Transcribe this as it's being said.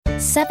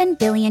7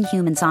 billion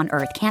humans on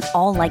Earth can't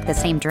all like the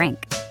same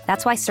drink.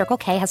 That's why Circle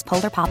K has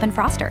Polar Pop and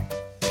Froster.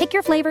 Pick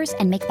your flavors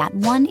and make that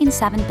 1 in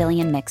 7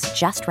 billion mix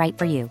just right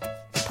for you.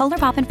 Polar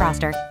Pop and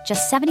Froster,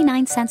 just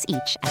 79 cents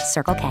each at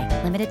Circle K.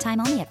 Limited time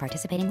only at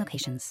participating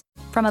locations.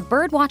 From a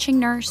bird-watching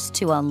nurse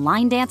to a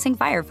line-dancing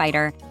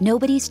firefighter,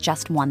 nobody's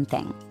just one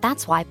thing.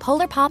 That's why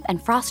Polar Pop and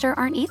Froster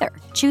aren't either.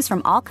 Choose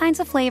from all kinds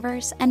of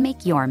flavors and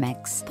make your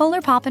mix.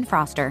 Polar Pop and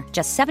Froster,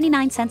 just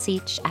 79 cents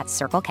each at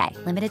Circle K.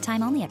 Limited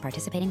time only at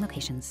participating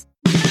locations.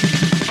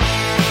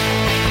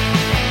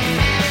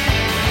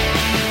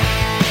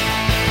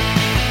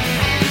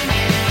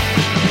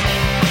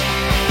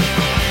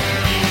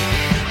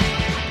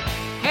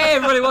 Hey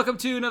everybody, welcome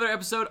to another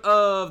episode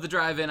of The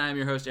Drive-In. I am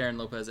your host, Aaron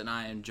Lopez, and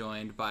I am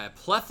joined by a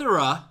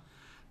plethora,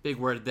 big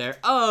word there,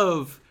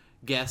 of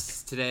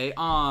guests today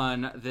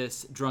on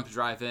this drunk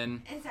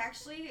drive-in. It's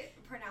actually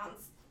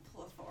pronounced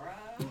plethora.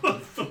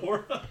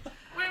 Plethora?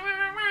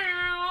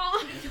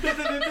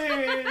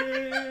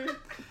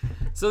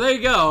 So there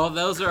you go.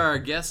 Those are our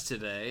guests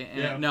today.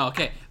 And, yeah. No,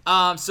 okay.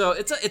 So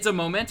it's a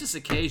momentous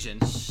occasion.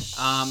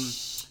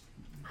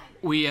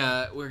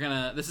 We're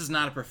gonna. This is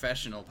not a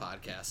professional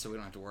podcast, so we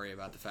don't have to worry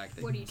about the fact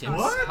that Kim's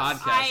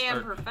podcast. I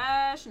am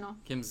professional.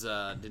 Kim's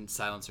didn't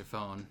silence her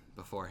phone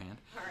beforehand.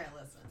 All right,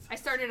 listen. I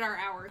started our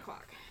hour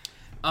clock.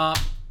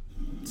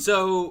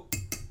 So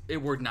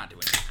we're not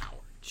doing an hour.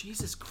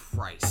 Jesus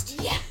Christ.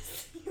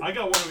 Yes. I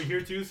got one over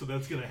here too, so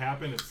that's gonna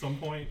happen at some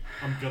point.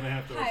 I'm gonna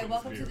have to. Hi, open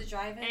welcome this to beer. the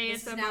Drive-In.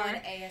 This is ASMR. now an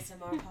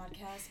ASMR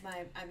podcast.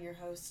 I'm your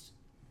host,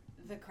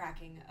 the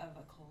cracking of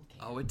a cold can.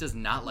 Oh, it does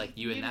not like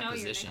you in You that know your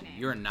position. nickname.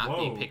 You're not Whoa.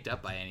 being picked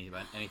up by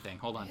anything.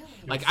 Hold on. Really?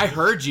 Like I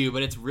heard you,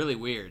 but it's really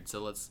weird.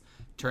 So let's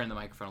turn the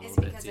microphone a It's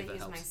little bit. because See I if that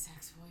use helps. my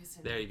sex voice.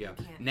 And There you go.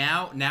 can't.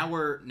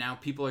 Now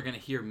people are gonna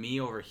hear me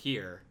over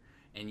here,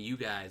 and you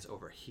guys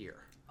over here.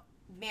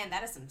 Man,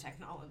 that is some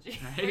technology.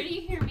 Right? Where do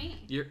you hear me?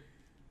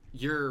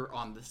 You're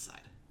on this side.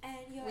 And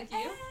you're With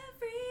you?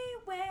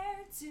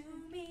 everywhere to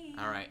me.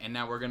 All right, and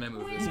now we're gonna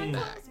move this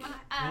back. My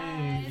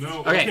eyes.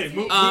 No. Okay,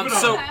 Moving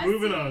so- on.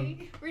 Moving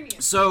on.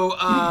 So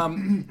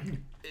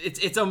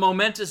it's a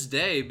momentous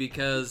day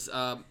because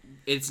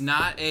it's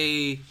not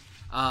a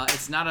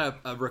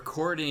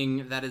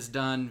recording that is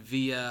done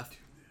via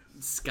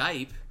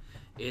Skype.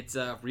 It's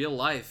real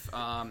life.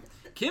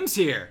 Kim's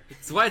here.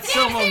 That's why it's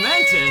so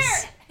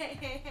momentous.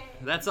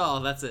 That's all.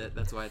 That's it.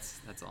 That's why it's.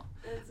 That's all.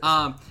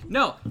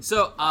 No.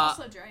 So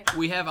Also dry.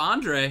 we have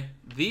Andre,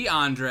 the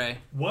Andre.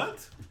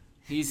 What?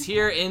 He's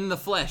here in the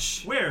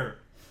flesh Where?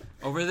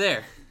 over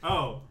there.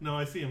 Oh no,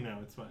 I see him now.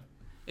 It's fine.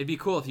 It'd be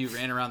cool if you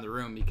ran around the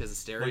room because of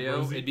stereo.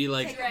 Rosie? It'd be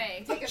like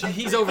Ray.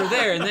 he's over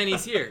there and then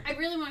he's here. I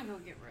really want to go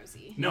get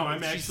Rosie. No,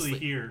 I'm she's actually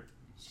asleep. here.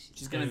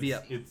 She's gonna And be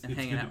up It's and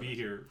good hanging to out. be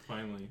here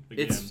finally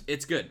again.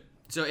 It's good.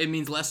 So it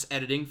means less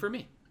editing for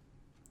me.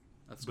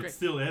 That's but great.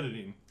 still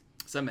editing.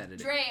 Some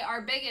editing. Dre,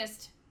 our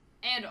biggest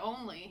and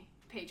only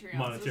Patreon.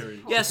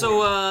 Monetary. Yeah.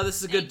 So this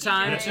is a good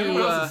time Yeah, Thank you,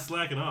 everyone to. else is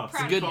slacking off.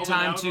 Proud It's a good Calling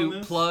time Calling out on to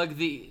this? plug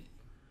the.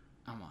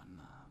 I'm on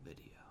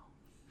video.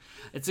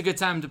 It's a good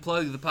time to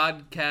plug the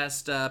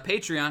podcast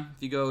Patreon.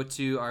 If you go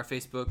to our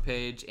Facebook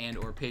page and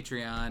or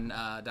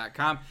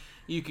Patreon.com,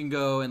 you can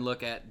go and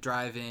look at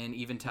Drive-In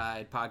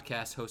Eventide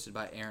podcast hosted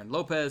by Aaron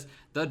Lopez.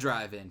 The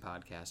Drive-In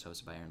podcast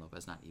hosted by Aaron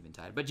Lopez, not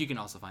Eventide, but you can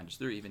also find us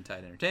through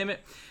Eventide Entertainment.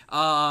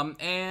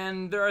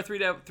 And there are three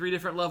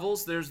different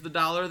levels. There's the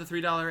 $1,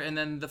 the $3, and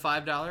then the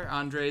 $5.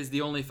 Andre's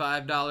the only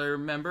 $5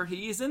 member.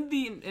 He's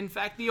in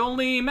fact the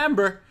only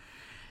member.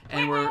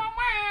 And we're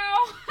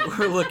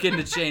looking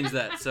to change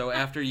that. So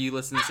after you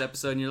listen to this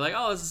episode and you're like,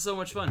 oh, this is so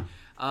much fun,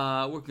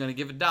 we're going to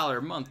give $1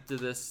 a month to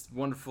this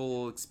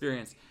wonderful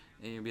experience.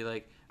 And you'll be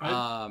like,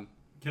 Can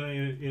I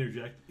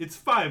interject? It's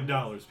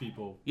 $5,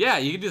 people. yeah,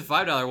 you can do the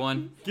 $5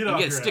 one. Get you off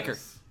get a your sticker.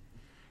 ass.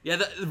 Yeah,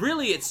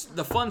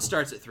 the fun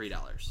starts at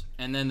 $3,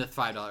 and then the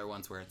 $5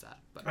 one's where it's at.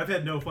 But I've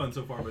had no fun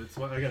so far,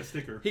 but I got a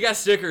sticker. he got a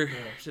sticker Yeah.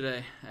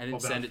 today. I didn't I'll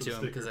send vouch it for to the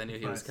him because I sticker. knew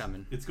he was Nice.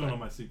 coming. It's going on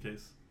my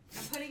suitcase.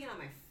 I'm putting it on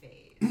my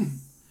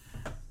face.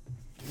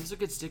 Those are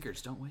good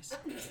stickers. Don't waste.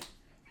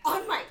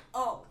 On my.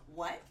 Oh,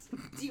 what?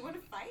 Do you want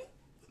to fight?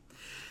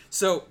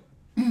 So,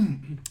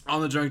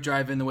 on the drunk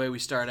drive-in, the way we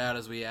start out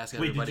is we ask Wait,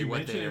 did everybody you what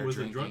mention they're it was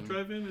drinking. a drunk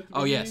drive-in at the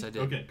Oh beginning? yes, I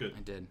did. Okay, good.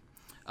 I did.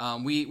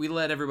 We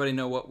let everybody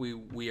know what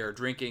we are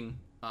drinking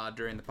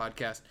during the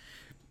podcast.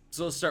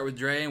 So let's start with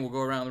Dre, and we'll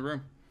go around the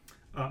room.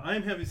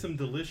 I'm having some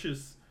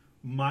delicious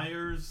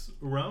Myers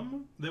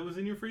rum that was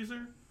in your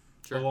freezer,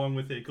 Sure. along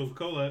with a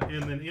Coca-Cola,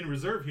 and then in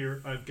reserve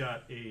here I've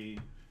got a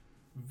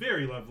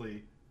very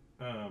lovely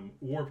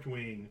Warped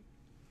Wing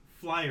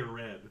Flyer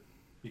Red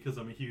because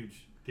I'm a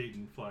huge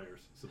Dayton Flyers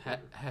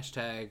supporter.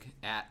 Hashtag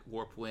at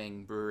Warp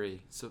Wing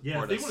Brewery. Support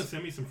Yeah, if they us. want to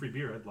send me some free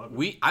beer, I'd love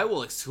it. I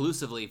will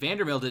exclusively.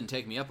 Vanderbilt didn't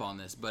take me up on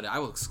this, but I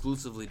will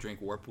exclusively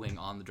drink Warp Wing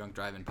on the Drunk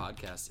Drive-In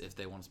podcast if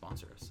they want to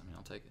sponsor us. I mean,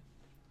 I'll take it.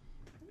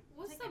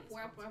 What's the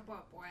whap wap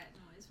wap wap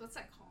noise? What's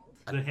that called?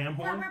 The ham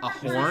horn? A Is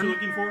that what horn? you're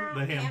looking for?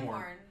 The ham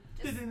horn.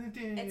 Just,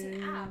 it's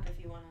an app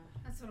if you want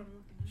to. That's what I'm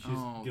looking at. She's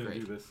Oh, gonna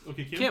great. do this.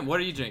 Okay, Kim? Kim, what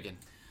are you drinking?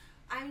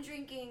 I'm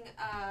drinking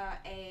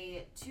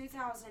a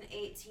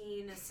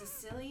 2018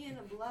 Sicilian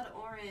Blood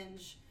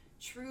Orange,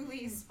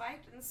 truly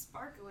spiked and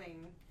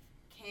sparkling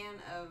can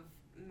of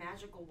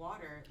magical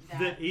water. Did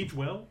that age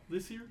well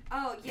this year?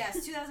 Oh,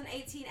 yes.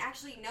 2018.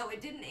 Actually, no,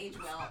 it didn't age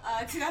well.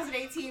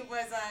 2018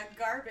 was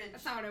garbage.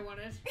 That's not what I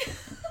wanted.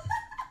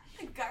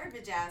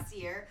 Garbage ass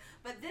year.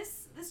 But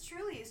this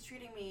truly is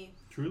treating me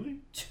Truly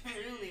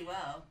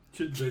well.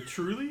 The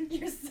truly?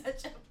 You're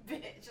such a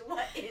bitch.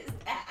 What is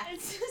that?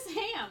 It's just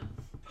ham.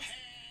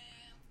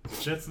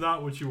 That's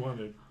not what you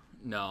wanted.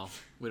 No,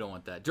 we don't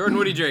want that. Jordan,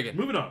 what are you drinking?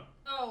 Moving on.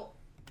 Oh.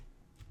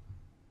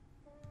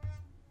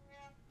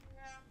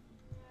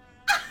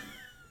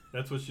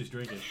 That's what she's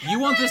drinking. You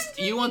want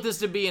this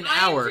to be an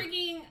hour. I'm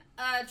drinking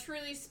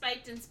truly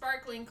spiked and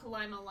sparkling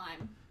Kalima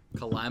lime.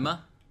 Kalima?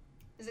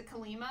 Is it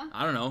Kalima?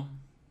 I don't know.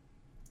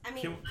 I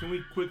mean, Can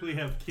we quickly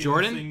have Kim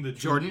sing the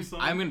Jordan, Truly song?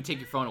 I'm going to take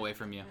your phone away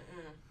from you.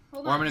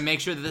 Hold Or I'm on. going to make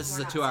sure that this is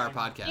We're a not 2-hour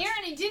saying podcast.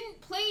 Aaron, it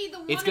didn't play the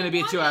one It's going to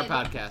be a I 2-hour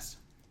wanted. podcast.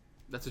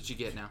 That's what you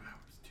get now.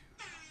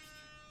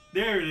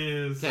 There it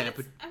is. Okay, now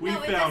put, We no,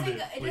 found it it,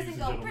 doesn't ladies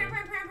go. and gentlemen.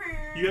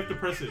 You have to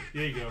press it.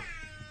 There you go.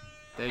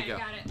 there you Okay, go.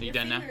 got it. Are you Your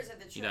done now? fingers are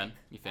the You done? trick,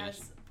 You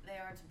finished? as they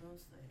are to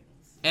most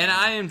things. And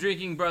I am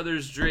drinking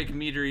Brothers Drake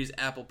Meadery's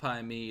Apple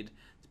Pie Mead.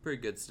 It's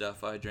pretty good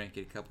stuff. I drank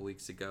it a couple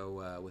weeks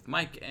ago with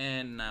Mike,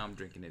 and now I'm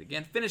drinking it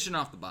again. Finishing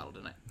off the bottle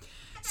tonight.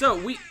 So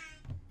I'm going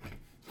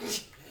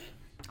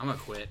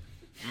to quit.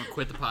 I'm going to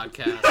quit the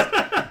podcast.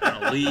 I'm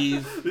going to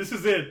leave. This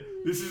is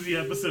it. This is the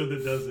episode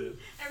that does it.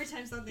 Every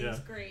time something's Yeah.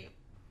 great,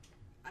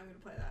 I'm going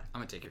to play that. I'm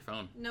going to take your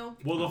phone. No.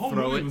 Well, the whole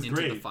Throw movie it was into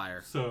great. the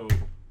fire. So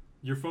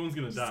your phone's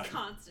gonna die. Just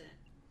constant.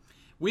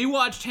 We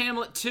watched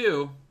Hamlet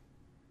 2.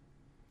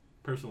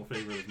 Personal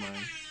favorite of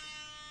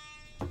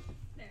mine.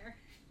 There.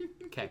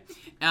 Okay.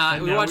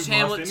 And We now watched we've lost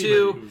Hamlet anybody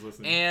 2, who's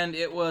listening. and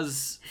it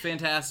was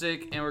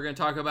fantastic, and we're going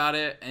to talk about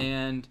it,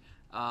 and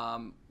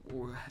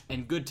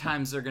good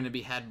times are going to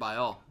be had by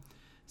all.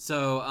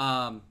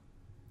 So,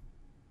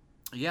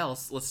 yeah,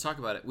 let's talk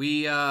about it.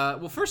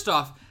 Well, first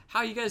off, how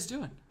are you guys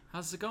doing?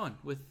 How's it going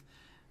with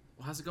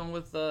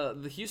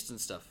the Houston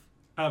stuff?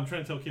 I'm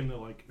trying to tell Kim that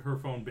like her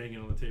phone banging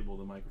on the table,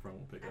 the microphone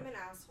will pick up. I'm an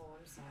asshole.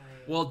 I'm sorry.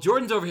 Well,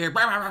 Jordan's over here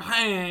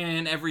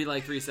every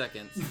like 3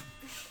 seconds.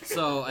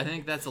 So I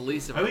think that's the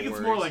least of I our think it's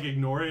worries. more like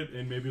ignore it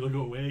and maybe it'll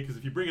go away because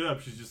if you bring it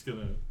up, she's just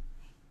gonna.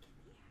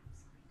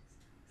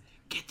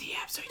 Get the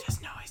app so he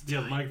doesn't know he's Yeah,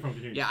 doing. the microphone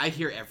can hear you. Yeah, I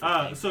hear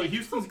everything. So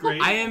Houston's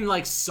great. I am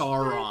like I thought it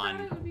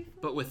Sauron, would be fun.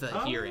 but with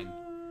a hearing.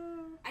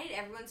 I need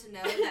everyone to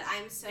know that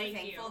I'm so Thank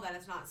thankful you. that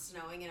it's not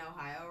snowing in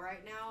Ohio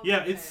right now. Yeah,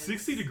 it's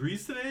because 60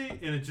 degrees today,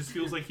 and it just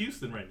feels like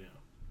Houston right now,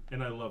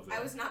 and I love that.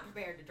 I was not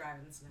prepared to drive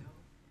in the snow.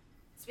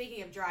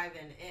 Speaking of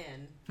driving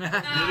in, Did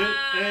it?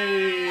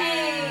 Hey,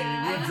 hey,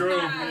 I we was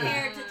drove not in.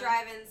 prepared to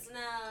drive in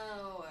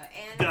snow.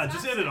 And God, it's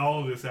just not edit snowing.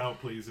 all of this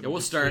out, please. and Yeah, we'll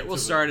get start. straight We'll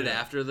to the- start it yeah.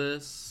 after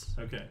this.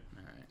 Okay,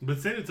 All right. but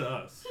send it to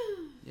us.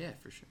 Yeah,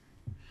 for sure.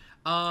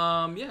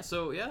 Yeah.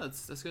 So yeah,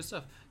 that's good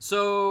stuff.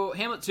 So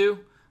Hamlet 2.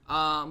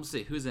 Let's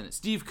see who's in it.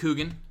 Steve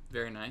Coogan,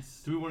 very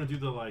nice. Do we want to do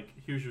the like?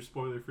 Here's your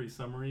spoiler-free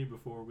summary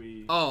before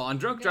we. Oh, on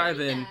Drunk Very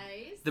Drive-In,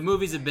 nice. the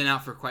movies have been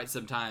out for quite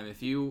some time.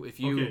 If you,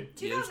 Okay.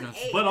 yeah, there's no,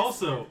 2008. But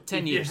also,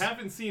 10 if years. you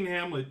haven't seen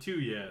Hamlet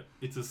 2 yet,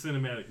 it's a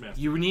cinematic masterpiece.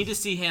 you need to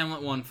see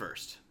Hamlet 1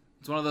 first.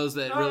 It's one of those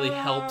that really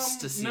helps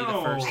to see no,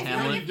 the first I feel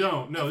Hamlet. like You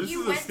don't. No, if this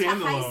you is a went to high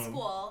standalone.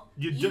 school,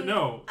 You you do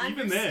no.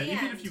 Even then, even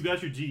understand if you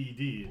got your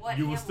GED, what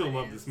you will still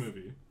Hamlet love is. this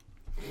movie.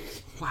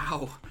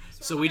 Wow.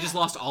 So we just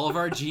lost all of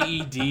our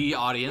GED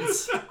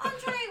audience.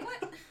 Andre,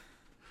 what?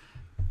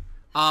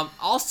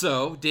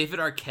 Also, David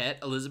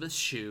Arquette, Elizabeth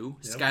Shue,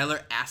 Yep.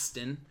 Skylar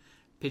Astin,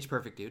 Pitch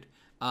Perfect dude,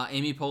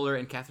 Amy Poehler,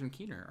 and Catherine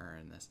Keener are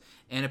in this.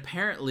 And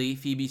apparently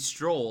Phoebe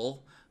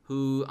Stroll,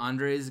 who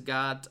Andre's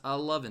got a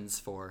lovin's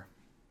for.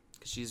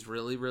 Because she's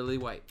really, really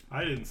white.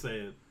 I didn't say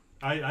it.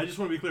 I just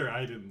want to be clear.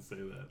 I didn't say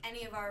that.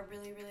 Any of our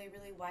really, really,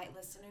 really white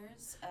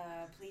listeners,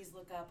 please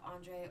look up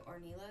Andre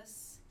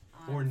Ornelas.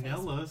 on Facebook.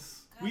 Ornelas.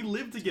 We God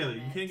live together. You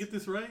damn it. can't get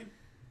this right.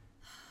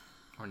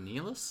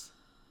 Ornelas?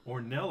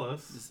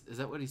 Ornelas. Is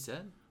that what he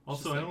said?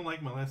 Also, Just I like- don't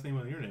like my last name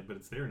on the internet, but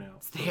it's there now.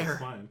 It's so there.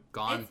 It's fine.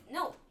 Gone. It's,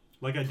 no,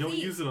 Like I don't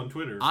Please. use it on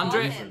Twitter. for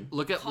Andre, some reason.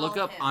 look Call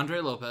up him. Andre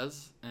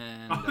Lopez.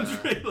 And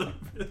Andre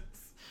Lopez.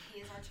 he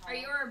is our child. Are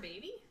you our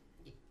baby?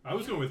 I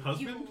was going with You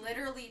husband.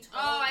 literally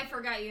told. Oh, I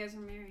forgot you guys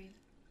were married.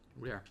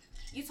 we are.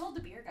 You told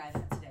the beer guy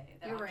that today.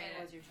 That You're Andre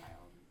right. was your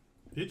child.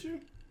 Did you?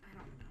 I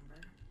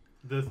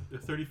don't remember. The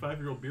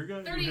 35-year-old beer guy?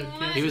 who had 31.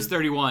 cancer? He was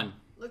 31.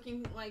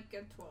 Looking like a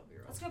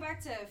 12-year-old. Let's go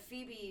back to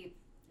Phoebe.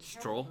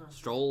 Stroll.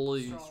 Stroll.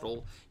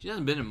 Stroll. She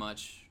hasn't been in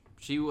much.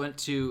 She went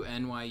to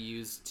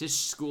NYU's Tisch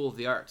School of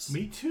the Arts.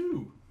 Me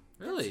too.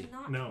 Really? That's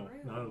not No,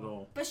 true. not at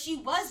all. But she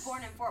was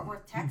born in Fort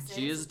Worth, Texas.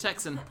 She is a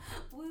Texan.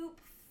 Whoop,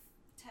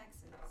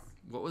 Texas.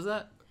 What was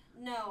that?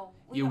 No,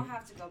 we You- don't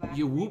have to go back.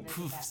 You and whoop.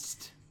 revisit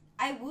that.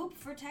 I whoop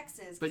for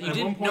Texas. But you At one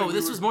didn't. point No, we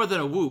this were- was more than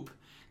a whoop.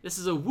 This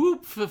is a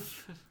whoop.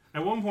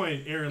 At one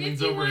point, Aaron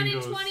leans over 51 and in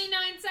goes.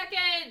 29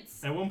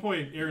 seconds. At one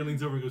point, Aaron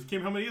leans over and goes,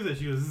 "Kim, how many is that?"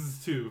 She goes, "This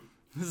is 2."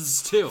 This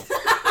is 2.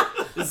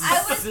 This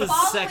I was is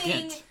following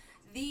second.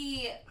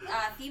 The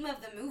theme of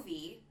the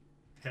movie,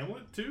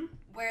 Hamlet too.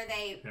 where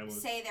they Hamlet.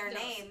 say their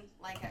Yes. name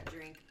like a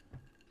drink.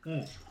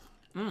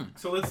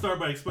 So let's start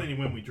by explaining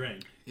when we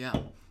drank. Yeah.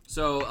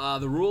 So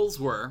the rules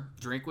were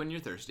drink when you're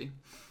thirsty.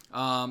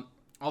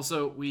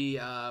 Also, we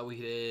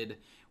did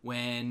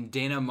when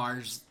Dana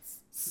Mars,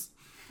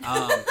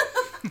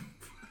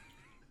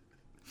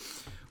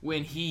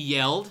 when he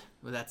yelled.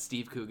 Well, that's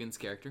Steve Coogan's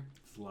character.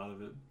 It's a lot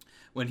of it.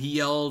 When he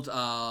yelled,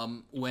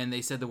 when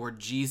they said the word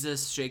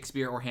Jesus,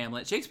 Shakespeare, or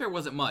Hamlet. Shakespeare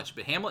wasn't much,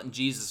 but Hamlet and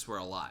Jesus were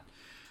a lot.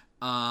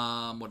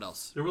 What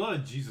else? There were a lot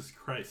of Jesus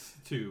Christ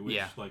too, which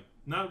like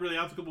not really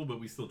applicable, but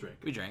we still drank.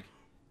 We drank.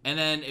 And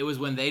then it was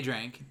when they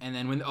drank, and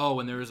then when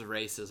there was a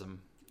racism.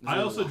 I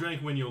also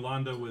drank when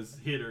Yolanda was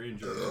hit or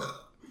injured.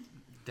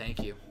 Thank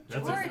you.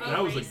 That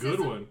Jordan. was a good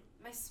Racism? one.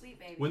 My sweet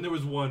baby. When there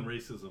was one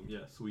racism,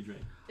 yes, we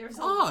drank. There was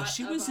a Oh, lot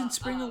she of, was in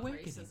Spring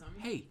Awakening. racism.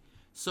 Hey,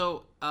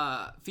 so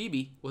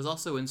Phoebe was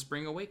also in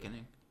Spring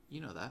Awakening.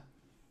 You know that.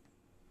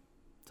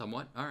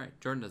 Somewhat. All right.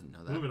 Jordan doesn't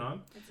know that. Moving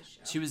on. It's a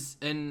show. She was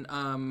in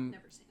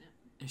Never seen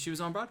it. she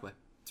was on Broadway.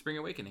 Spring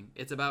Awakening.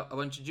 It's about a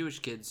bunch of Jewish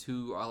kids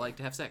who like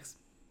to have sex.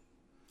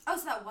 Oh,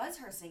 so that was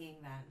her singing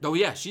then. Oh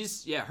yeah,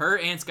 her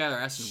and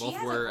Skylar Astin She both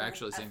has were a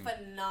actually singing.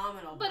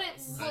 phenomenal But it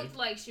voice. looked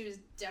like she was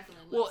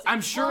definitely lip-syncing. Well, I'm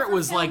sure Well, it for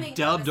was like filming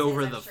dubbed purposes,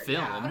 over I'm the sure-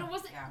 film. yeah. But it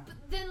wasn't. Yeah. But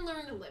then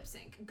learn to lip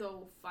sync.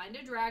 Go find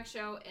a drag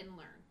show and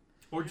learn.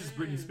 Or just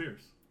Britney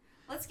Spears.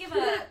 Let's give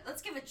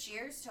a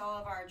cheers to all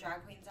of our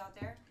drag queens out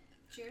there.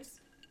 Cheers.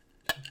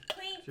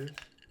 Clink. Cheers.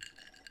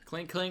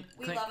 Clink, clink,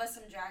 We clink. love us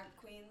some drag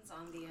queens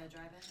on the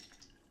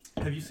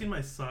drive-in. Have you seen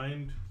my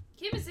signed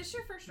Kim, is this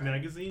your first drag?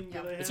 magazine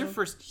that I have? It's her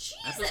first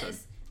Jesus! episode.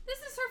 This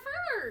is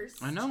her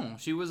first! I know.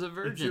 She was a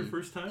virgin. It's your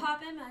first time?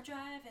 Pop in my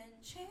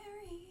drive-in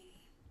cherry.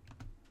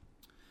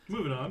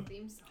 Moving on.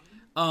 Theme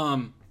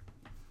song.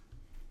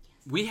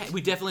 We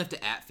definitely have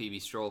to at Phoebe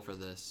Stroll for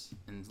this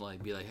and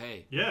like be like,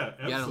 hey, Yeah,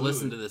 absolutely. you gotta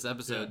listen to this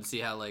episode Yeah. and see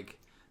how like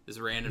this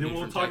random Then dude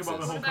we'll from talk Texas. about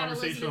the whole What about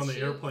conversation on the Elizabeth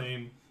Shue?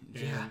 airplane.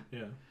 And, Yeah.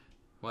 yeah.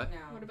 What? No.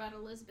 What about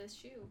Elizabeth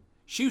Shue?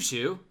 Shoo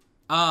Shoo.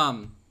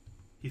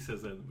 He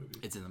says that in the movie.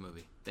 It's in the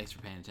movie. Thanks for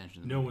paying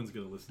attention. To the No movie. one's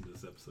going to listen to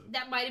this episode.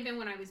 That might have been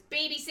when I was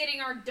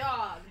babysitting our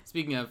dog.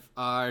 Speaking of,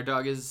 our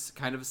dog is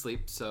kind of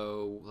asleep,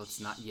 so let's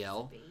not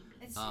yell. Baby.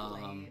 It's too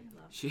Um, late.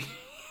 She.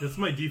 That's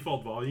my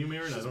default volume,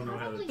 Aaron. I don't know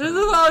how to. probably- There's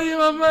the volume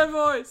of my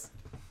voice.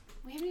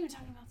 We haven't even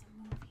talked about the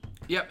movie.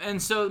 Yep,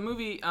 and so the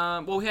movie,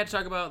 well, we had to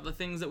talk about the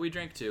things that we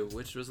drank to,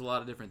 which was a lot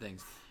of different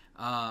things.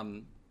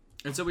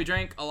 And so we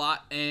drank a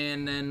lot,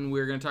 and then we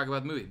were going to talk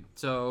about the movie.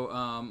 So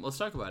let's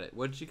talk about it.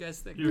 What did you guys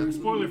think? Your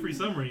spoiler-free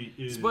summary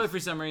is.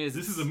 Spoiler-free summary is...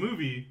 This is a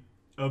movie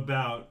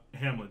about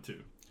Hamlet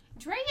 2.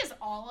 Dre is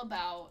all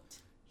about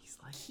He's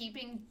like,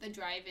 keeping the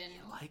drive-in, he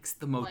likes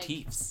the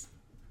motifs.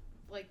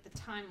 like the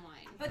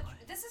timeline. But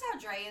this is how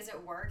Dre is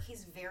at work.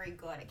 He's very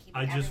good at keeping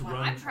I just everyone.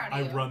 run. I'm proud of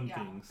I you. run Yeah.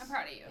 things I'm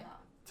proud of you. Yeah.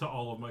 to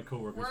all of my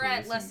coworkers. We're who are at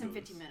listening less than to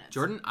 50 this. minutes.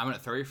 Jordan, I'm going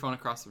to throw your phone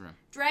across the room.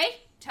 Dre,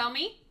 tell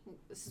me.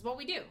 This is what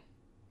we do.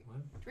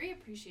 What? Dre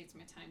appreciates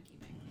my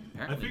timekeeping.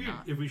 I Apparently figured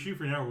not. if we shoot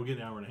for an hour, we'll get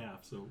an hour and a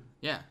half. So,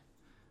 Yeah.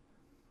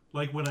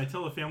 like when I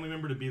tell a family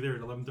member to be there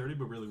at 11:30,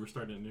 but really we're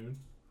starting at noon.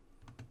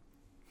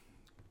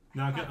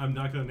 I'm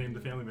not gonna name the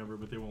family member,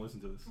 but they won't listen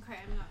to this. Okay,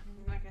 I'm not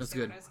gonna That's say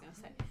good. what I was gonna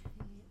say.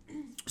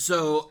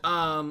 So,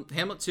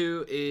 Hamlet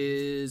 2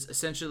 is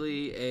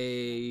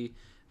essentially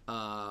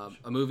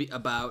a movie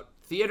about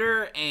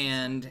theater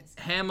and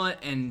Hamlet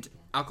and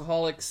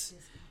alcoholics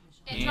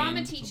And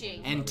drama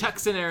teaching. and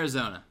Tucson,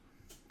 Arizona.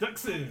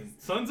 Tucson,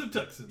 Sons of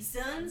Tucson.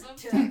 Sons of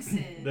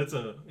Tucson. That's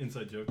a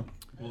inside joke.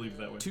 We'll leave it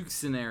that way.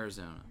 Tucson,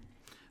 Arizona.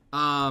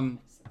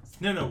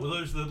 No. Well,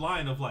 there's the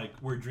line of like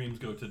where dreams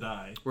go to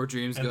die, Where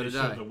dreams and go they to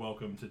show die. the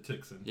welcome to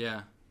Tucson.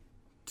 Yeah.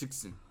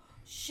 Tucson.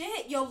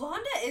 Shit,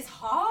 Yolanda is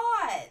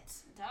hot.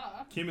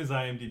 Duh. Kim is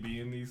IMDb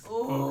in these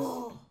folks.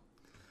 Oh.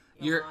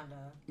 You're-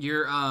 Yolanda.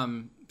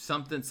 Your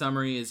something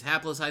summary is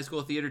hapless high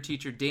school theater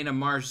teacher Dana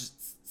Mars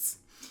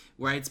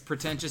writes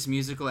pretentious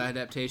musical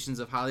adaptations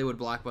of Hollywood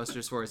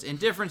blockbusters for his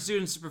indifferent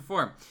students to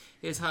perform.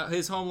 His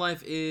home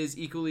life is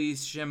equally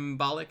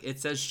shambolic. It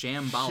says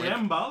shambolic.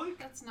 Shambolic?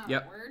 That's not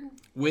Yep. a word.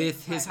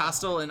 With his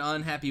hostile and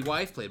unhappy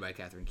wife, played by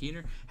Catherine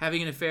Keener,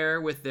 having an affair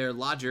with their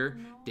lodger,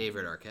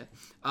 David Arquette.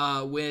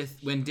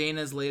 When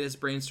Dana's latest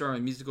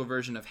brainstorm musical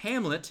version of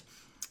Hamlet,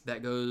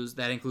 that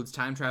includes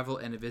time travel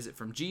and a visit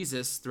from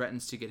Jesus,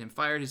 threatens to get him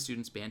fired, his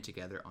students band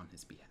together on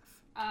his behalf.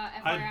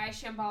 FYI,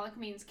 shambolic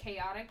means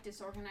chaotic,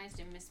 disorganized,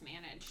 and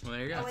mismanaged. Well,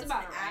 there you Oh, go. That's it's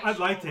about an right. I'd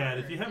like actual to add,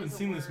 word. if you haven't It's a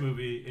seen this word.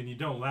 movie and you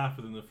don't laugh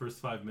within the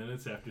first 5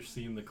 minutes after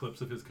seeing the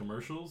clips of his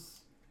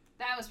commercials,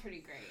 That was pretty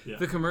great. yeah.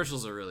 The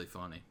commercials are really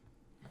funny.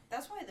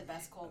 That's probably the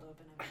best cold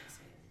open I've ever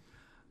seen.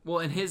 Well,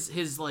 and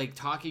his like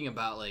talking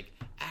about like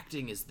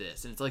acting is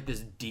this, and it's like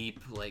this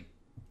deep like.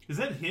 Is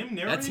that him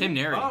narrating? That's him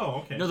narrating.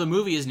 Oh, okay. No, the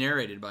movie is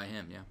narrated by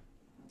him.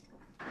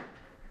 Yeah.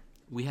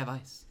 We have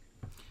ice.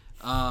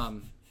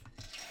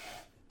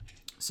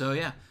 So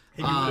yeah.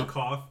 Hey, you want to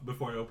cough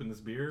before I open this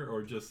beer,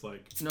 or just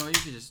like No, you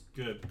could just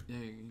good?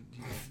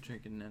 you're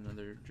drinking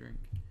another drink.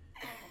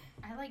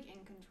 I like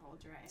in control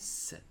Dre.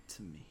 Set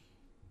to me.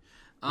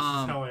 This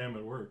is how I am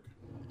at work.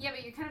 Yeah,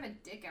 but you're kind of a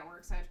dick at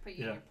work, so I have to put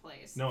you in your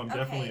place. No, I'm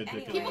definitely a dick.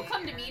 anyway. People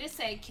come to me to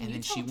say, "Can And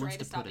you then tell she Dre wants to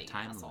to stop put a being an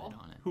time asshole?" limit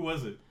on it. Who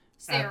was it? At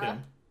Sarah.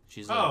 them.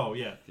 She's like, Oh,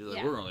 yeah. she's like,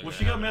 Yeah. we're only Well, gonna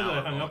she got have mad an that I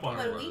hour hung up on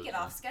her. When we get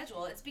off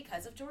schedule, it's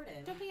because of Jordan.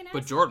 Don't be an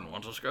But asshole. Jordan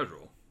wants a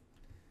schedule.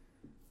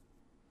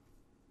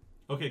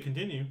 Okay,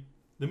 continue.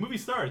 The movie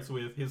starts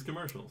with his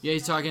commercials. Yeah,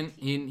 he's talking.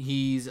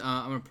 He's.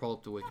 I'm gonna pull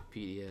up the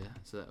Wikipedia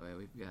so that way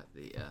we've got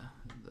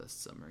the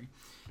summary.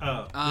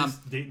 This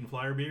Dayton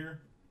Flyer beer.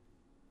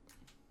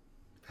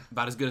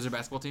 About as good as their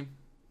basketball team.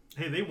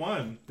 Hey, they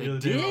won. They the other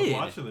day when I was did.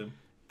 watching them.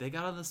 They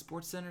got on the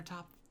Sports Center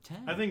top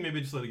 10. I think maybe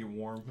just let it get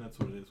warm. That's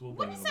what it is. We'll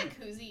What bring is it that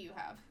over. koozie you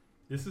have?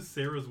 This is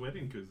Sarah's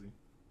wedding koozie.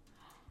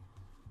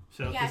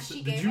 Shout out Yeah, to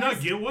she Did gave you not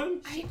us- get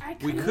one?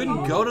 We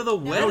couldn't go to the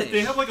No, wedding.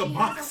 They have like a She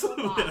box has a of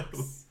whole them.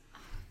 box.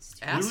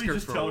 Ask Literally her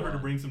just for tell her to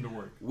one. bring some to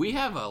work. We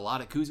have a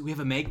lot of koozie. We have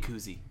a Meg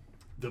koozie.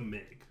 The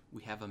Meg.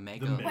 We have a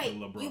mega. The Meg. Wait,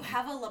 LeBron. you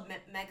have a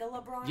Mega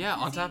LeBron? Yeah,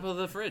 on koozie? top of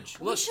the fridge.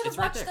 We Look, should it's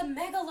have right watched there. the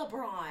Mega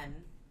LeBron.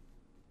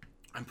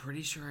 I'm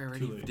pretty sure I Too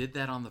already late. did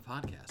that on the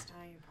podcast.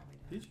 Oh, you probably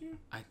did. Did you?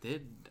 I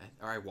did,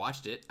 or I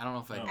watched it. I don't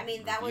know if I. Oh. I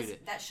mean, that was reviewed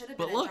it. that should have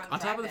been. But a look, drunk on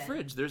top of the drive-in.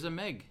 fridge, there's a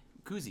Meg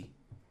koozie.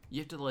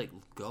 You have to like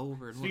go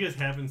over and So look. you guys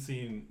haven't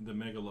seen the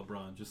Mega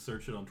LeBron, just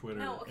search it on Twitter.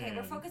 No, okay, and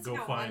we're focusing go on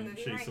one find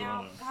movie Shea right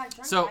now. Serrano. God,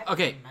 drunk So, driving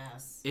okay. is a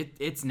mess.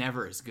 It's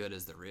never as good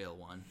as the real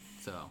one.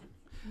 So,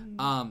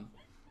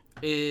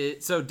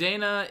 so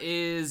Dana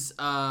is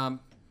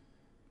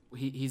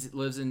he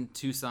lives in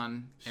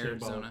Tucson, Shea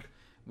Arizona, Bullock.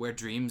 where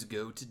dreams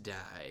go to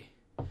die.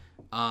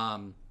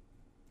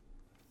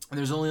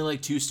 There's only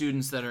like 2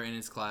 students that are in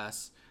his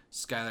class: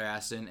 Skylar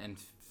Aston and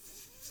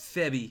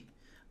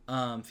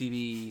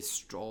Phoebe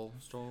Stroll.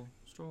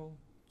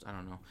 I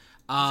don't know.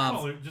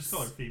 Just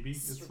call her Phoebe.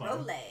 It's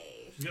fine. Strole.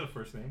 She's got a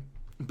first name.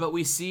 But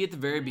we see at the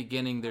very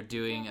beginning they're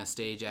doing a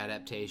stage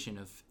adaptation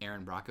of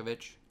Aaron Brockovich,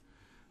 which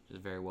is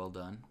very well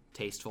done,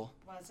 tasteful.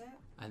 Was it?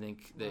 I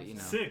think that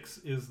 6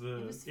 is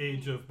the was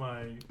age of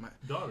my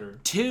daughter.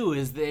 2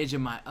 is the age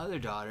of my other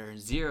daughter, and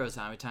 0 is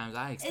how many times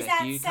I Is expect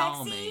that you to sexy?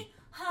 call me.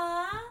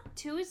 Huh?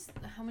 2 is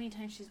how many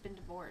times she's been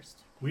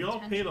divorced. We all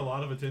paid a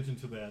lot of attention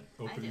to that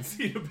opening did.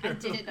 scene. I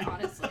Apparently. did,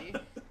 honestly.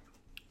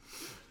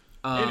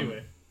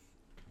 Anyway,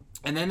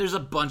 And then there's a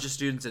bunch of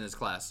students in his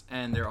class,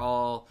 and they're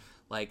all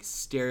like I'm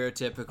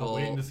stereotypical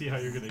waiting to see how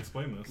you're going to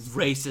explain this.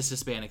 racist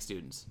Hispanic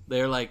students.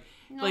 They're like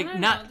No, like no, no.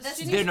 not The They're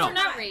students no are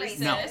not racist.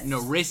 racist.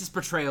 no racist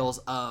portrayals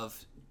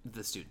of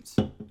the students.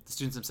 The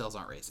students themselves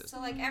aren't racist. So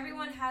like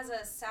everyone has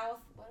a South.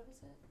 What was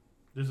it?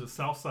 There's a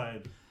South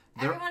Side.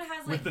 Everyone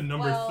has like with the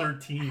number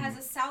 13. Has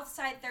a South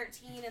Side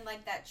 13 and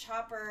like that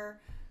chopper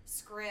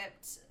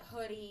script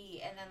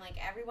hoodie, and then like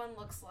everyone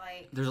looks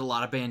like. There's a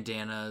lot of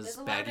bandanas, There's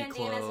a lot of baggy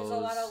bandanas. clothes. There's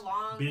a lot of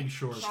long Big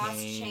short cross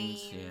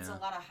chains, chains. yeah. A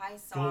lot of high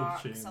Gold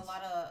socks. chains. A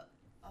lot of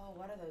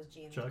what are those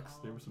jeans? Chucks.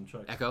 called? There were some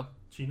Chucks. Echo.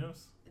 Those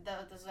Chinos.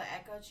 are the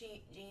Echo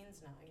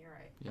jeans. No, you're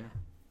right. Yeah.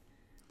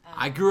 Um,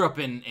 I grew up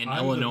in I'm the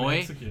Illinois.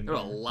 Mexican There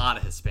were a here. lot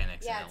of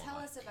Hispanics Yeah, in tell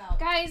Illinois. us about.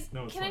 Guys,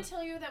 No, it's can I fine.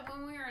 tell you that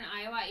when we were in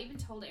Iowa, I even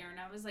told Aaron,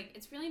 I was like,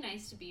 it's really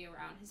nice to be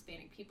around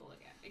Hispanic people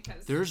again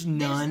because There's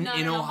none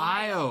in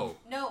Ohio.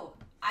 No,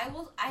 I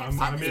will. I have I'm-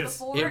 said I this miss-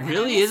 before. It and I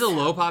really miss is a them.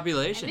 low I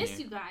population miss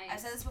here. you guys. I've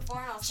said this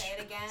before and I'll say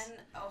it again.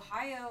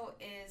 Ohio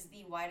is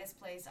the whitest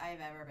place I've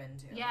ever been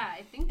to. Yeah,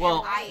 I think.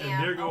 Well, I And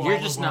am. there go Ohio. You're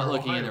all just of not our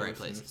looking in Ohio the right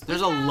listeners. places.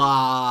 There's a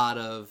lot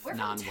of We're from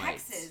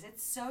non-whites. Texas.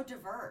 It's so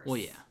diverse. Well,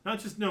 yeah. It's not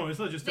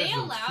just They Texas.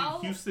 allow-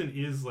 Houston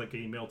is like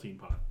a melting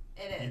pot.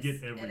 It is. You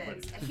get everybody.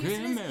 It is. there. And Great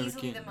Houston is American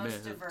easily the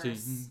most diverse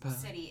melting pot.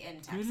 city in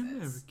Great Texas.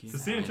 American So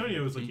San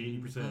Antonio is like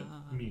melting 80%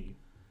 pot. me.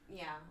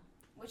 Yeah,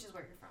 which is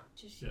where you're from.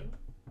 Just Yeah. you.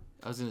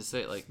 I was gonna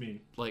say It's like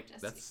me.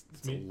 Just that's It's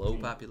it's a me. low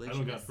Me. population. I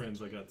don't got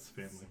friends. I got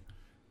family.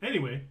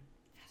 Anyway,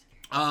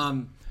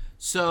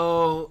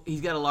 So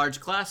he's got a large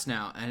class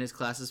now, and his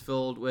class is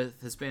filled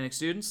with Hispanic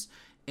students,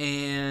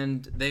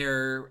 and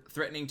they're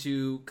threatening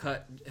to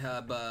cut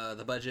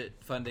the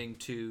budget funding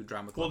to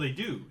drama well, club. they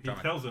do. He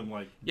Drama. tells them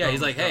like. Yeah,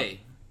 he's like, "Stop."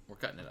 hey, we're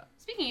cutting it up.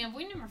 Speaking of,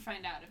 we never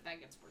find out if that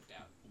gets worked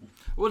out.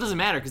 Well, it doesn't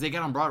matter because they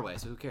get on Broadway,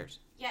 so who cares?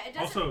 Yeah, it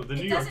doesn't. Also, the it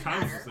New York doesn't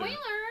Times matter. is there.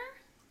 Spoiler.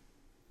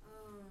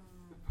 Mm.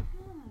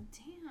 Oh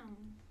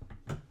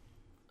damn.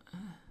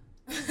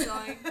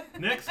 Like,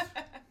 Next,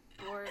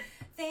 bored.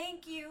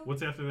 Thank you.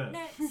 what's after that?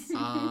 Next.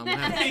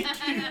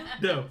 Thank you.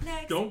 No,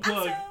 Next. don't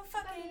plug. I'm so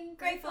fucking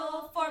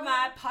grateful for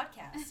my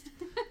podcast.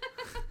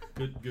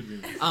 Good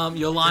remix.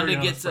 Yolanda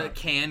Ariana's gets a proud.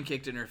 can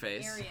kicked in her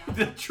face. Area.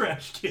 The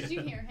trash can. Did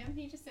you hear him?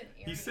 He just said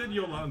area. He said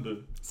Yolanda.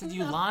 Said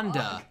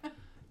Yolanda.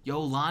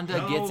 Yolanda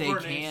No, gets a our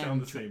names can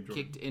sound the same, Jordan.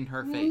 kicked in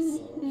her face.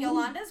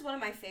 Yolanda's one of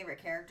my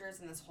favorite characters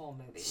in this whole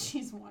movie.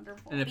 She's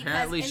wonderful. And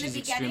apparently because in she's the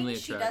beginning, extremely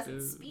she attractive.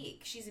 doesn't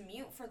speak. She's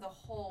mute for the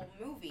whole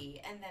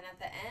movie, and then at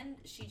the end,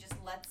 she just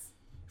lets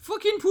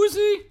Fucking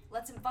pussy!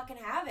 him fucking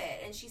have it,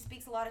 and she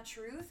speaks a lot of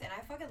truth, and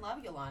I fucking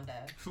love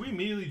Yolanda. Should we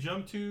immediately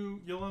jump to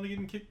Yolanda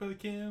getting kicked by the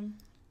can?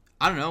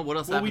 I don't know what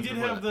else. Well, we happens did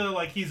before have that?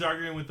 the he's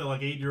arguing with the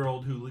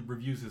 8-year-old who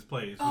reviews his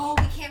plays. Oh,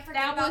 we can't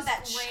forget That about was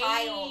that great.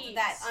 child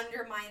that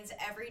undermines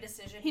every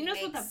decision He knows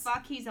what makes the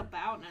fuck he's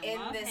about, and I in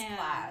love this him.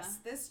 class.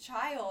 This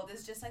child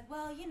is just like,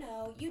 well, you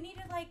need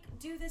to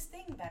do this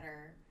thing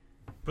better.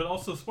 But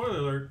also, spoiler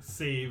alert,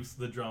 saves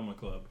the drama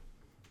club.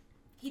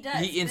 He does.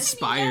 He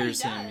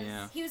inspires Yeah, he him. does.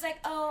 Yeah, He was like,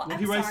 oh, Well, I'm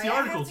he writes sorry, the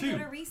article, I have to too. go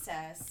to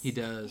recess. he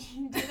does.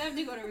 He does have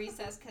to go to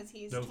recess because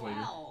he's That was later.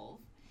 12.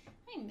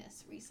 I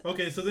miss recess.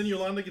 Okay, so then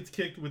Yolanda gets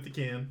kicked with the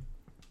can,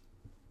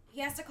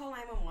 He has to call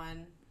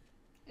 911.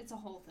 It's a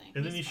whole thing.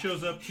 and then he He's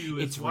shows up to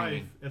It's his wife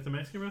ringing. at the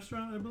Mexican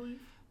restaurant, I believe.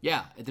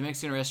 Yeah, at the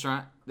Mexican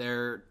restaurant,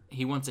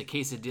 he wants a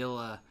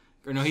quesadilla.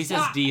 Or no, he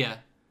says Stop. dia.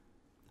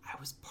 I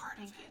was part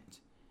of Thank you. it.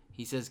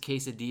 He says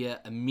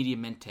quesadilla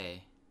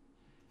immediatamente.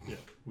 Yeah,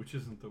 which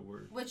isn't the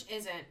word. Which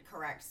isn't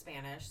correct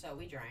Spanish, so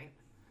we drank.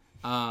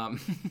 I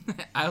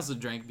also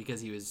drank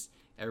because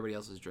everybody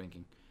else was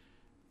drinking.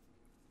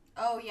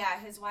 Oh, yeah,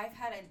 his wife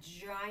had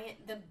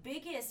the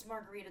biggest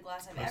margarita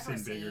glass I've I've ever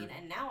seen bigger. seen,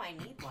 and now I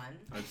need one.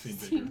 I've seen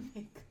bigger.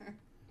 Maker.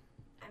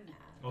 I'm mad.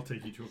 I'll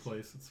take you to a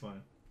place. It's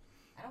fine.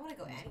 I don't want to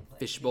go anyplace.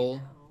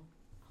 Fishbowl.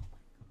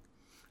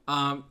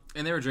 right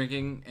And they were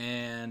drinking,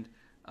 and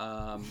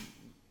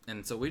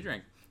so we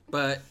drank.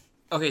 But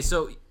okay,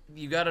 so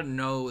you got to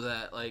know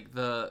that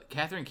the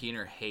Catherine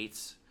Keener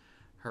hates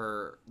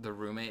the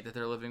roommate that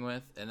they're living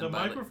with, and The then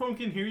microphone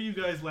can hear you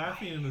guys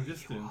laughing in the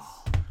distance.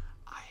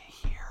 I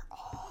hear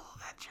all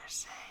that you're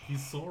saying. He's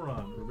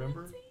Sauron,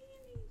 remember?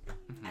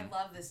 now. I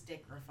love this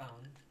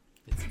dicrophone.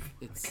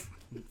 It's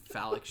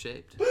phallic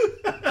shaped.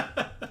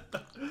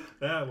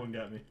 That one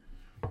got me.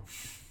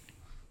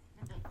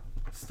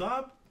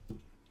 Stop.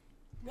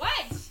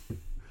 What?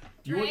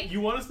 You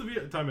want us to be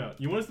time out.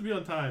 You want us to be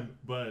on time,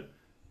 but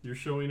you're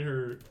showing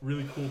her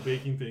really cool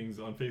baking things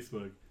on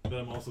Facebook that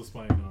I'm also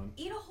spying on.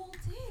 Eat a whole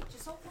dick.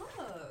 Just don't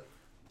look.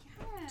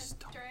 Yes,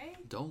 Dre.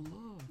 Don't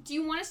look. Do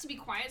you want us to be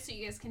quiet so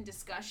you guys can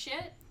discuss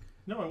shit?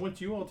 No, I want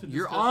you all to.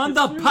 You're discuss on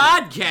this the too.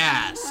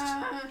 podcast.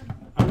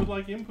 I would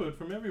like input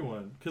from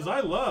everyone because I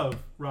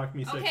love Rock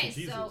Me Sexy Okay,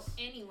 Jesus. so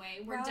anyway,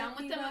 we're Rock done with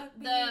me, the rock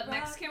me, the rock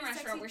Mexican me,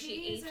 restaurant sexy where she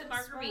ate the Jesus,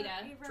 margarita,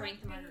 rock me,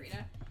 drank the rock me.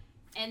 margarita,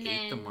 and Ate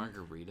then the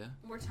margarita.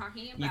 we're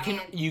talking You about.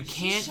 can you She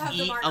can't shoved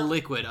the eat a margar-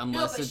 liquid No,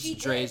 unless but it's she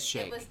Dre's did.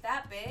 shake. It was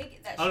that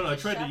big that I don't know, I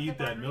just tried to shoved eat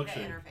the that margarita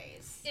in milkshake. her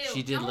face. Ew,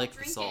 She did don't lick the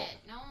drink salt. It.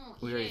 No,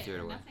 We eat already it threw it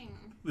or away. Nothing.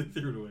 They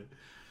threw it away.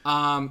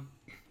 Um,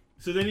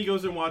 So then he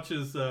goes and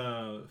watches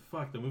the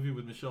movie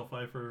with Michelle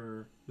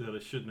Pfeiffer that I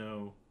should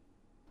know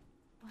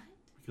What?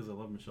 because I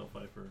love Michelle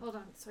Pfeiffer. Hold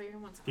on. So you're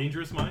one second.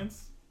 Dangerous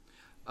Minds?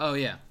 oh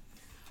yeah,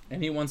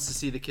 and he wants to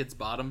see the kid's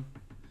bottom,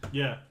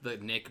 Yeah. the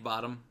Nick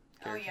bottom.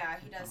 Oh character. yeah,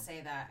 he does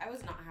say that. I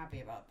was not happy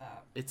about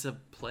that. It's a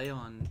play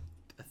on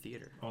a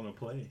theater. On a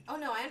play. Oh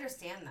no, I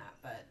understand that,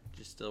 but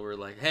Just still we're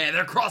like, hey,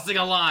 they're crossing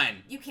a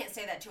line. you can't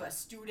say that to a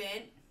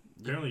student.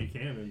 Apparently you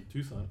can in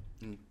Tucson.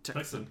 In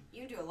Texan.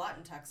 You can do a lot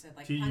in Tucson,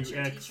 like punch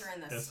your teacher in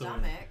the TUXSON.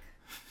 stomach.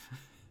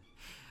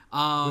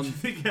 What do you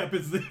think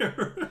happens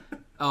there?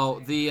 Oh,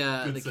 the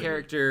segment.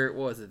 character.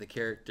 What was it? The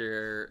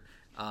character.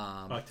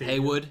 Octavia?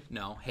 Haywood.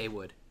 No,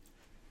 Haywood.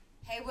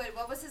 Haywood,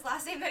 what was his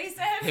last name that he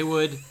said?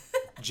 Haywood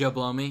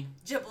Jablomi.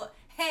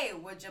 Hey,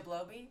 would you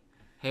blow me?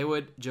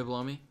 Haywood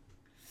Jablomi.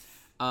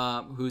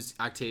 Who's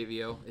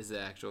Octavio is the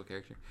actual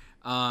character.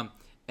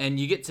 And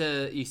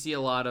you see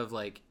a lot of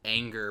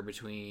anger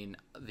between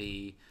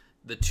the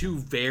two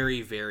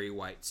very, very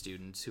white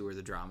students who were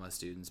the drama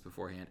students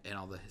beforehand and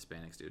all the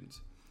Hispanic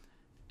students.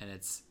 And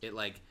it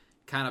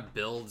kind of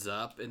builds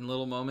up in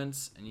little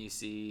moments, and you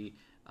see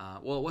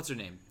what's her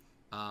name?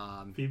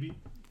 Phoebe?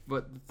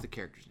 What's the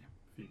character's name?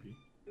 Phoebe.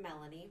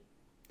 Melanie.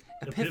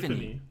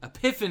 Epiphany.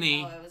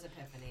 Oh, it was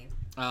Epiphany.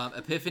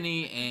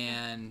 Epiphany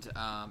and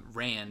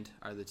Rand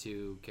are the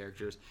two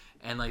characters,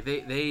 and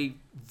they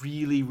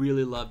really,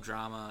 really love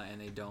drama, and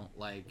they don't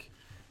like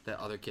that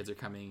other kids are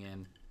coming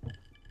in,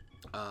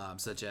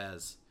 such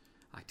as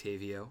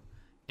Octavio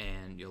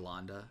and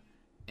Yolanda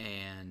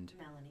and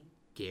Melanie.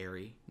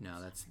 Gary.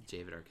 No, that's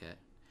David Arquette.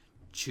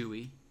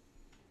 Chewy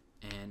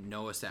and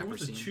Noah What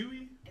was it, Saperstein.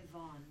 Chewy?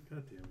 Yvonne.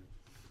 God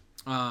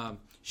damn it.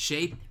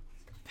 Shay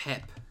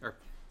Pep or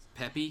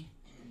Peppy.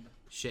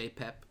 Shay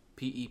Pep.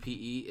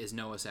 Pepe is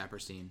Noah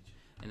Saperstein,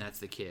 and that's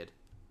the kid.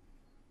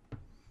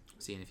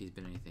 Seeing if he's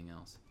been anything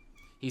else.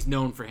 He's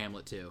known for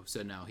Hamlet too,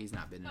 so no, he's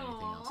not been in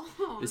anything else.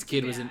 This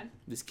kid was in.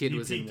 This kid He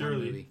was in peaked one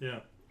early. movie. Yeah.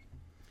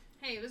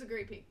 Hey, it was a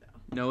great peek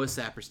though. Noah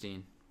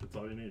Saperstein. That's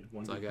all you need.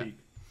 One That's all good I got. peek.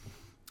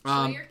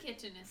 Sawyer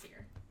Kitchen is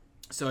here.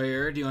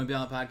 Sawyer, do you want to be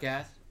on the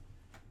podcast?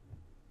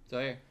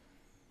 Sawyer.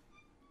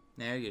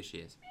 There you go, she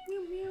is.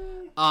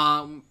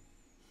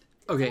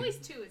 Okay. It's always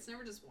two. It's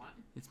never just one.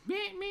 It's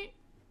me.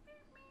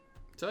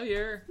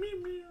 Sawyer. Meow,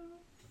 meow.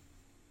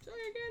 Sawyer,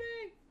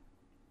 kitty.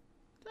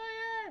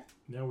 Sawyer.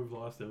 Now we've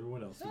lost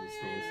everyone else who's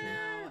still listening.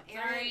 No,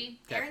 Aaron, Sorry.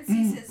 Aaron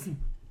sees his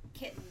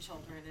kitten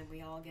children, and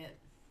we all get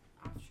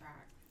off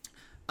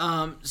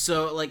track.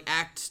 So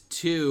Act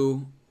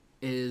 2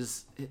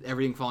 is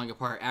everything falling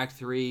apart. Act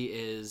 3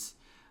 is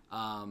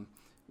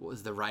What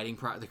was the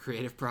the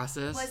creative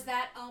process? Was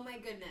that, oh my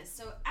goodness.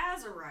 So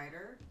as a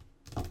writer,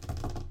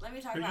 let me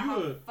talk Are about you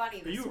how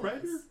funny Are this you a was.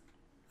 writer?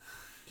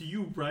 Do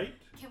you write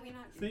Can we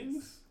not do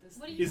things?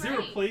 What do you Is there a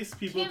write? place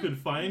people Kim, could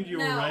find your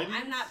No, writings?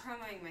 I'm not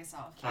promoting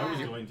myself. I was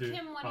going to.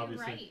 Kim, what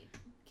obviously. do you write?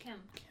 Kim.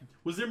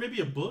 Was there maybe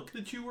a book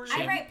that you were in?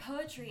 I write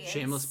poetry and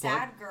Shameless plug.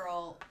 sad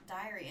girl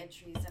diary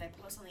entries that I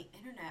post on the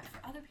internet for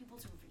other people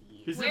to read.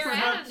 Is there Where at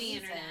perhaps on the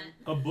internet?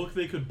 a book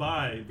they could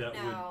buy that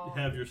No.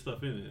 would have your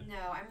stuff in it? No,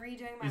 I'm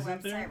redoing my Isn't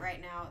website there?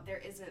 right now. There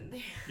isn't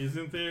there.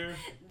 Isn't there?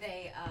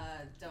 They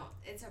don't.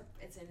 It's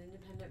an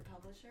independent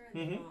publisher,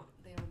 and Mhm.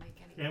 they don't make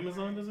any.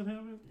 Amazon more. doesn't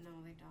have it? No,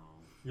 they don't.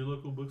 Your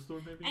local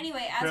bookstore, maybe?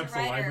 Anyway, as Perhaps a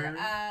a writer, library?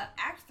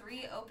 Act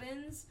 3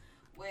 opens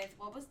with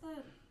what was the?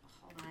 Hold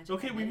on. I took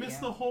Okay, a we video.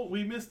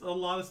 missed a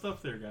lot of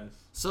stuff there, guys.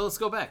 So let's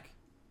go back.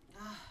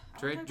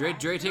 Dre, go Dre, back.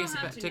 Dre, You take don't us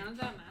have back. to, Take, no, it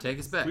doesn't matter. take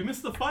us back. We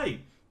missed the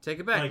fight. Take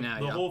it back Like now,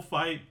 the yo. whole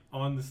fight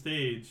on the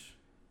stage.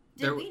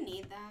 Did There- we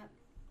need that?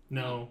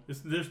 No,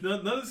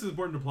 none of this is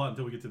important to plot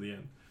until we get to the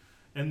end.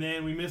 And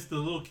then we missed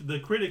the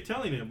critic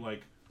telling him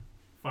like,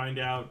 find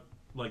out,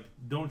 like,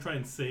 don't try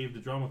and save the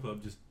drama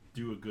club, just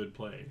do a good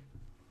play.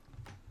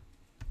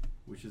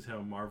 Which is how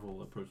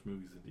Marvel approached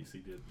movies and DC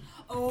did.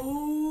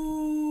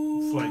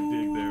 Oh. Slight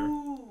dig there.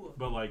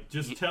 But like,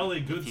 just tell a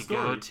good If you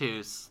story. go to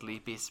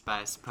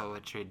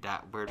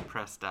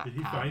sleepyspicepoetry.wordpress.com, Did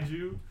he find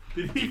you?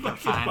 Did he you can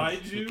fucking find,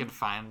 find you? you can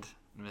find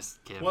Miss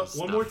Kim's What?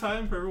 stuff. One more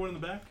time for everyone in the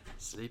back.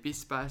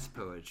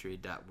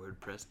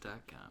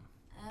 sleepyspicepoetry.wordpress.com.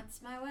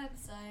 That's my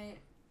website.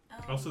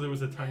 Oh, Also, there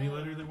was a tiny no.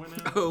 letter that went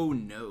out. Oh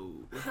no.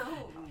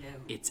 Oh no.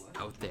 It's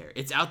out there.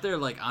 It's out there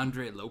like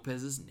Andre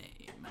Lopez's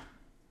name.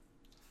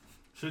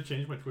 Should I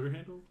change my Twitter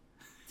handle?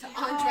 To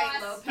Andre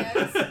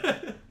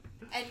Lopez.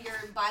 And your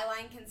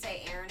byline can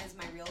say Aaron is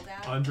my real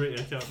dad. Andre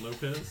Echout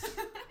Lopez. Is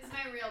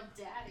my real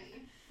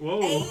daddy.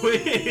 Whoa,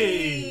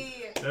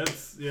 Hey!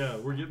 That's, yeah,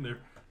 we're getting there.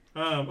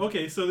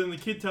 Okay, so then the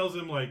kid tells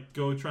him, like,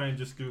 go try and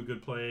just do a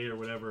good play or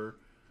whatever.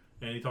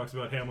 And he talks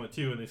about Hamlet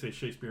too, and they say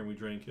Shakespeare and we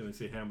drink, and they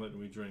say Hamlet and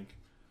we drink.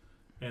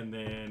 And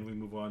then we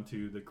move on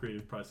to the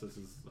creative process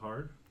is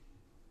hard.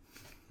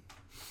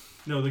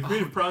 No, the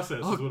creative process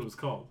is what it was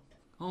called.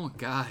 Oh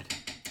god.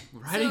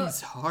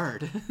 Writing's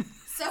hard.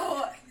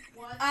 So,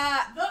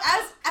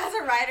 as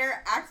a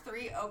writer, Act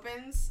 3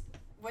 opens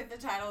with the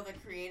title The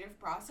Creative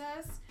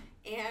Process,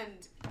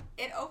 and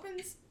it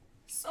opens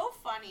so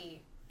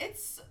funny.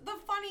 It's the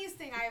funniest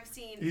thing I have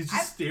seen. He's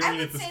just staring I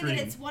would at the say screen.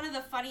 that it's one of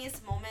the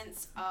funniest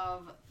moments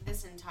of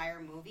this entire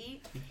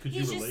movie. Could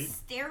He's you relate? just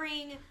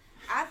staring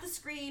at the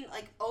screen,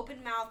 like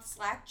open mouth,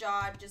 slack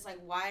jawed, just like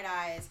wide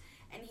eyes,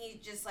 and he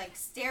just like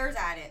stares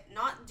at it,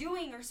 not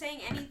doing or saying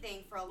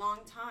anything for a long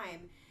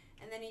time,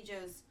 and then he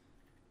goes,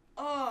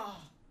 "Oh,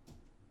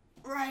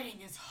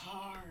 writing is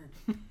hard."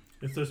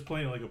 It starts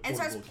playing like a portable And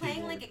starts playing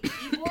keyboard. like a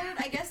keyboard,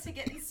 I guess, to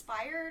get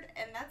inspired,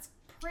 and that's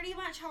pretty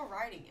much how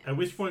writing is. At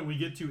which point we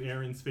get to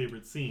Aaron's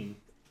favorite scene,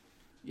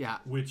 Yeah.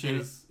 which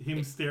And is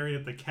him staring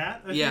at the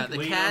cat. I yeah, think, the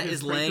laying cat on his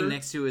is laying printer.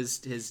 next to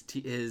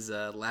his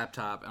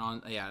laptop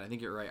on. Yeah, I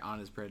think you're right, on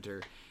his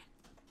printer.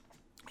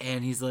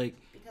 And he's like,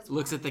 Because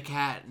looks why? at the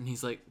cat, and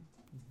he's like,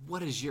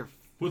 "What is your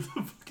What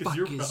the fuck is fuck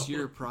your is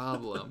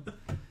problem? your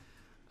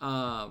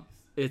problem?"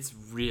 It's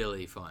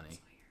really funny.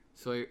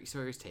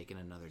 Sawyer's taking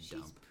another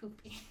dump.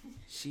 Poopy.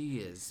 She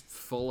is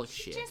full of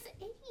shit. Just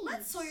ate.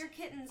 Let Sawyer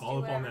Kittens All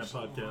do up on whatever that she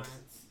podcast.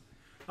 wants.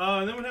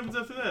 And then what happens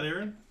after that,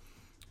 Aaron?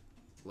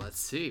 Let's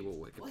see what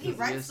Wikipedia Well, he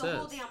writes the says.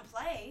 whole damn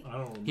play. I don't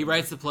remember. He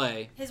writes the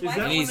play. His Is wife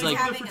that when is they go to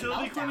having the a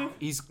fertility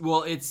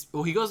meltdown.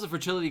 clinic? He goes to the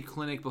fertility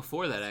clinic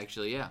before that,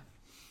 actually. Yeah.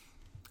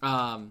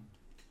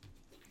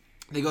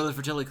 They go to the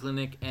fertility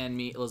clinic and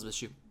meet Elizabeth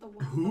Shue. The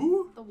what?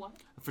 Who? The what?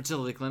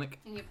 Fertility clinic.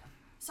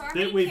 So our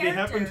They, main wait, they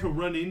character, happen to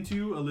run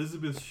into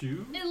Elizabeth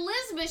Shue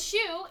Elizabeth Shue,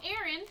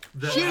 Aaron.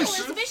 The She's actress?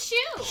 Elizabeth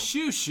Shue.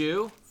 Shue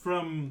Shue.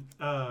 from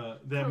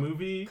that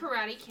movie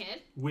Karate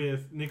Kid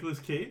with Nicolas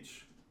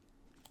Cage.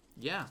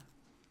 Yeah.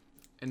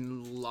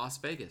 In Las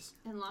Vegas.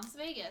 in Las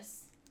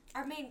Vegas.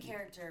 our main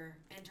character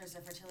enters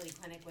a fertility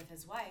clinic with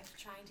his wife,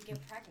 trying to get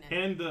pregnant.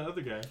 And the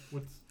other guy.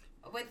 With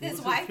with what his was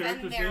his wife and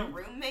character's their name?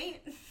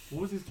 roommate.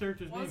 what was his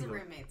character's What was name? the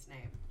though? roommate's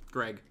name?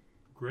 Greg.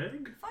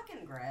 Greg?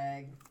 Fucking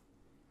Greg.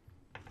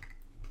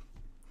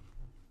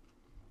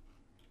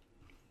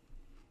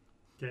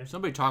 Okay.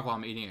 Somebody talk while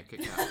I'm eating a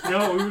Kit Kat.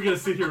 No, we were gonna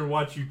sit here and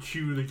watch you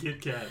chew the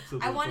Kit Kat. So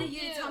I the wanted you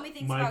to tell me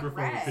things about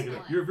microphone would pick Greg. it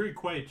up. You're a very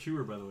quiet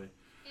chewer, by the way.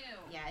 Ew.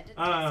 Yeah,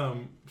 I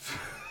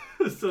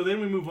did. So then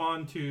we move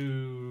on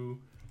to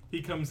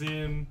he comes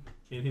in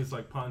his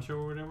like poncho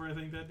or whatever I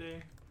think that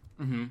day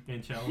Mm-hmm.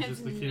 and challenges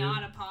It's the kid.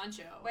 not a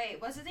poncho. Wait,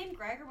 was his name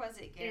Greg or was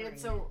it Gary?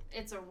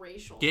 It's a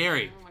racial.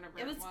 Gary. thing, whatever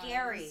It was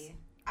Gary.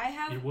 I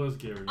have It was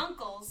Gary.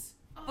 uncles.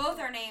 Both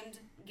are named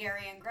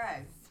Gary and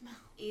Greg.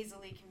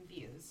 Easily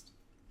confused.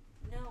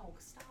 No,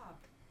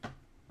 stop. I'm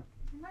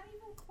not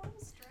even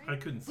close, I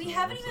Drake. couldn't. We smell,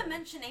 haven't I'm even sorry.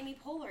 mentioned Amy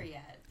Poehler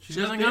yet. She's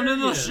She not hasn't come to there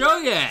the yet. show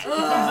yet. She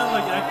comes in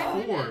like Act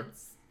 5 4.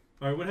 minutes.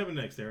 All right, what happened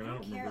next, Aaron? I I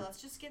don't don't care. remember.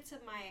 Let's just get to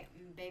my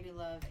baby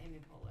love, Amy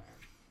Poehler.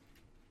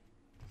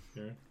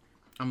 Aaron?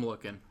 I'm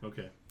looking.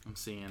 Okay. I'm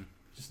seeing.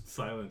 Just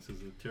silence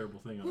is a terrible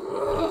thing.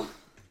 On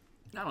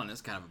Not on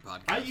this kind of a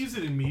podcast. I use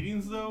it in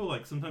meetings though.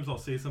 Like sometimes I'll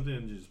say something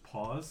and just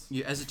pause.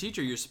 Yeah, as a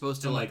teacher, you're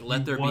supposed to And, like let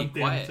you there be want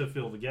them quiet. to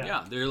fill the gap.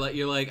 Yeah,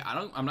 you're like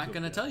I'm not Fill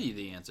gonna the tell gap. you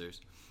the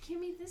answers.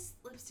 Kimmy, this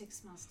lipstick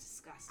smells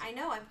disgusting. I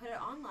know. I put it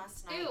on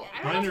last night. Ew,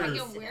 and I don't know if Mine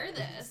I are- can wear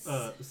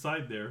this.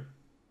 Side there.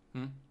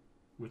 Hmm?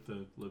 With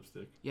the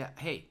lipstick. Yeah.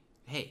 Hey,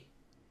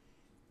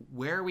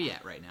 where are we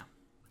at right now?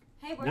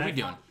 Hey, What are we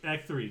doing?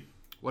 Act 3.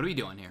 What are we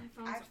doing here?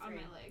 My phone's Act on three.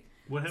 my leg.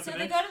 What So happened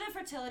they next? go to the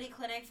fertility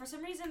clinic. For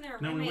some reason, their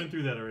No, we roommate went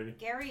through that already.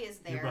 Gary is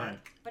You're there, fine.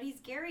 but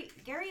Gary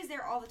is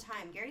there all the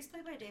time. Gary's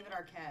played by David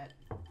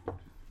Arquette.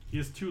 He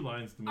has 2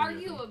 lines to me. I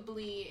think.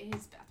 Arguably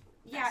his best.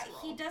 Yeah, role.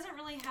 he doesn't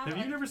really have Have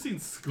like, you never seen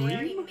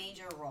very Scream?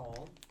 major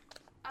role.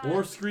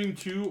 Or Scream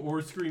 2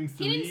 or Scream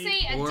 3? He didn't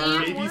say a Or damn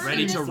maybe word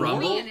Ready in to this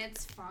Rumble? movie, and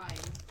it's fine.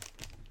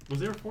 Was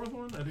there a 4th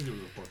one? I think there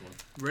was a 4th one.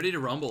 Ready to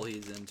Rumble,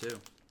 he's in too.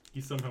 He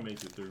somehow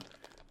makes it through.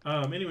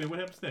 Anyway, what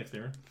happens next,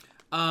 Aaron?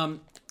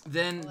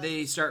 Then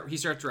he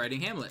starts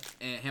writing Hamlet,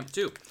 Hamlet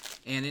 2.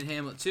 And in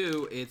Hamlet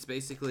 2, it's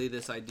basically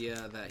this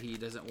idea that he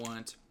doesn't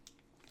want...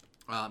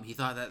 he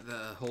thought that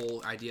the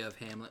whole idea of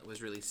Hamlet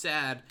was really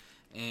sad,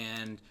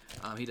 and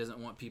he doesn't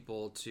want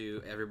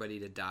everybody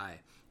to die.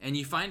 And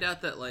you find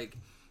out that, like,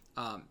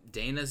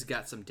 Dana's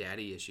got some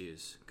daddy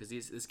issues, because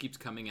this keeps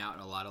coming out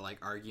in a lot of, like,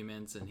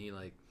 arguments, and he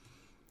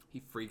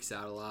freaks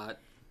out a lot.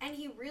 And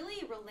he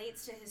really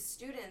relates to his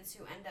students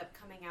who end up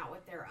coming out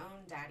with their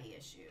own daddy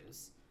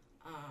issues.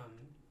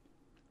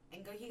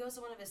 He goes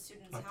to one of his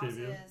students'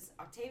 Octavio? houses.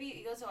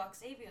 He goes to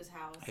Octavio's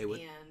house. Haywood.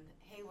 And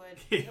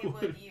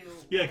Haywood, you.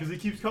 Yeah, because he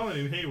keeps calling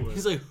him Haywood.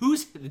 He's like,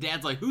 the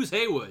dad's like, who's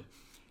Haywood?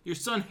 Your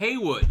son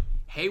Haywood.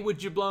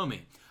 Haywood, you blow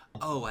me.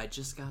 Oh, I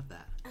just got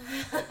that.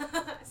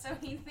 So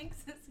he thinks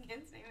his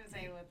kid's name is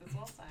Haywood this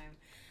whole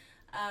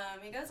time.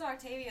 He goes to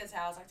Octavio's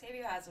house.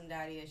 Octavio has some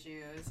daddy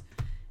issues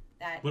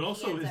that But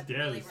also he ends his up dad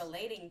really is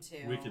relating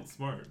to. Wicked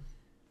smart.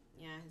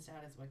 Yeah, his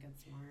dad is wicked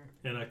smart.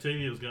 And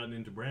Octavio's gotten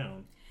into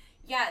Brown.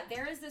 Yeah,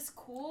 there is this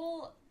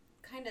cool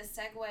kind of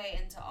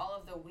segue into all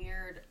of the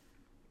weird,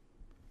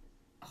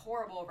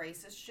 horrible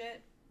racist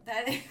shit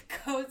that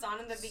goes on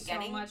in the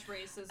beginning So much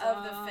racism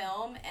of the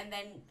film, and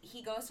then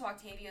he goes to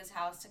Octavio's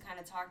house to kind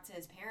of talk to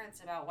his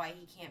parents about why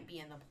he can't be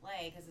in the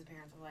play, because his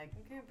parents are like,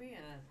 you can't be in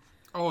it.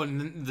 Oh,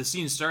 and then the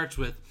scene starts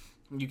with,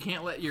 you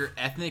can't let your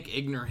ethnic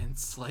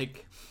ignorance,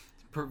 like,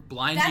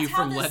 blind That's you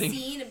how from the letting...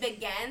 scene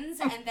begins,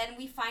 and then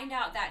we find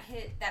out that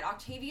that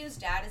Octavio's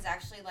dad is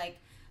actually like,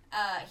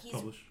 he's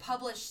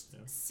published Yeah.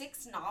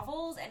 6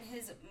 novels, and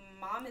his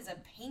mom is a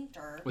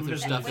painter With Who her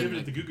has stuff exhibited in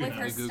at the with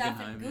Guggenheim. her stuff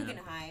in Guggenheim, yeah.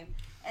 Guggenheim.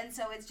 And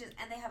so it's just,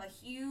 and they have a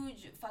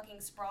huge fucking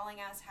sprawling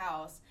ass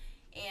house,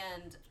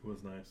 and It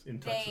was nice. In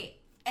Texas.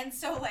 and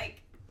so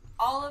like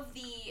all of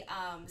the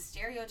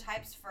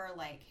stereotypes for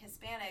like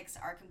Hispanics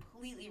are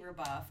completely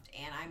rebuffed,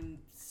 and I'm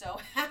so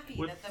happy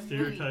What that the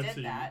movie stereotypes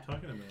did are that. you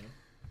talking about?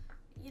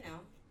 You know,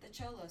 the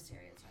cholo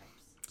stereotypes.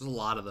 There's a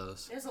lot of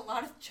those. There's a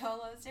lot of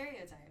cholo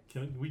stereotypes.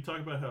 Can we talk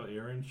about how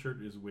Aaron's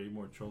shirt is way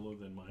more cholo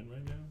than mine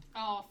right now?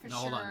 Oh, for No,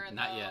 sure. hold on,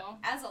 not yet. though.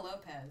 As a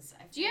Lopez,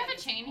 I Do you feel have like a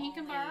it's chain he can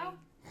only- borrow?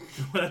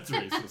 That's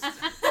racist.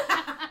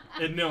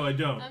 And no, I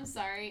don't. I'm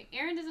sorry.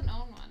 Aaron doesn't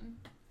own one.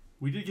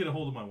 We did get a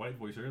hold of my white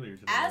voice earlier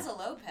today. As a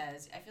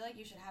Lopez, I feel like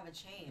you should have a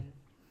chain.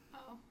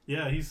 Oh.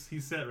 Yeah, he's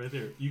sat right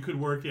there. You could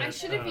work at. I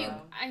should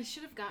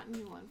have gotten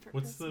you one for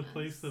What's the Christmas.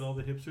 place that all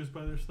the hipsters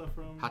buy their stuff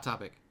from? Hot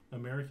Topic.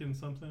 American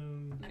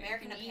something?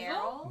 American Eagle?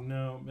 Apparel.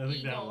 No, I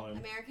think that Eagle. one.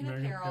 American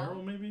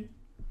Apparel. maybe?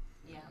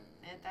 Yeah,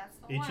 and that's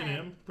the one.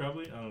 H&M,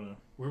 probably? I don't know.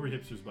 Wherever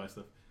hipsters buy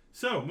stuff.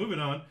 So, moving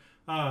on.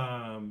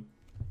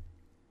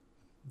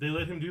 They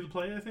let him do the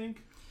play, I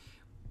think?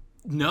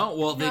 No,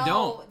 well, they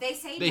don't. They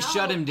say They no,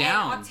 shut him and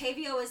down.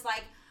 Octavio is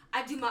like,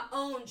 I do my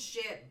own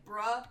shit,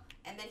 bruh.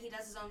 And then he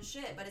does his own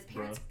shit. But his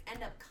parents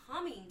end up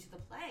coming to the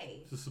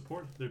play. To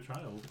support their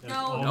child. as No.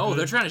 all No, good-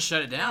 they're trying to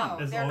shut it down.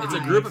 No. as they're all not. good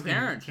It's a group of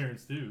Mexican parents.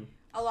 Parents do.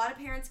 A lot of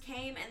parents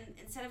came, and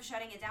instead of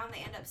shutting it down, they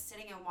end up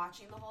sitting and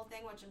watching the whole thing,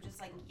 which I'm just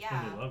like, And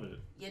yeah, they love it.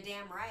 you're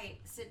damn right.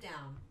 Sit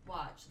down,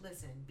 watch,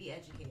 listen, be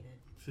educated.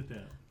 Sit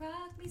down.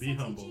 Rock me, Be sexy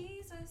humble.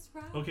 Jesus,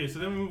 rock Okay, me, so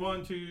then we move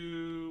on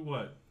to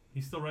what?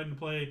 He's still writing the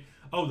play.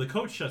 Oh, the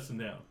coach shuts him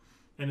down.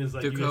 And is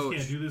like, The you coach.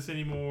 guys can't do this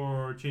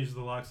anymore. Changes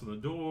the locks on the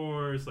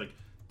doors. Like,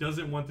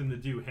 doesn't want them to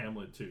do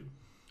Hamlet 2.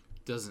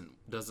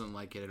 Doesn't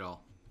like it at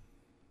all.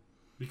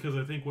 Because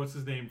I think, what's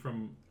his name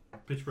from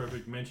Pitch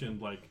Perfect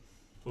mentioned, like,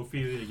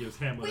 Ophelia gives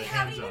Hamlet We a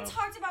haven't hands even off.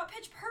 talked about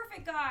Pitch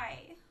Perfect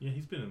guy. Yeah,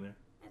 he's been in there.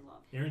 I love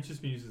him. Aaron's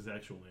just been using his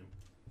actual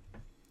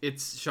name.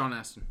 It's Sean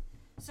Astin.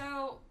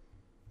 So,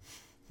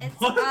 it's,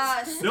 What?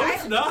 No,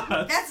 it's not.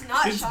 That's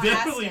not It's Sean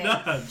definitely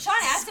Astin. not. Sean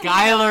Astin.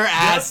 Skylar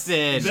That's-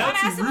 Astin. Sean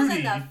That's Astin was in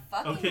Rudy. the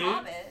fucking Okay?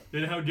 Hobbit.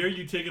 Then how dare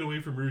you take it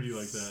away from Rudy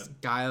like that?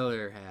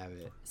 Skylar have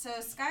it. So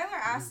Skylar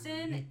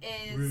Astin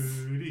is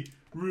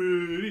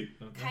Rudy.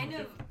 Oh, kind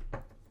okay. of.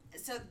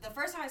 So the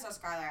first time I saw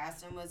Skylar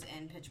Astin was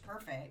in Pitch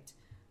Perfect,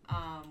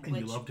 And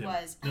which you loved him.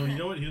 was No, you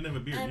know what? He didn't have a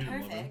beard. You didn't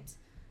love him. perfect.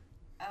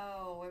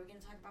 Oh, are we gonna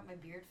talk about my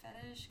beard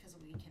fetish? Because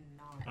we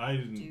cannot I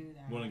do didn't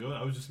that. want to go.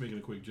 I was just making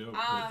a quick joke.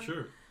 Um, but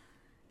sure.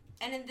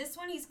 And in this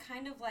one, he's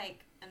kind of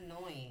like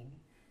annoying,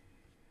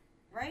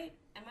 right?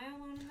 Am I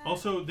alone in that?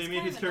 Also, they He's made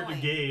kind his of character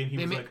annoying. gay, and he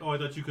They was ma- like, "Oh, I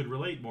thought you could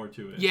relate more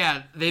to it."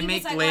 Yeah, they He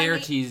make was like,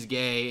 Laertes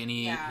gay, and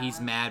Yeah. he's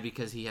mad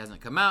because he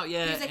hasn't come out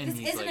yet. He's like, and this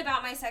he's isn't like,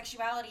 about my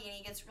sexuality, and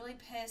he gets really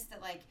pissed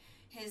that like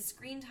his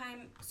stage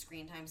time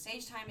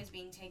is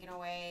being taken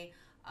away,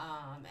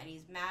 and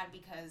he's mad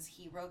because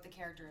he wrote the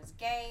character as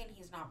gay and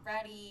he's not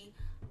ready,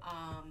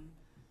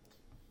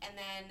 and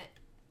then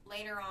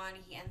later on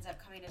he ends up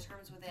coming to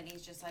terms with it, and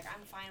he's just like,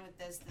 I'm fine with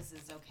this. This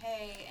is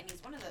okay, and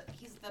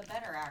he's the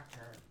better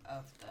actor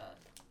of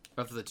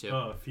the two.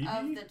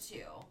 Phoebe. the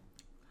two.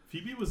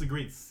 Phoebe was a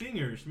great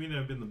singer. She may not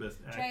have been the best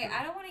actor. Trey,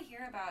 I don't want to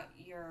hear about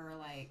your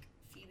like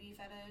Phoebe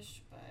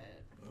fetish, but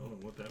I don't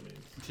know what that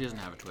means. She doesn't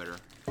have a Twitter.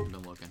 I've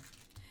been looking.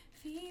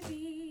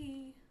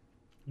 Phoebe.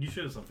 You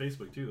showed us on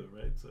Facebook too, though,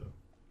 right? So.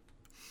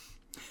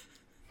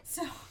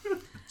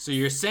 So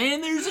you're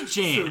saying there's a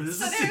chance?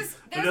 So there's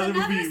another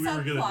another movie we were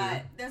gonna subplot.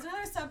 do. There's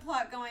another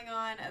subplot going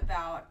on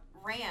about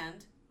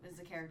Rand, is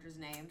the character's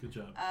name. Good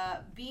job.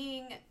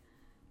 Being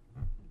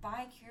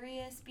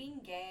bi-curious, being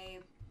gay,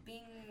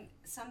 being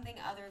something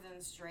other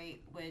than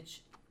straight,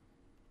 which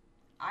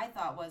I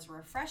thought was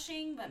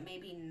refreshing, but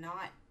maybe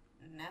not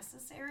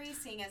necessary,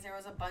 seeing as there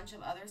was a bunch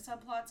of other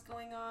subplots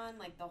going on,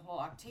 like the whole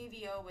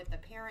Octavio with the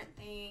parent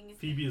thing.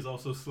 Phoebe is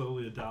also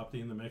slowly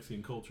adopting the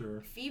Mexican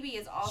culture, Phoebe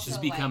is also She's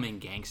becoming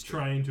gangster.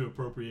 trying to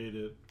appropriate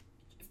it.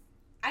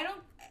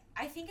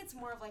 I think it's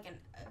more of like an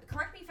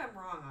correct me if I'm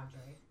wrong,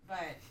 Andre,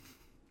 but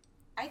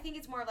I think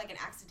it's more of like an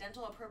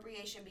accidental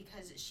appropriation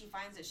because she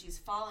finds that she's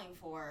falling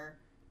for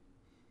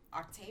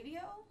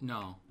Octavio.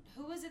 No.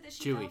 Who was it that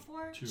she Chewie. fell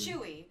for?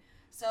 Chewie.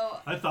 So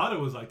I thought it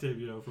was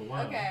Octavio for a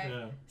while. okay.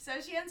 Yeah. So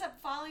she ends up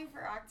falling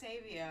for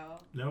Octavio.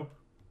 Nope.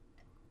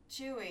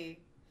 Chewie.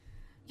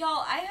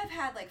 Y'all, I have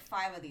had like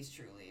 5 of these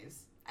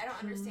Trulies. I don't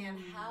understand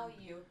how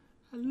you.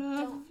 I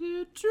love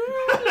you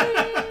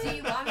truly. Do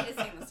you want me to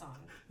sing the song?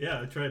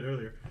 Yeah, I tried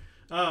earlier.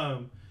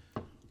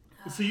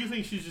 So you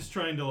think she's just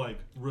trying to like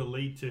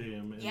relate to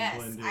him and Yes,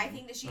 blend in? I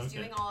think that she's Okay.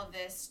 doing all of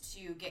this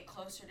to get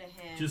closer to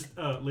him. Just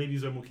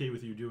ladies, I'm okay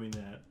with you doing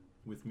that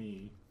with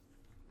me.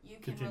 You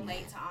can Continue.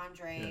 relate to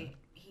Andre. Yeah.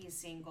 He's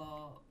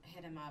single.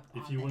 Hit him up.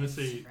 If on you the wanna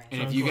say- Instagram.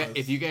 And John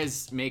if you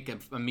guys make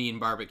a mean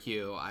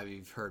barbecue,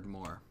 I've heard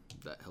more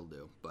that he'll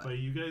do. But By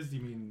you guys, do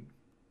you mean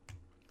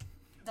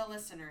the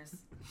listeners,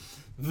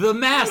 the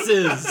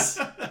masses.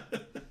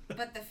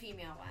 but the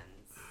female ones.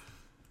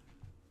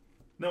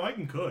 No, I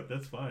can cook.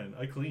 That's fine.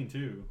 I clean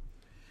too.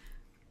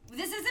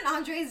 This isn't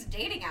Andre's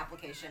dating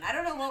application. I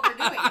don't know what we're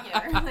doing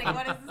here. Like,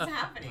 what is this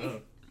happening?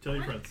 Oh, tell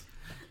your friends.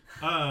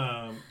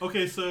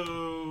 Okay,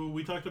 so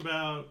we talked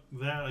about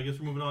that. I guess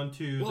we're moving on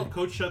to Well- the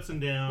coach shuts him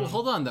down. Well,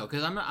 hold on though,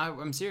 because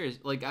I'm serious.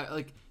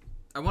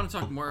 I want to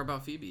talk more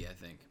about Phoebe. I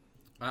think,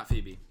 not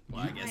Phoebe.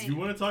 Well, I guess. You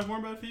want to talk more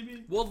about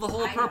Phoebe? Well, the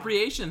whole I know.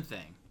 appropriation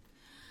thing.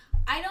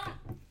 I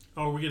don't.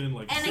 Oh, we're getting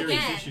like And serious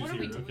again, issues what are we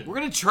here. doing? Okay. We're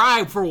gonna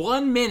try for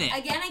 1 minute.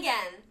 Again.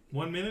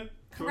 1 minute.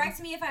 Correct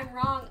me if I'm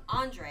wrong,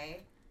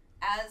 Andre.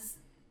 As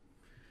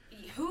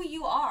who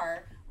you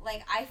are,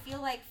 like I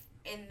feel like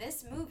in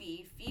this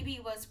movie,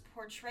 Phoebe was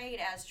portrayed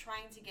as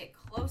trying to get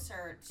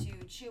closer to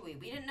Chewie.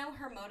 We didn't know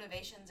her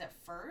motivations at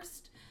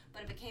first,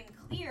 but it became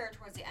clear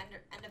towards the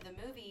end of the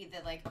movie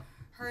that like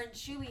her and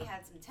Chewie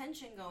had some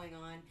tension going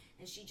on,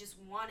 and she just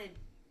wanted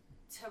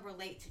to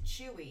relate to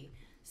Chewie.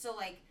 So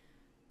like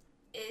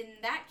in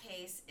that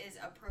case, is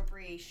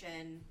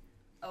appropriation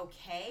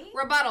okay?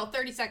 Rebuttal,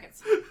 30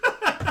 seconds.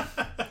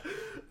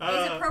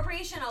 Is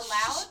appropriation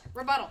allowed?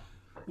 Rebuttal.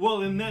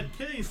 Well, in that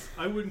case,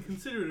 I wouldn't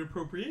consider it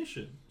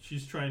appropriation.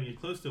 She's trying to get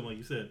close to him, like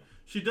you said.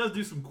 She does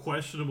do some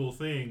questionable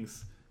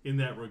things in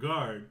that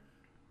regard,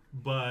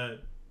 but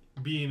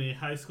being a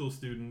high school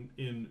student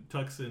in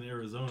Tucson,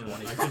 Arizona,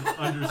 I can A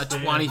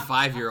understand.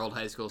 25-year-old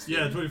high school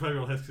Yeah, student.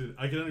 25-year-old high school student.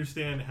 I can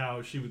understand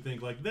how she would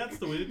think, like, that's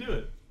the way to do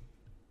it.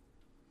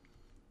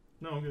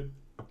 No, I'm good.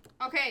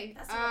 Okay,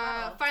 That's a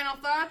rebuttal. final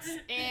thoughts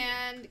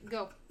and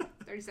go.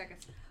 30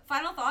 seconds.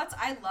 Final thoughts.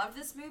 I love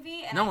this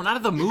movie. And No, not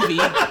of the movie.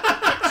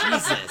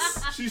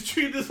 Jesus. She's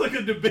treating this like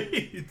a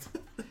debate.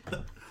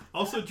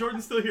 Also,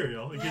 Jordan's still here,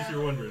 y'all, in case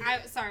you're wondering.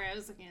 Sorry, I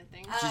was looking at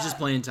things. She's just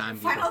playing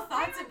timekeeper. Final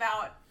thoughts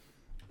about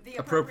the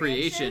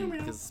Appropriation,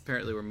 because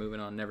apparently we're moving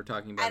on, never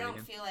talking about I it don't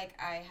again. feel like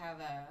I have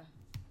a.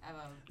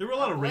 There were a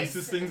lot of voice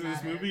racist in things the in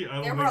this matter. movie. I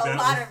don't There think were a that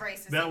lot was, of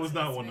racist that things was in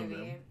not this one of movie.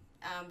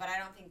 them. But I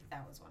don't think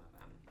that was one of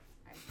them.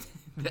 I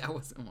think. That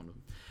wasn't one of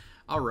them.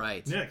 All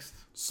right. Next,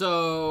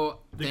 So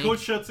the coach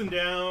shuts him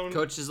down.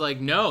 Coach is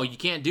like, no, you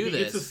can't do he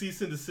this. gets a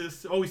cease and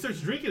desist. Oh, he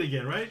starts drinking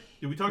again, right?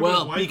 Did we talk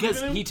Well, about his wife because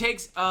leaving him? he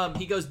takes,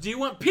 he goes, do you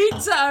want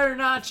pizza or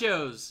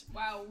nachos?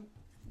 Wow,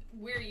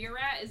 where you're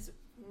at is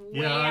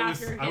way Yeah,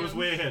 after I was him.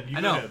 way ahead. You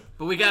I go know, ahead.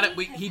 but we got it.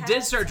 He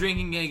did start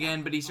drinking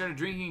again, but he started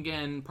drinking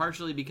again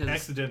partially because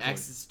Accidentally.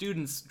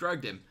 students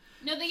drugged him.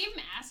 No, they gave him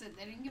acid.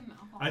 They didn't give him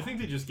alcohol. I think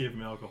they just gave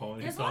him alcohol.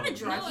 And There's a he lot thought of it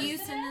was- drug No,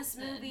 use is in it this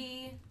acid?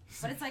 movie,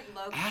 but it's like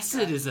low.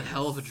 Acid is a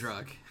hell of a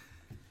drug.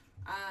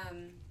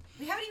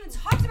 We haven't even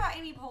talked about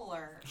Amy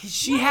Poehler.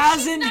 She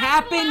hasn't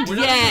happened We're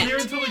not yet. here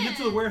until they get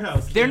to the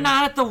warehouse. They're Kim.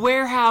 not at the We have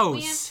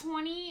warehouse.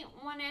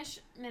 21-ish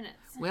minutes.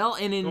 Well,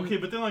 and in Okay,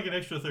 but then like an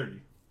extra 30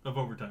 of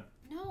overtime.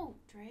 No,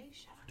 Dre,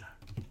 shut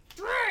up.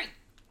 Dre!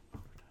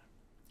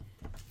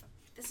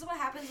 This is what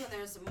happens when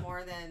there's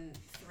more than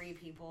 3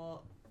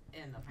 people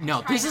in the podcast.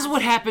 no, Try this is not what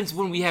to- happens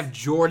when we have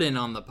Jordan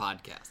on the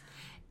podcast.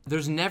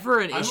 There's never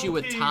an I'm issue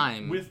with okay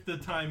time. with the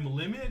time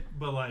limit,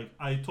 but like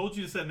I told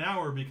you to set an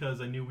hour because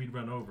I knew we'd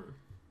run over.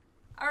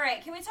 All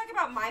right, can we talk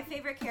about my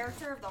favorite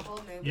character of the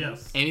whole movie?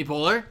 Yes. Amy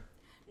Poehler?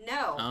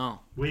 No. Oh.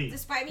 Wait.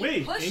 Despite me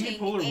Wait, pushing Amy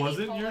Poehler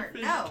wasn't Poehler. your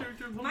favorite No.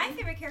 character of the whole My movie?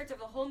 favorite character of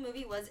the whole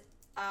movie was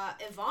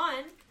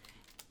Yvonne,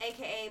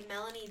 aka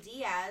Melanie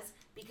Diaz,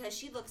 because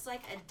she looks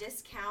like a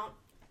discount.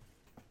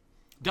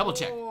 Double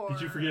check. whore. Did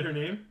you forget her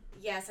name?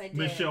 Yes, I did.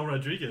 Michelle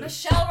Rodriguez.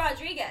 Michelle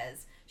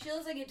Rodriguez. She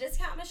looks like a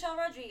discount Michelle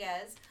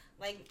Rodriguez.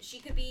 Like, she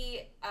could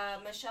be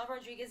Michelle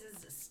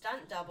Rodriguez's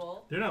stunt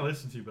double. They're not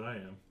listening to you, but I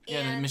am.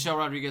 Yeah, And, Michelle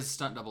Rodriguez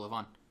stunt double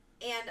Yvonne.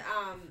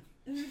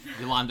 and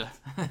Yolanda.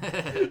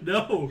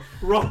 No,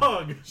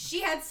 wrong.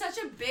 she had such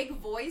a big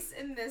voice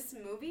in this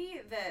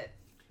movie that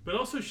But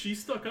also, she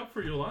stuck up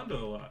for Yolanda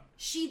a lot.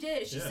 she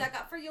did. She Yeah. stuck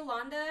up for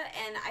Yolanda,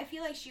 and I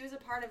feel like she was a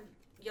part of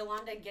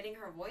Yolanda getting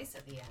her voice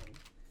at the end.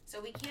 So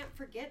we can't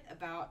forget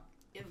about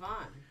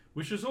Yvonne.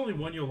 Which there's only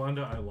one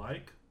Yolanda I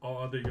like. All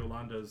other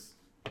Yolandas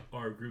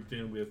are grouped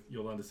in with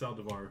Yolanda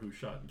Saldivar, who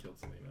shot and killed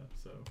Selena.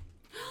 So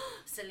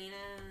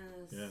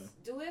Selena's. Yeah.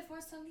 Do it for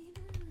Selena.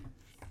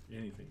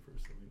 anything for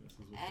Selena. Is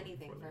what's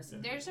Anything before for that.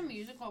 Selena. There's a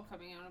musical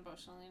coming out about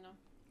Selena.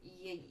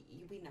 Yeah,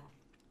 we know.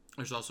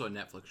 There's also a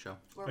Netflix show.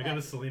 We're I got a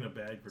ready. Selena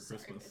bag for Sorry,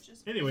 Christmas.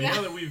 bitches. Anyway, Yeah.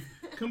 now that we've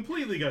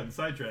completely gotten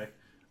sidetracked,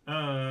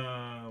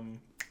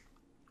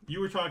 you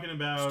were talking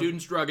about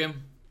Students drug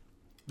him.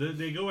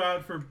 they go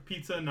out for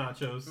pizza and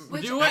nachos.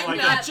 Which Do it,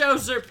 ended up-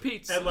 nachos or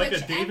pizza. At like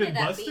Which a Dave and ended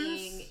up Buster's?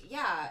 being-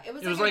 yeah, it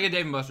was. It was like a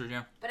Dave & Buster's,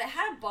 yeah. But it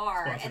had a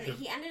bar, and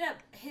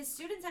Sponsorship. his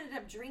students ended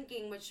up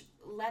drinking, which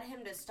led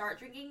him to start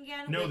drinking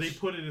again. No, which, they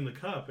put it in the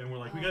cup, and we're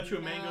like, we Oh, got you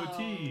a mango no.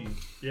 tea.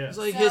 Yeah. It's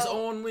like So- his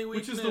only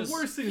Which weakness. is the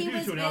worst thing to he do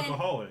was to an been-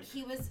 alcoholic.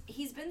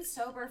 He's been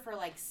sober for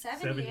like 7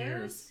 7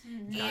 years.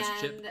 years. Guy's And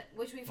chip.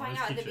 which we find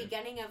Guy's out at the chip.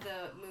 beginning of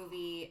the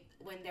movie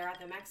when they're at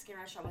the Mexican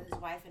restaurant with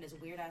his wife and his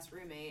weird ass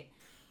roommate,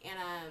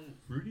 and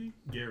Rudy?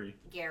 Gary.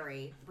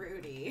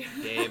 Rudy,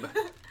 Gabe.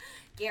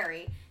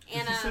 Gary,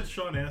 And and he said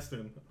Sean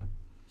Astin.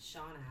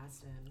 Sean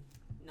Astin,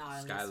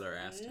 not Skylar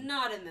in this, Astin.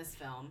 not in this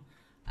film.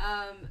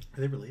 Are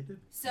they related?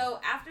 So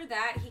after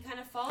that, he kind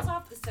of falls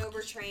off the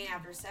sober train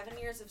after 7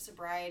 years of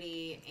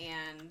sobriety,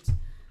 and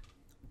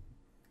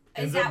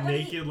Ends up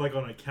naked like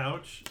on a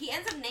couch. He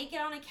ends up naked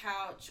on a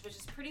couch, which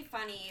is pretty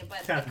funny. But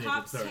Half the naked,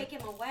 cops sorry. take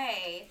him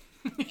away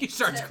He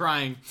starts To-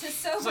 crying. to It's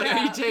sober like, are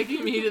you up.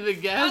 taking me to the On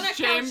a gas couch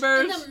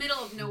chambers? in the middle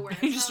of nowhere.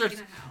 He It's just not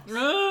starts. like in a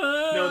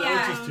house. No, that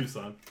Yeah. was just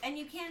Tucson. And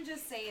you can't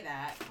just say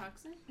that.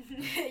 Toxic?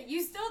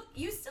 you still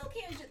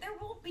can't. There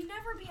will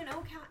never be an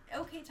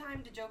okay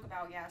time to joke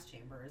about gas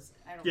chambers.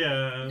 I don't.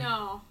 Yeah.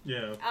 No.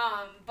 Yeah.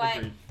 But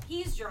Agreed.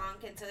 he's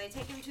drunk, and so they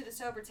take him to the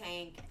sober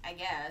tank, I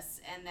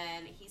guess, and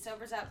then he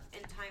sobers up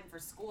in time for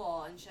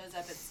school and shows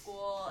up at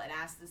school and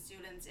asks the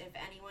students if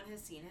anyone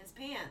has seen his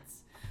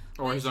pants.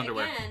 Or his Which,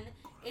 underwear. Again,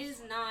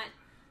 is not.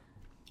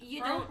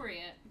 You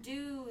Appropriate. don't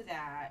do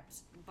that,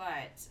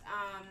 but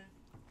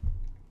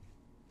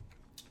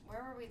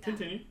where were we then?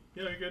 Continue.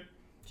 Yeah, you're good.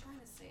 I'm trying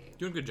to see.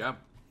 Doing a good job.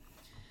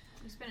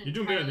 We spent You're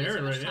doing better than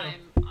entirely Aaron so much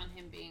right time on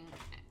him being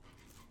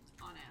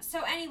on ass.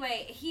 So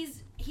anyway,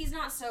 he's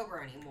not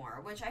sober anymore,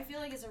 which I feel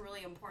like is a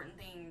really important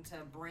thing to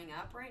bring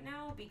up right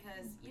now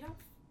because you don't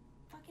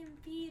fucking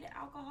feed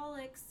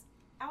alcoholics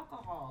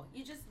alcohol.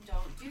 You just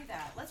don't do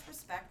that. Let's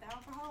respect the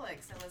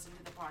alcoholics that listen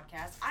to the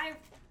podcast. I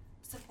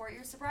support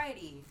your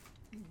sobriety.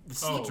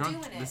 This Oh. is the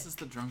drunk. Doing it. This is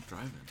the drunk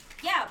driving.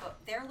 Yeah, but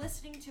they're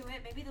listening to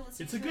it. Maybe they're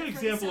listening It's a to good it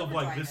for the example of sober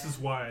like, this drive-in. is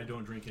why I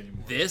don't drink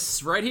anymore.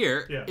 This right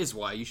here is Yeah.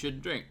 why you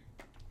shouldn't drink.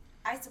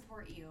 I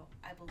support you.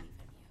 I believe in you.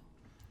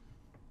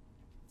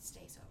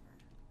 Stay sober.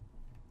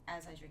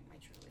 As I drink my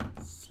Truly.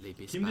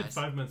 Sleepy Kim did Spice.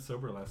 5 months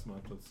sober last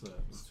month. Let's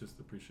just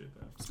appreciate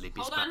that. Sleepy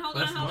Hold Spice. on, hold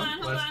Last on, hold month? on,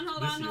 hold Last- on,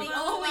 hold this on, year. hold The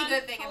on. only hold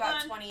good on, thing hold about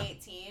on.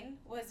 2018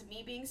 was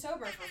me being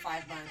sober for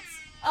 5 months.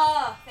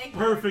 Oh, thank you.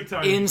 Perfect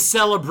time. In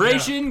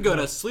celebration, Yeah. go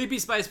to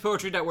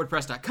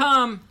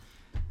sleepyspicepoetry.wordpress.com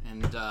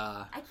and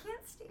I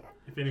can't stand.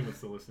 If anyone's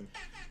still listening.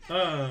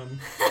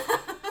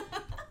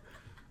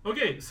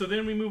 Okay, so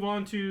then we move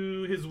on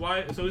to his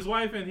wife. So his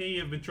wife and he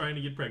have been trying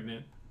to get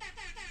pregnant.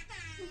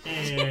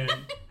 And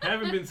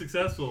haven't been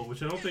successful,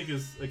 which I don't think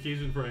is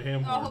occasion for a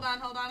ham Oh, horn. hold on,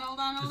 hold on, hold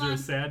on, Is hold there a on.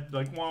 sad,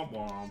 like, womp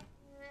womp?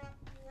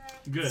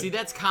 Good. see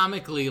that's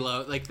comically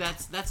low. Like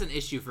that's an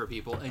issue for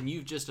people, and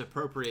you've just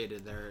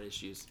appropriated their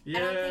issues. yeah.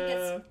 I don't think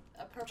it's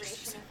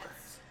appropriation if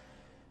it's.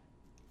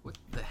 What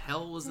the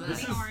hell was that? This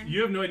is, Horn.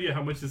 you have no idea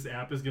how much this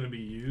app is going to be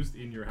used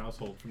in your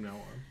household from now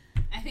on.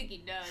 I think he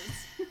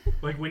does.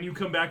 Like when you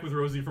come back with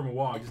Rosie from a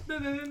walk, just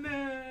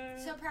na-na-na-na.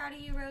 So proud of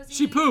you, Rosie.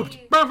 She pooped.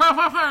 Rosie's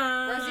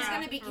Yeah,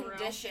 gonna be for real.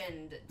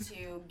 conditioned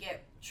to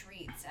get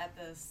treats at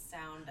the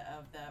sound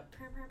of the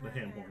The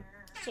ham horn.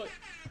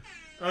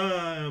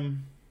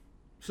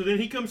 So then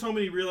he comes home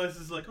and he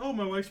realizes, like, oh,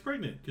 my wife's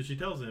pregnant, because she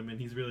tells him, and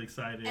he's really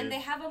excited. And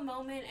they have a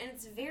moment, and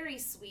it's very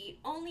sweet,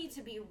 only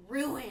to be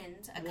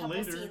ruined a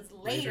couple scenes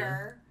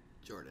later.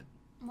 Jordan.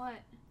 What?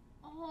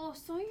 Oh,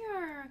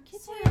 Sawyer, kitten.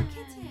 Sawyer,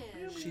 kitten.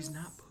 She's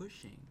not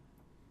pushing.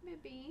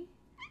 Maybe.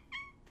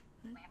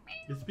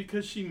 It's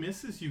because she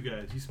misses you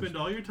guys. You spend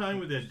all your time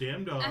with that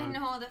damn dog. I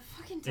know, the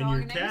fucking dog. And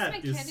your and cat I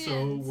miss is my kittens.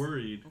 so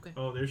worried. Okay.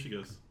 Oh, there she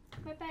goes.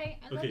 Bye-bye.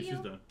 I love Okay, you. she's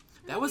done.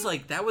 That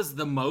was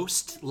the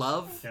most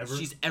love Ever?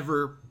 she's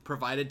ever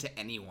provided to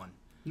anyone.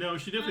 No,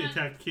 she definitely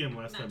attacked Kim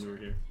last time we were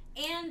here.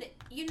 And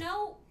you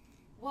know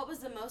what was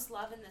the most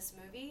love in this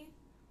movie?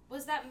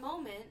 Was that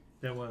moment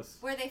That was.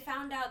 where they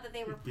found out that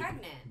they were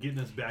pregnant. Getting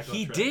us back on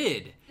He track.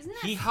 did. Isn't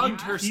that He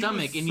hugged her He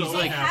stomach was and so he's They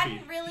like, happy.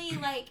 hadn't really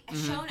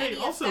shown Hey, any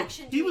also,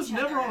 affection to he was each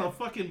never other. on a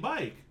fucking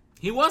bike.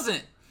 he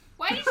wasn't.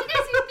 Why did you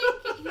guys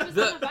even think he was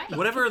on a bike?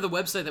 Whatever the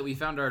website that we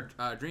found our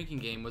drinking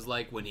game was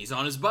like when he's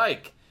on his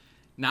bike,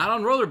 not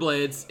on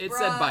rollerblades. It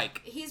said Bruh,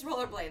 bike. He's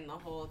rollerblading the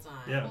whole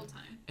time. Yeah. The whole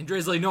time. And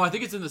Dre's like, no, I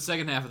think it's in the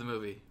second half of the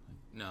movie.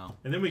 No.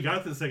 And then we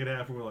got to the second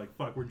half and we're like,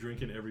 fuck, we're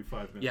drinking every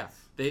 5 minutes.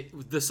 Yeah.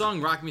 The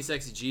song "Rock Me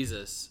Sexy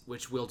Jesus,"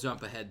 which we'll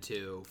jump ahead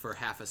to for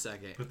half a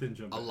second. But then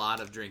jump a back. lot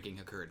of drinking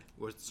occurred.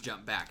 Let's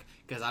jump back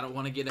because I don't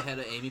want to get ahead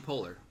of Amy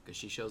Poehler because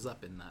she shows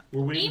up in that.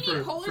 We're waiting Amy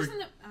for Poehler's in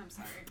the... I'm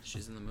sorry.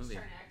 She's in the movie.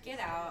 Get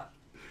out.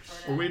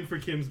 we're waiting for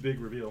Kim's big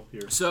reveal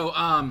here. So,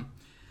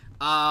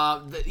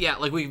 yeah,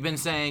 like we've been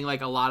saying,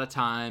 like a lot of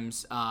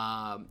times,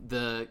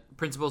 the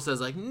principal says,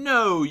 like,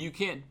 no, you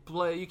can't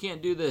play, you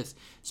can't do this.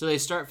 So they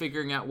start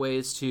figuring out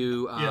ways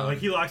to, Yeah, like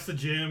he locks the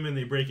gym and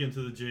they break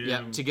into the gym.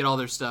 yeah, to get all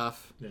their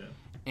stuff, Yeah.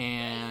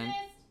 and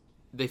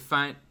they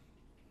find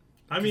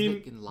I they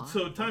mean, can lie.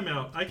 so time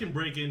out. I can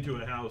break into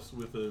a house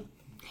with a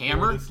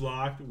Hammer? door that's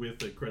locked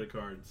with a credit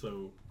card.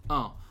 So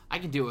oh, I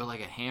can do it with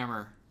like a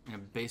hammer and a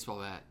baseball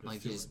bat, like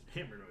let's do just it.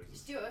 Hammer noises.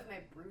 Just do it with my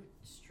brute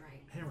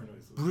strength. Hammer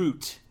noises.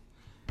 brute.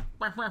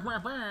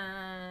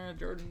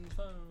 Jordan's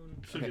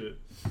phone. Should get it.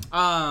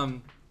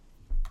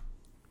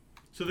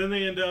 So then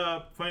they end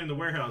up finding the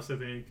warehouse, I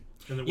think,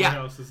 and the Yeah.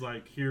 warehouse is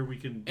like, here we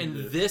can do And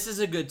this. this is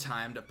a good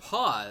time to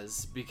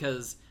pause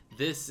because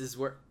this is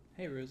where.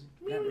 Hey, Rosie.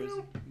 Cat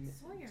Rosie.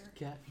 Sawyer.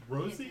 Cat.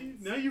 Rosie,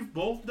 now you've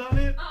both done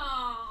it.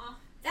 Aww.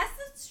 That's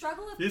the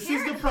struggle of This is the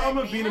parenthood,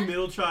 problem of being a man.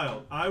 middle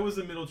child. I was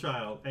a middle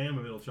child. I am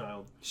a middle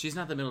child. She's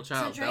not the middle So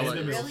child. Dre's Bella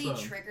the middle is. really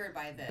son. triggered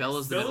by this.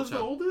 Bella's the middle Bella's the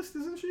child. oldest,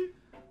 isn't she?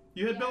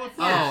 You had Bella first.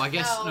 Oh, I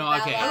guess no.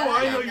 Okay. Bella, Oh,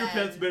 I know and your then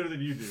pets better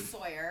than you do.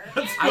 Sawyer.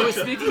 I was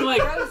speaking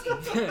like.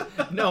 Rosie.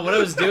 No, what I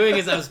was doing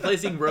is I was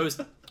placing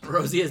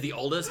Rosie as the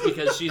oldest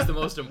because she's the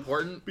most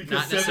important. Because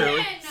Not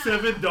necessarily.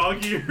 seven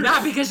dog years.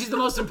 Not because she's the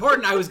most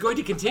important. I was going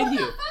to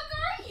continue. What the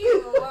fuck are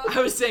you?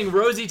 I was saying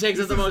Rosie takes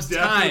This up the is most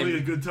definitely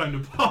time. a good time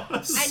to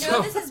pause. I So-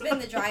 know this has been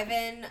the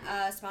drive-in,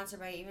 sponsored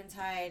by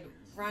Eventide,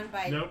 run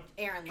by Nope.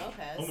 Aaron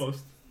Lopez.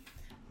 Almost.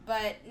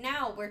 But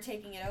now we're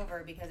taking it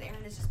over because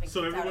Aaron has just been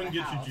So kicked out everyone of the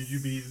get house. your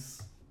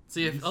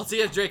jujubes. I'll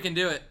see if Drake can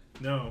do it.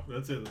 No,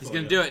 that's it. That's He's all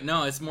gonna I do got. it.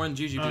 No, it's more than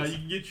You jujubes.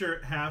 can get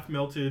your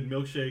half-melted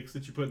milkshakes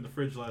that you put in the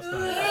fridge last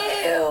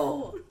time. Ew!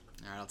 All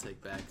right, I'll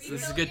take back. So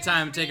this is a good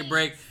time to take a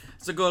break.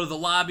 So go to the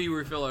lobby,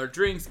 refill our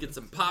drinks, get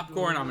some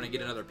popcorn. I'm gonna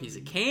get another piece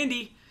of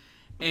candy,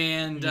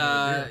 and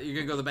Yeah. you're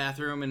gonna go to the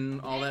bathroom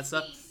and all that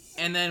stuff.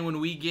 And then when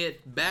we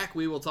get back,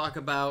 we will talk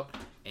about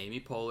Amy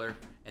Poehler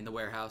and the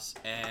warehouse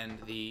and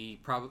the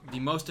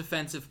most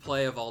offensive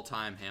play of all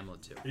time,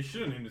 Hamlet 2. They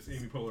should have named this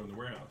Amy Poehler in the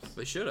warehouse.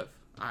 They should have.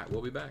 All right,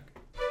 we'll be back.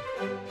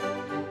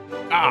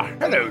 Ah,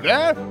 hello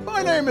there.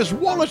 My name is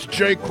Wallace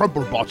J.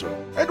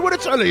 Crumplebottom, and when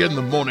it's early in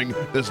the morning,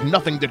 there's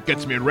nothing that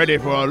gets me ready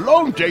for a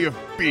long day of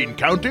bean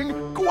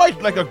counting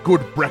quite like a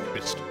good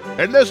breakfast.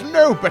 And there's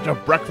no better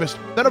breakfast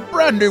than a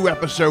brand new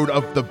episode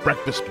of The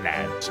Breakfast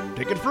Lads.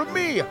 Take it from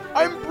me,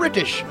 I'm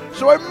British,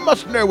 so I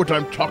must know what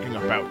I'm talking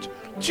about.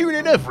 Tune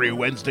in every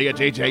Wednesday at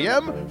 8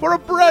 a.m. for a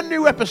brand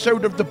new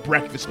episode of The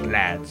Breakfast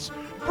Lads.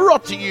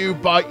 Brought to you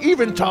by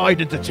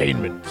Eventide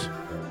Entertainment.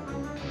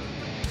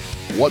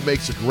 What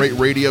makes a great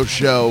radio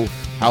show?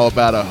 How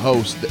about a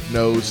host that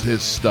knows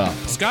his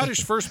stuff?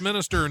 Scottish First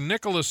Minister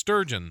Nicola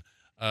Sturgeon.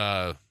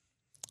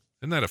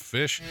 Isn't that a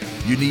fish?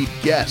 You need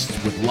guests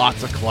with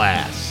lots of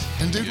class.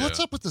 And dude, Yeah. what's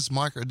up with this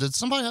mic? Did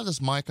somebody have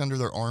this mic under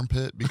their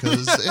armpit?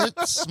 Because it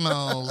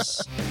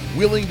smells.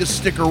 Willing to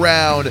stick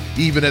around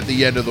even at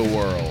the end of the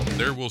world.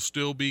 There will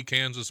still be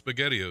cans of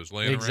SpaghettiOs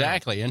laying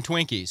Exactly, and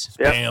Twinkies.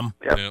 around.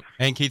 Yep.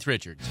 And Keith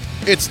Richards.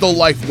 It's The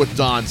Life with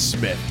Don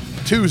Smith.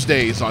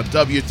 Tuesdays on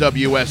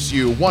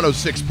WWSU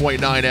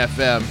 106.9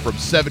 FM from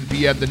 7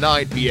 p.m. to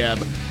 9 p.m.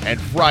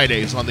 and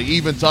Fridays on the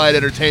Eventide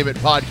Entertainment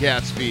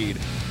podcast feed.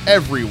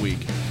 Every week,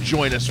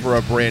 join us for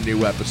a brand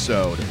new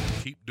episode.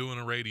 Keep doing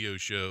a radio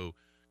show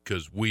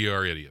because we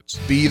are idiots.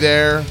 Be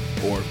there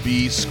or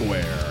be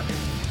square.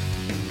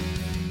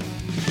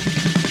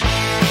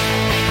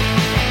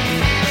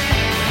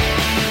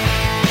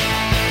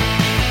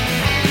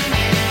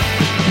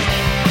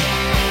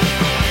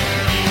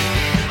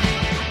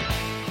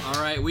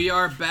 All right, we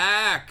are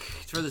back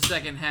for the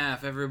second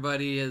half.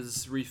 Everybody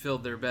has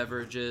refilled their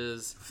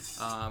beverages.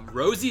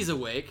 Rosie's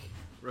awake.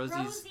 Rosie!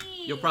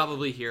 You'll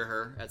probably hear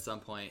her at some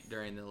point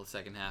during the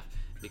second half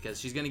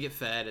because she's going to get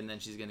fed and then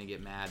she's going to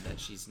get mad that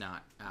she's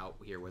not out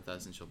here with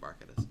us and she'll bark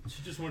at us.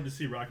 She just wanted to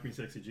see Rock Me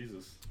Sexy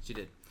Jesus. She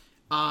did.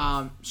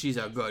 She's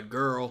a good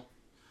girl.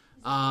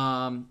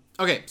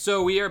 Okay,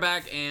 so we are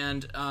back,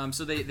 and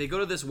so they go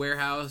to this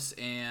warehouse,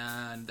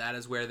 and that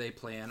is where they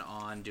plan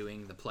on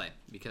doing the play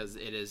because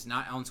it is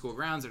not on school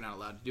grounds. They're not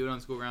allowed to do it on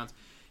school grounds,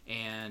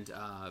 and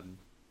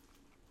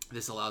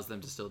this allows them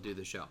to still do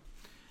the show.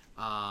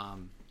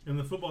 And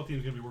the football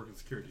team's going to be working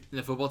security.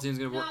 The football team's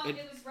going to work. No, it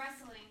was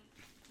wrestling.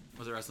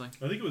 Was it wrestling?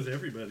 I think it was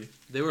everybody.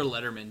 They were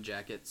Letterman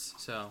jackets,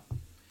 so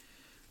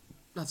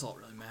that's all that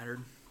really mattered.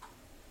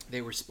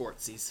 They were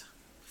sportsies.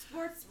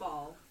 Sports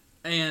ball.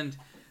 And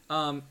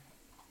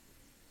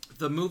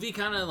the movie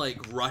kind of like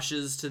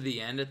rushes to the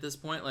end at this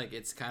point. Like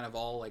it's kind of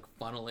all like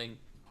funneling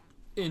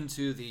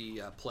into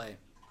the play.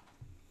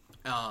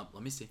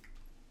 Let me see.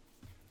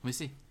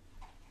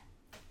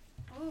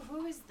 Oh,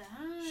 who is that?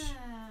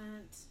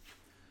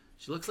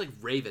 She looks like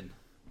Raven.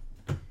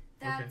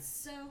 That's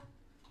so.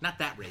 Not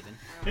that Raven.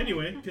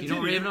 Anyway, Do you continue. know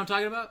what Raven I'm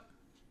talking about?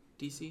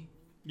 DC?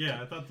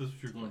 Yeah, I thought this was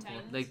what you were going for.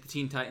 Like the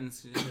Teen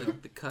Titans,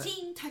 the cut.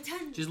 Teen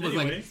Titans. She doesn't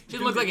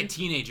look like a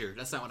teenager.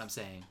 That's not what I'm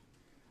saying.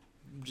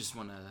 Just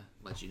want to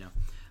let you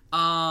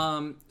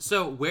know.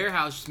 So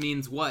warehouse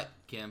means what,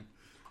 Kim?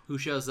 Who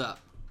shows up?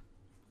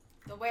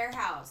 The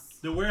warehouse.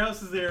 The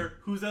warehouse is there.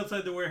 Who's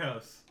outside the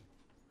warehouse?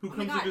 Who Oh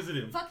my comes to God, visit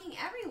him? Fucking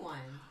everyone.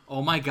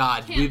 Oh my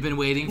God, Kim. we've been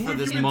waiting Who for have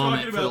you this been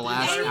moment talking for the about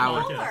last Amy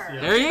hour. Poehler.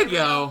 Yeah. There you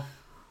go.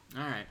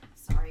 All right.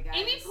 Sorry, guys.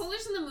 Amy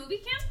Poehler's in the movie,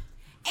 Kim?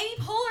 Amy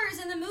Poehler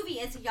is in the movie.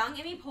 It's young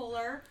Amy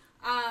Poehler.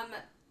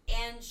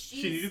 And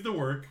She needed the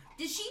work.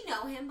 Did she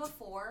know him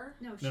before?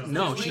 No, No.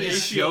 No, She's she an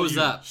just ACLU. shows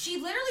up. She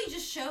literally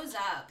just shows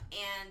up,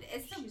 and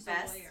it's the She's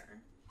best. a lawyer.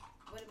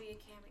 Would it be a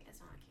cameo? It's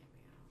not a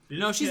cameo. It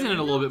No, is she's in it a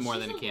Kevin. little bit more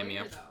She's than a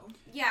cameo. lawyer, though.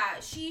 Yeah,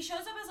 she shows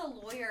up as a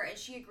lawyer, and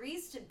she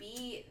agrees to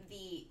be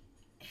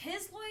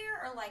his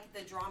lawyer or like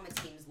the drama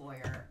team's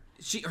lawyer.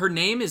 Her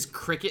name is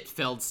Cricket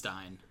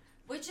Feldstein.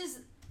 Which is,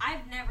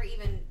 I've never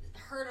even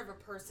heard of a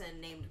person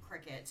named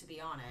Cricket, to be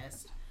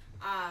honest.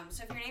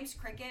 So if your name's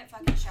Cricket,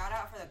 fucking shout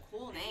out for the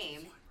cool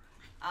name.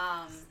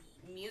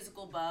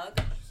 Musical bug,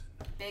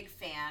 big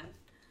fan.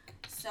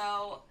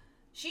 So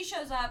she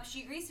shows up,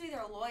 she agrees to be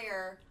their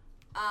lawyer.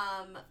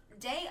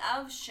 Day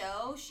of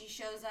show, she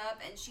shows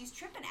up and she's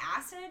tripping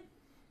acid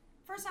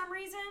for some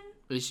reason.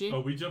 Is she?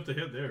 Oh, we jumped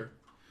ahead there.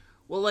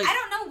 Well, like I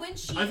don't know when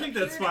she. I think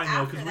that's appeared fine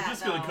though, after because we're that,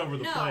 just gonna though. cover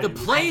the No. play. the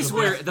play's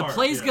Which is where the best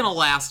play's part, gonna yeah.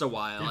 last a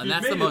while, If and you've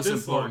that's the made it most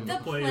this far,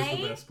 important. The play is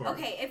the best part.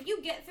 Okay, if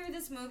you get through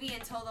this movie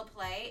until the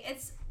play,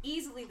 it's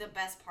easily the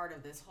best part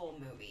of this whole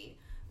movie.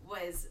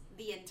 Was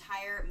the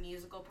entire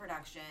musical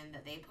production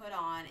that they put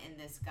on in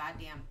this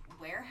goddamn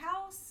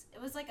warehouse.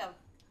 It was like a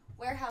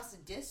warehouse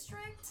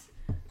district.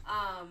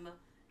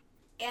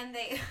 And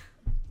they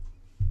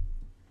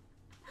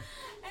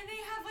and they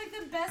have like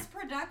the best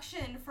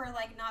production for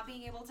like not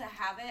being able to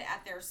have it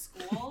at their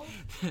school.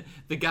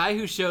 The guy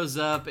who shows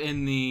up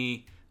in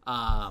the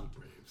not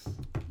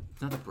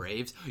the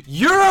Braves.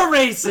 You're a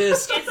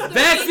racist.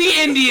 That's the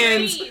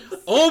Indians. Braves.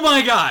 Oh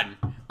my God.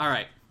 All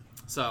right.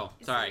 So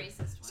It's the sorry.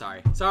 racist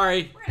one.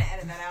 Sorry. We're gonna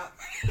edit that out.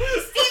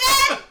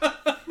 Steven!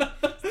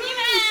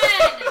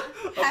 Steven!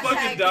 I'm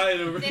fucking dying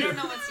over They here. don't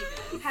know what Steven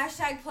is.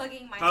 Hashtag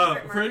plugging my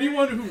favorite For murder.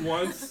 anyone who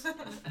wants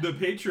the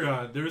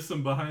Patreon, there's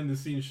some behind the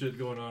scenes shit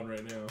going on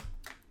right now.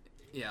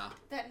 Yeah.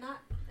 That not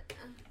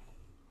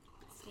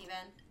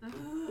Steven.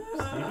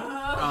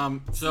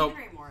 So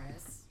Henry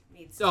Morris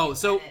needs so to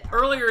so edit our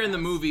earlier in the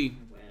podcast. movie,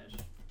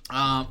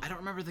 I don't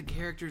remember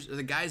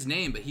the guy's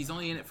name, but he's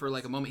only in it for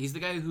like a moment. He's the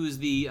guy who's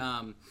the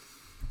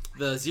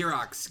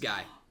Xerox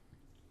guy.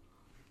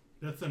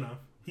 That's enough.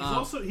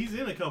 He's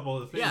in a couple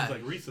of things yeah.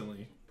 like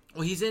recently.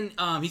 Well, he's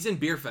in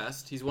Beer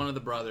Fest. He's one of the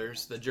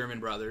brothers, the German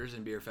brothers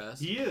in Beer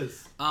Fest. He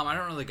is. I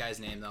don't know the guy's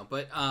name though,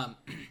 but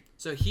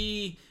so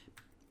he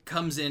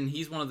comes in.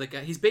 He's one of the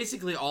guys. He's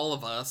basically all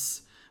of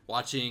us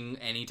watching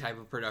any type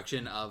of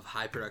production of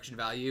high production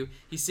value.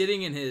 He's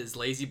sitting in his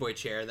lazy boy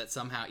chair that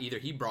somehow either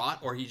he brought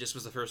or he just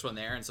was the first one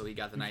there, and so he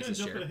got the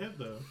nicest chair. Jumping ahead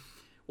though.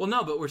 Well,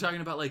 no, but we're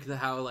talking about like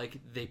how like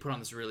they put on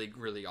this really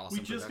really awesome.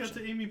 We just production.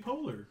 got to Amy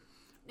Poehler.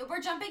 No,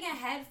 we're jumping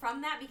ahead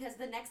from that because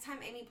the next time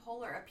Amy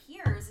Poehler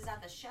appears is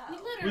at the show. We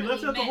We literally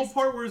left out the whole missed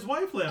part where his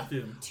wife left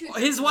him.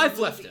 His wife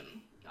left him.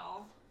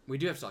 y'all. We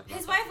do have to talk about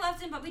His that. wife left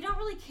him, but we don't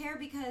really care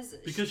because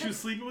Because she was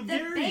sleeping with the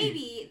Gary.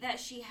 baby that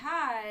she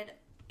had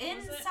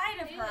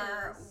inside of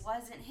her his?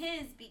 wasn't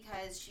his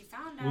because she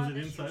found Was out it that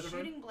she inside was of her?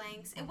 shooting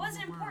blanks. It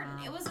wasn't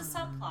important. It was a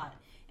subplot.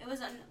 It was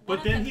one But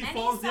of then the he many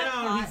falls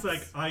down. He's subplots.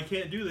 like, I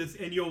can't do this.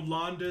 And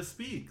Yolanda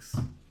speaks.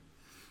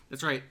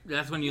 That's right.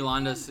 That's when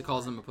Yolanda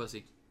calls him a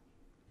pussy.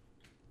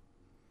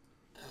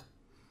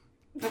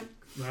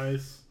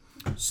 Nice.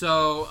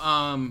 So,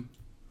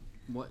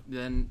 what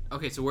then?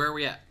 Okay, so where are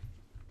we at?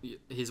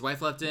 His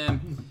wife left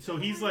him. So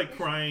he's like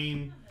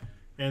crying,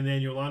 and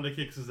then Yolanda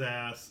kicks his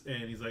ass,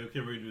 and he's like, okay,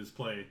 we're going to do this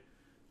play.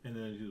 And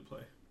then they do the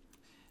play.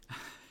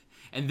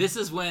 And this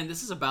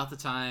is about the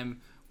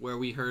time where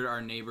we heard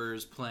our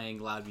neighbors playing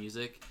loud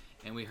music,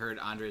 and we heard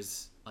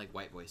Andre's like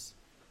white voice.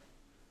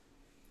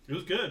 It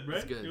was good, right?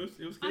 It was good.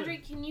 It was good. Andre,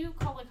 can you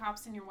call the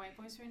cops in your white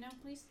voice right now,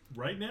 please?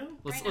 Right now?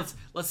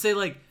 Let's say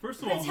like.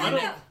 First of all, I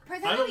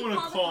don't want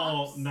to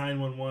call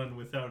 911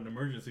 without an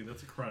emergency.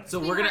 That's a crime. So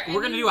we're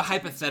gonna do a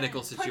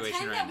hypothetical situation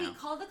Pretend right that now. we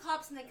call the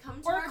cops and they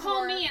come to our door. Or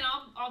call me and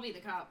I'll be the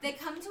cop. They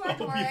come to our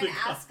door and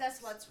ask us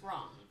what's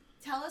wrong.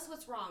 Tell us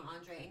what's wrong,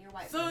 Andre, in your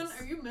white voice. Son,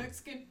 are you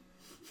Mexican?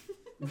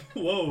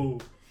 Whoa.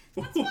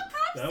 That's what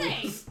cops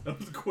say. That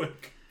was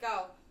quick.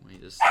 Go.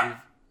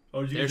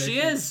 Oh, there she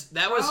is.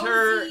 That was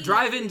her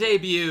drive-in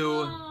debut.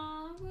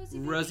 Aww,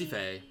 Rosie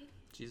Faye.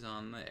 She's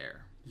on the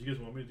air. Did you guys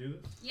want me to do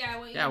this?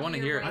 Yeah, I want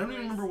to hear it. I don't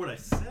even remember what I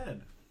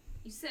said.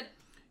 You said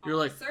You're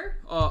officer?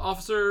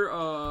 Officer,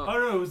 oh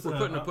no, it was we're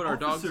putting to put our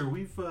dogs. Officer,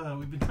 we've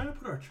been trying to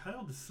put our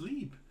child to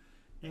sleep,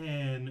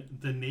 and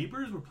the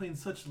neighbors were playing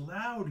such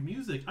loud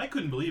music. I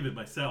couldn't believe it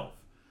myself,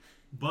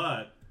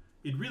 but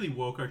it really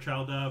woke our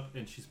child up,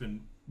 and she's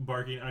been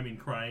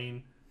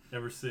crying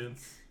ever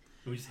since.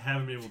 And we just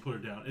haven't been able to put her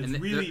down. It's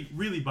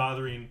really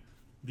bothering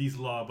these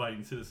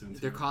law-abiding citizens.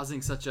 They're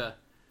causing such a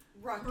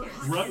ruckus.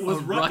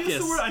 Was ruckus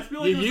the word? I feel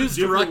like you it was used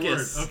a different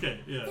ruckus. word.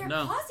 Okay, yeah. They're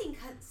causing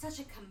such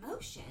a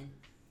commotion.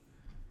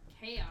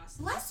 Chaos.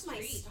 Bless my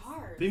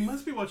stars. They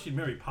must be watching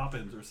Mary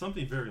Poppins or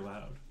something very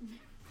loud.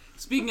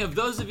 Speaking of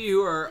those of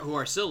you who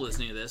are still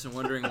listening to this and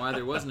wondering why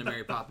there wasn't a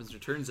Mary Poppins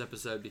Returns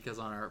episode, because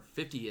on our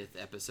 50th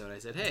episode I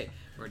said, hey,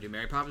 we're going to do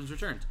Mary Poppins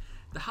Returns.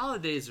 The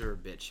holidays are a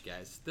bitch,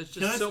 guys. There's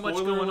just so much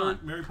going on.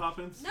 Mary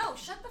Poppins? No,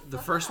 shut the fuck up. The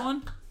first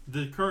one?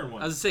 The current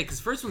one. I was going to say, because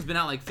the first one's been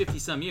out like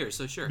 50-some years,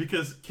 so sure.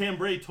 Because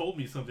Cambrai told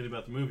me something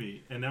about the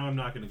movie, and now I'm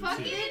not going to go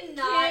see it. You did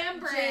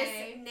not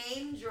just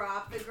name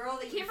drop the girl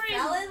that you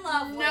fell in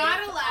love with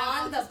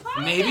on the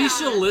podcast. Maybe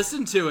she'll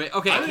listen to it.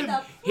 Okay,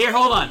 here,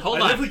 hold on.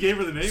 I definitely gave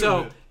her the name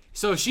of it.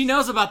 So she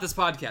knows about this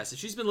podcast. If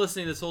she's been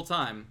listening this whole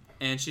time,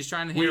 and she's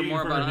trying to hear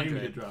more about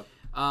Andre.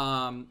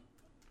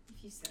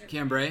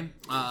 Cambrai,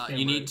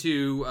 you need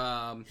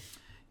to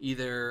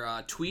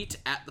either tweet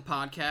at the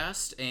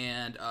podcast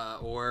and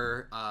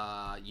or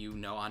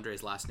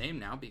Andre's last name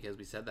now because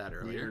we said that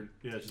earlier.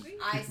 Yeah,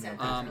 I said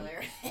that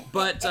earlier.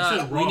 But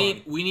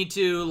we need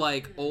to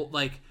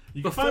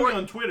you can find me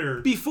on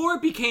Twitter before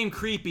it became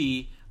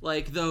creepy,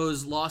 like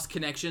those lost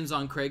connections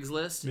on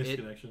Craigslist. Missed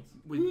connections.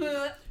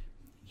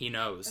 He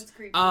knows. That's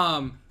creepy.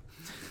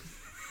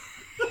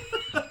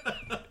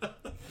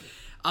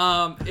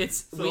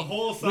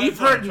 We've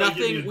heard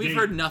nothing. We've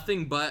heard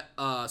nothing but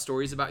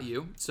stories about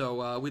you.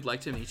 So we'd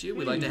like to meet you.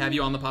 We'd like to have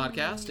you on the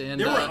podcast.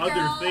 And there were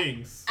other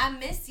things. I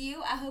miss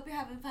you. I hope you're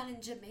having fun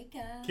in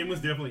Jamaica. Kim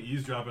was definitely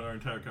eavesdropping our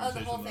entire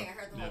conversation. Oh, the whole thing. I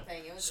heard the whole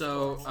thing. It was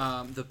so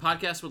the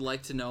podcast would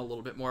like to know a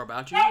little bit more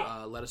about you.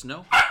 Let us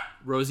know.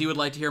 Rosie would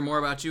like to hear more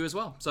about you as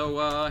well.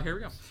 So here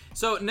we go.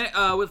 So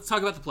let's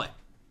talk about the play.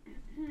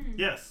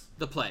 Yes.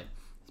 The play.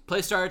 The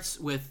play starts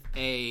with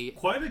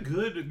quite a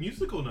good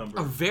musical number.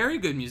 A very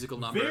good musical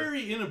number.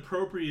 Very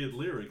inappropriate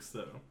lyrics,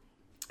 though.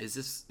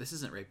 This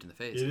isn't Raped in the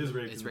Face. It is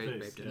Raped in the Face.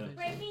 Raped in the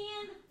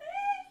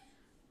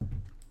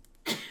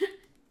Face.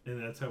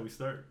 And that's how we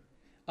start.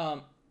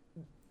 Boop.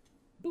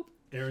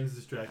 Aaron's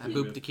distracted. I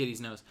booped the kitty's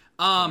nose.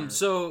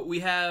 So we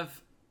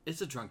have. It's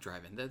a drunk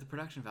drive-in. The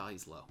production value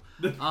is low.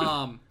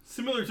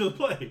 Similar to the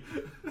play.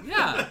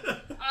 Yeah.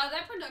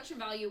 That production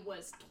value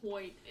was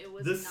toy. It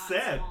was The not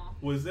set small.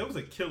 was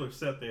a killer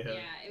set they had.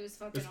 Yeah, it was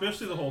fucking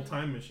especially awesome. the whole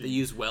time machine. They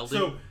use welding.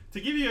 So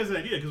to give you guys an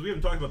idea, because we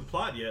haven't talked about the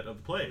plot yet of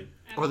the play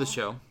or the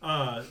show,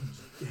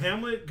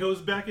 Hamlet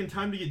goes back in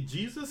time to get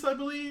Jesus, I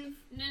believe.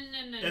 No.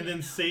 And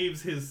then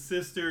saves his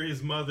sister,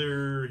 his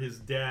mother, his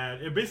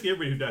dad, and basically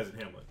everybody who dies in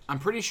Hamlet. I'm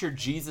pretty sure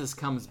Jesus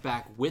comes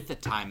back with a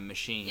time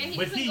machine. Yeah,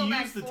 But he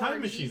used the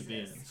time machine at the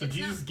end. So It's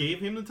Jesus gave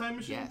him the time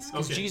machine? Yes,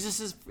 because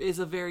Jesus is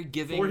a very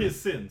giving. For his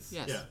sins.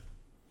 Yes. Yeah.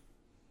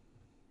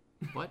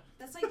 What?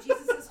 That's like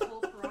Jesus'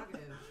 whole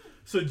prerogative.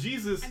 So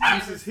Jesus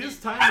uses his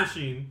time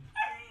machine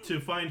to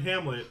find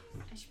Hamlet,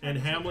 and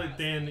Hamlet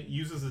then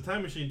uses the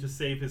time machine to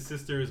save his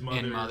sister, his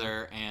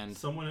mother, and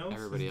someone else,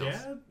 everybody his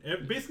else.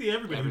 dad, basically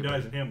everybody who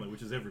dies in Hamlet,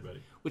 which is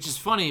everybody. Which is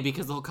funny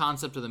because the whole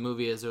concept of the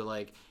movie is they're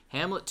like,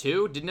 Hamlet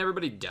 2? Didn't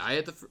everybody die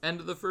at the end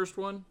of the first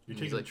one? You're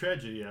taking the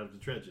tragedy out of the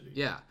tragedy.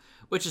 Yeah,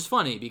 which is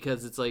funny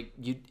because it's like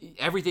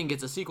everything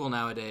gets a sequel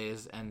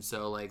nowadays, and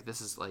so like this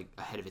is like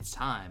ahead of its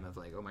time of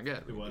like, oh my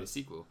god, we're gonna do a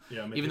sequel.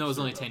 Yeah, even though it was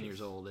only 10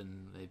 years old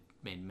and they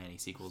made many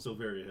sequels Still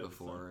very ahead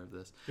before of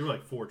this. There were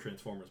like 4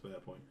 Transformers by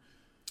that point.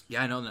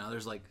 Yeah, I know now.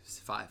 There's like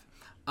 5.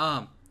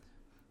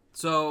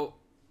 So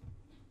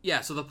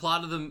the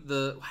plot of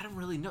the I don't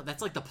really know.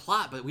 That's like the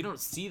plot, but we don't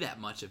see that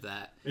much of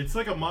that. It's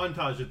like a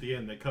montage at the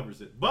end that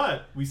covers it.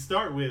 But we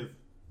start with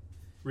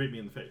Rape Me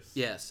in the Face.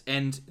 Yes,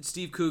 and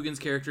Steve Coogan's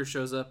character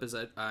shows up as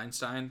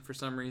Einstein for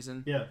some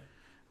reason. Yeah.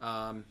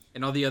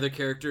 And all the other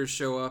characters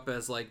show up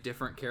as like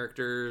different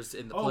characters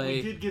in the play.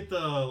 We did get the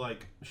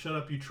like "Shut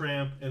Up, You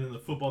Tramp," and then the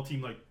football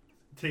team like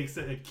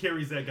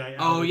carries that guy out.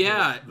 Oh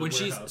yeah, the when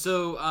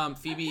warehouse.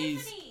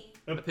 Phoebe's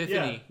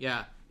Epiphany,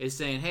 is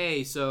saying,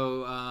 hey,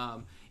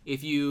 so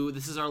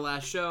this is our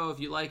last show. If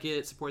you like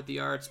it, support the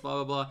arts, blah,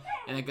 blah, blah.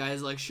 And the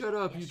guy's like, shut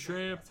up, you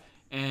tramp.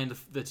 And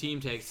the team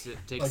takes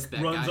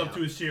that runs guy up out.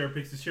 to his chair,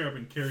 picks his chair up,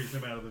 and carries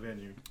him out of the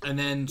venue. And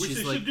then Which she's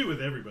they like, should do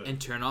with everybody.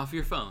 and turn off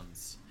your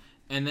phones.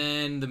 And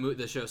then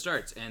the show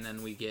starts, and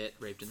then we get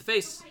Raped in the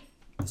Face,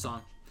 the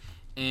song.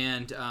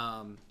 And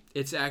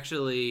it's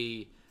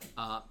actually,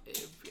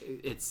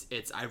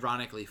 it's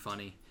ironically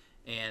funny.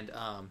 And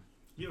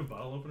you have a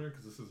bottle opener?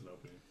 Because this is an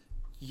opening.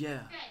 yeah.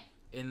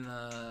 In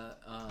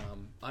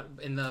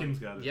the Kim's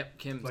got it. Yep,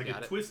 Kim's like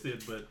got it.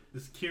 Twisted, but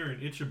this Kirin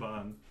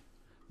Ichiban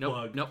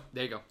plug Nope,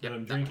 there you go. that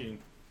I'm drinking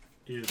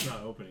is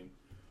not opening.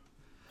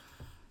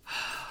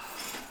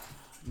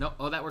 No,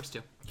 oh, that works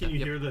too. Can you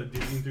hear the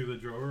digging through the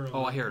drawer?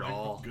 Oh, I hear it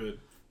all. Good.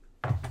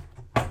 Dum,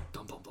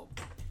 dum, dum. Dum,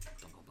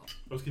 dum, dum.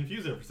 I was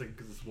confused there for a second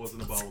because this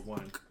wasn't a bottle of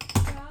wine.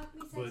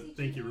 But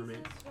thank you,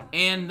 roommate.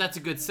 And that's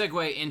a good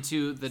segue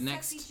into the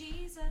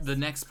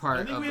next part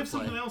I think of we the have play.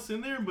 something else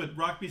in there, but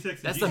Rock Me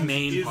Sexy That's Jesus the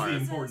main is part. the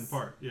important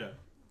part. Yeah.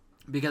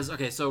 Because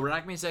so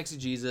Rock Me Sexy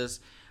Jesus,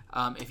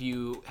 if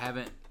you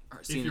haven't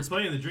seen If you're this,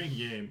 playing the drinking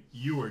game,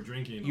 you are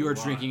drinking. you a are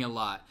lot. drinking a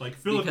lot. Like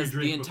fill up your because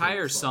drink the before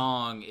entire it's fun.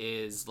 song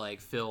is like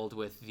filled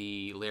with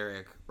the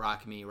lyric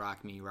 "Rock me,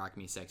 rock me, rock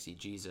me, sexy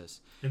Jesus."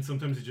 And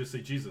sometimes you just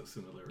say Jesus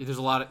in the lyrics. There's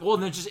a lot of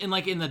then just in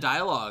the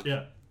dialogue.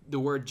 Yeah. The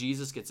word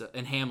Jesus gets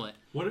in Hamlet.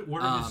 What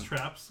are his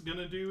traps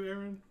gonna do,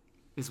 Aaron?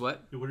 Is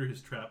what? What are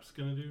his traps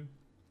gonna do?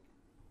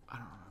 I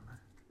don't remember.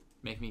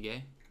 Make me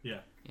gay. Yeah.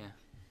 Yeah.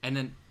 And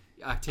then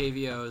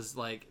Octavio's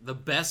like the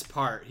best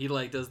part. He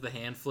like does the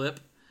hand flip.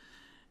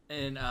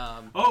 And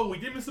oh, we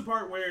did miss the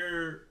part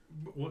where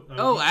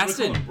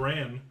Aston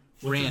Bran.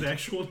 What's his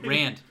actual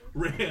name?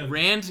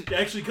 Rand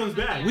actually comes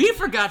back. We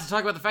forgot to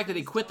talk about the fact that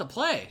he quit the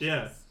play.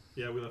 Yeah,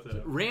 we left that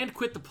out. Rand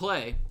quit the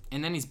play,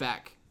 and then he's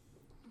back.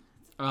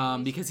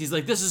 Because he's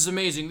like, this is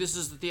amazing. This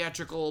is the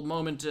theatrical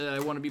moment I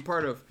want to be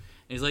part of. And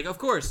he's like, of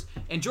course.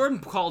 And Jordan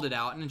called it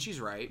out, and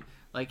she's right.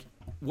 Like,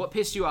 what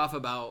pissed you off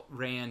about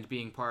Rand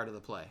being part of the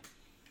play?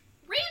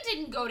 Rand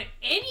didn't go to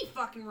any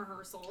fucking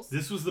rehearsals.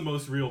 This was the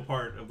most real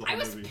part of the whole I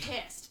was movie.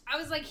 pissed. I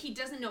was like, he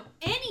doesn't know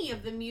any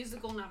of the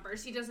musical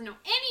numbers. He doesn't know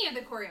any of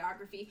the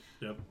choreography.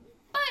 Yep.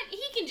 But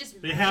he can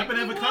just. They happen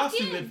to have a magically walk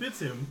costume in. that fits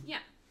him. Yeah.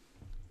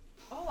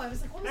 Oh, I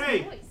was like, what was Hey,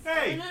 the voice?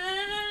 hey!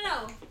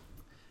 No.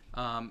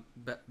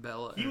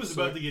 Bella. He was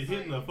about to get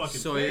hit in the fucking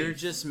Sawyer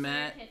face. just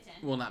met.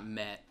 Well, not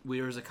met.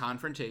 There was a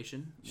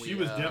confrontation. She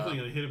was definitely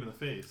gonna hit him in the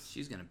face.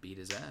 She's gonna beat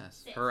his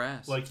ass. Her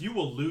ass. Like you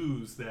will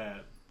lose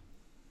that,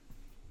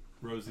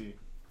 Rosie.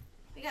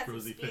 We got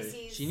Rosie some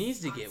species. She needs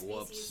to get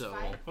whooped. So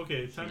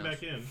okay, time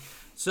back in.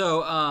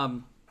 So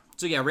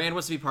yeah, Rand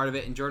wants to be part of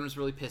it, and Jordan was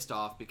really pissed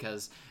off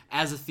because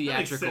as a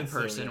theatrical sense,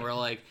 person, though, yeah. we're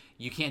like,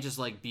 you can't just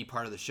like be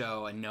part of the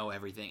show and know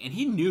everything. And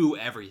he knew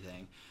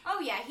everything. Oh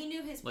yeah, he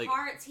knew his Like-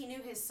 parts. He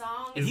knew his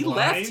songs. And he his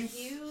left.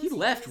 cues, He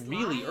left his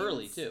really lines.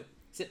 early too.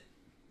 Sit.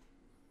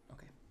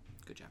 Okay,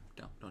 good job.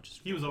 Don't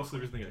just. He was also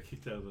the reason they got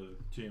kicked out of the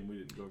gym. We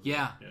didn't go.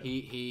 Yeah,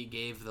 he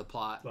gave the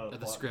plot, Lot of the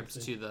plot script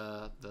missing.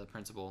 to the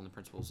principal, and the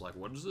principal's like,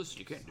 "What is this?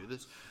 You can't do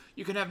this.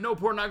 You can have no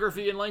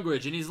pornography in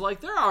language." And he's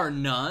like, "There are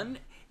none.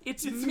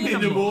 It's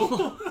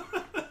minimal."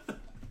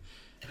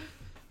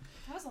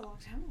 That was a long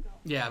time ago.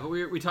 Yeah, but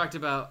we talked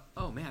about.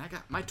 Oh man,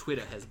 my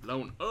Twitter has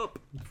blown up.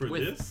 For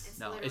this?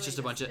 No, it's just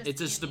a bunch of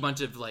just a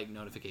bunch of like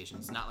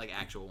notifications, not like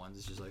actual ones.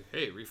 It's just like,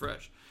 hey,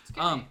 refresh.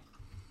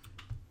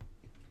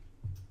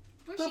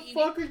 Where's The she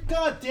eating? fucker!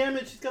 God damn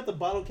it! She's got the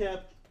bottle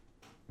cap.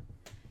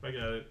 I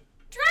got it.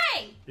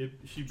 Dre!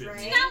 She bit Do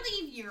me. not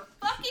leave your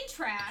fucking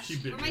trash She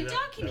bit or me. my That-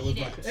 dog can that was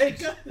eat my- it. Hey,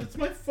 God, it's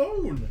my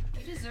phone.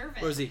 You deserve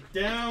it. Rosie.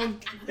 Down.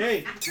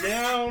 Hey,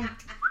 down.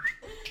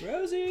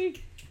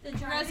 Rosie.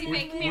 Rosie,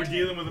 wake me We're up.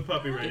 dealing with a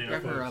puppy right now.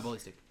 Grab her folks. bully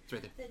stick. It's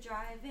right there. The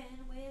drive-in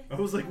with. I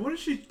was like, what if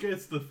she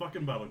gets the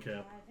fucking bottle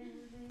cap?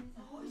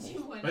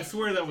 I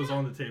swear that was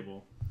on the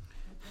table.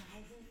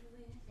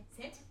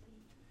 Sit.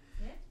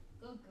 Sit.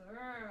 Good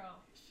girl.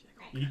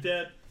 Eat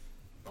that.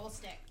 Bowl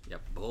stick.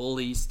 Yep,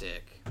 bully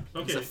stick.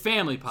 Okay. It's a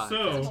family podcast.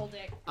 So- Bowl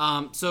dick.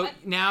 So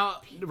What?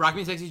 now, Rock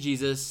Me Sexy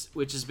Jesus,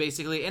 which is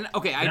basically, and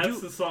okay,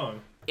 That's the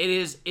song.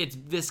 It's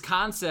this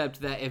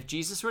concept that if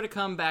Jesus were to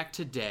come back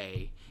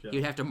today, Yeah.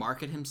 he'd have to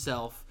market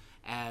himself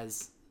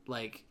as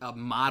like a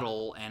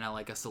model and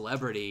a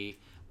celebrity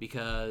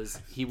because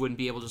he wouldn't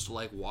be able just to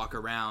like walk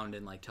around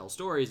and like tell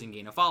stories and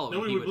gain a following.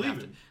 Nobody he would have believe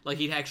to, him. like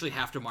he'd actually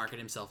have to market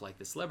himself like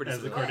this celebrity. As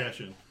a celebrity.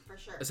 Kardashian. For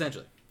sure.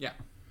 Essentially, yeah.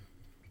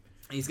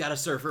 He's got a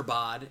surfer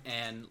bod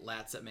and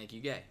lats that make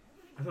you gay.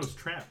 I thought it was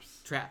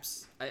traps.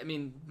 Traps. I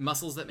mean,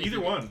 muscles that make Either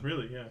you one,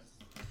 really, yeah.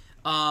 gay.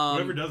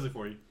 Whatever does it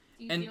for you.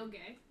 Do you And- feel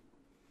gay?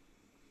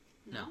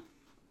 No.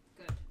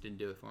 Good. Didn't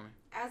do it for me.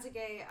 As a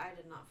gay, I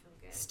did not feel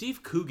good.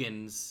 Steve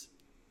Coogan's,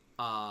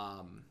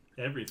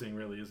 Everything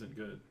really isn't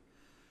good.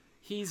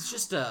 he's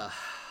just a.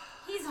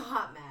 He's a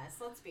hot mess.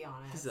 Let's be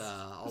honest. He's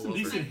all Some over.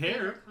 decent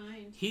hair.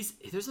 Kind. He's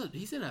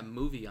in a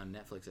movie on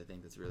Netflix, I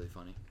think, that's really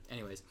funny.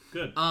 Anyways,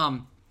 Good.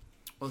 well,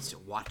 let's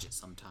watch it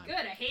sometime. Good.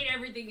 I hate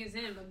everything he's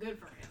in, but good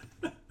for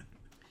him.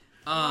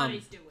 Um, What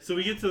he's doing. So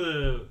we get to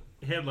the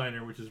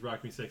headliner, which is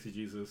Rock Me Sexy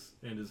Jesus,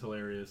 and is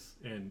hilarious,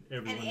 and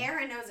everyone And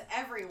Aaron knows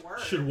every word.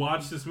 should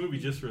watch this movie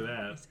just for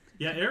that.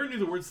 Yeah, Aaron knew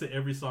the words to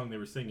every song they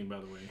were singing, by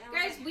the way.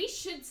 Guys, we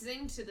should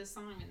sing to the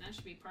song, and that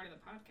should be part of the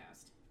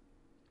podcast.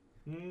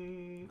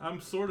 I'm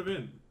sort of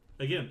in.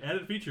 Again,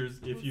 added features.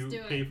 If Let's you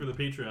do pay it. for the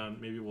Patreon,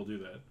 maybe we'll do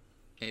that.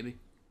 Maybe.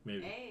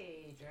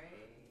 Hey, Dre.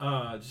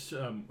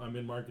 I'm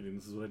in marketing.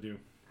 This is what I do.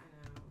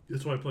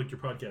 That's why I plugged your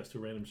podcast to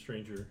a random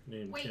stranger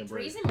named Wait, Cam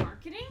Bray. Dre's in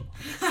marketing?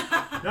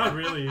 Not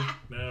really.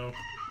 No.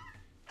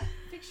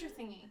 Picture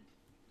thingy.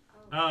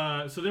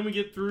 So then we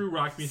get through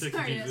Rock Me Sexy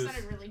Sorry, that Jesus,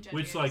 sounded really judgy.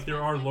 which I like just there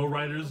meant, are like,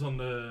 lowriders on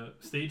the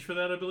stage for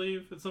that, I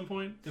believe, at some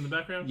point in the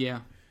background. Yeah.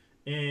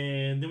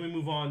 And then we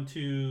move on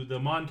to the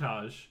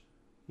montage,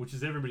 which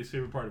is everybody's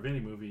favorite part of any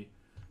movie,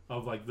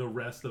 of like the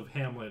rest of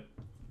Hamlet,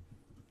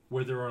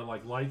 where there are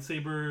like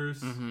lightsabers.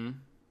 Mm-hmm.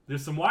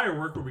 There's some wire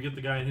work where we get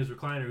the guy in his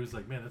recliner who's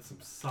like, man, that's some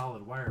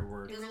solid wire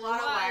work. There's a lot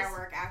of wire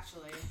work,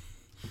 actually.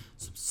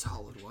 Some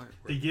solid wire.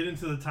 They get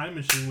into the time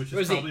machine, which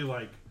Where is is he? probably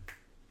like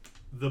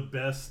the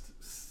best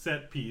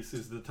set piece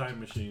is the time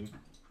machine.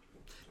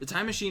 The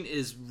time machine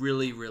is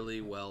really,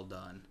 really well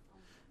done.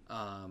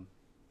 Oh,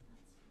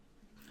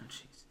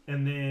 jeez.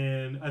 And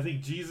then I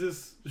think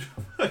Jesus,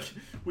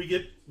 we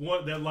get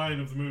that line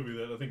of the movie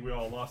that I think we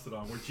all lost it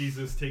on, where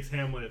Jesus takes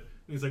Hamlet and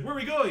he's like, "Where are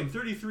we going?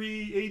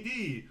 33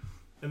 A.D."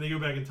 And they go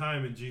back in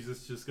time, and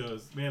Jesus just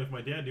goes, "Man, if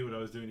my dad knew what I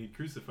was doing, he'd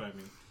crucify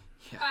me."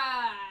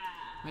 Yeah.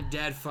 My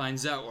dad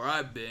finds out where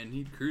I've been,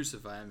 he'd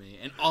crucify me.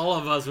 And all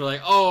of us were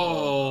like,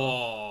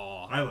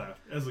 "Oh!" I laughed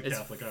as a It's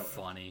Catholic. I laughed.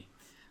 funny.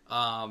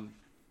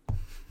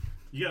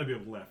 You gotta be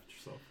able to laugh at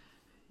yourself.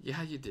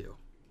 Yeah, you do.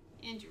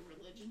 And your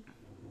religion.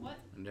 What?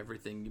 And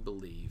everything you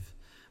believe.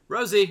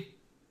 Rosie.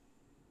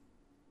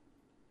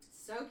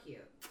 So cute.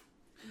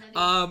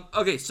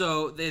 Okay,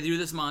 so they do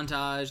this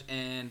montage,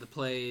 and the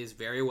play is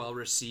very well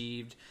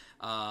received.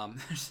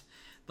 There's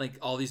like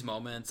all these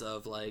moments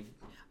of like,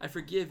 "I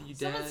forgive you,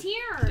 Dad." Someone's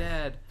here.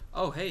 Dad.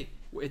 Oh, hey,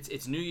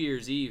 it's New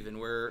Year's Eve, and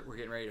we're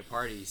getting ready to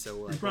party.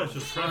 So You probably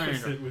should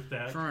preface it with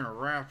that. Trying to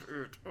wrap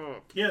it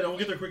up. Yeah, no, we'll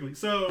get there quickly.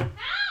 So,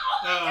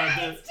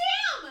 It's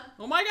Tim!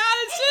 Oh my God,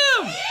 it's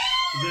Tim!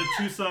 the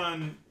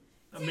Tucson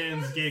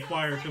men's gay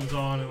choir comes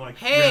on and like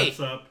Hey! wraps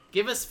up.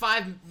 Give us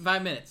five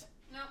minutes.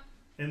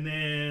 And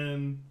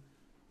then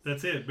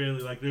that's it,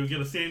 barely. Like, they'll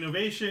get a standing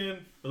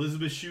ovation.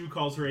 Elizabeth Shue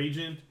calls her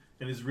agent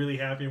and is really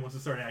happy and wants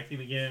to start acting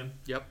again.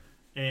 Yep.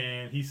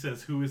 And he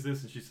says, "Who is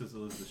this?" And she says,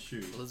 "Elizabeth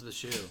Shue." Elizabeth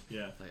Shue.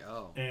 Yeah. Like,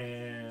 oh.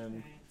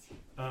 And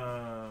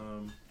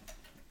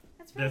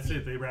that's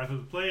it. They wrap up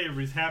the play.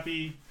 Everybody's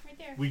happy. Right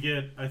there. We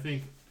get, I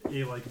think,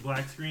 a like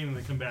black screen, and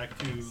they come back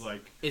to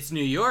like It's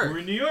New York. we're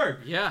in New York.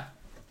 Yeah.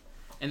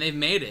 And they've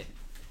made it.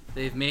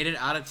 They've made it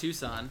out of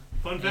Tucson.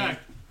 Fun And-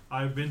 fact: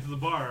 I've been to the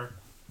bar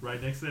right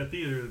next to that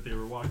theater that they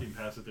were walking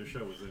past that their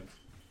show was in.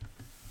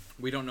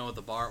 We don't know what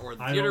the bar or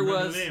the I theater don't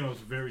remember was. the name. I was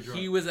very drunk.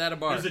 He was at a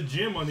bar. There's a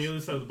gym on the other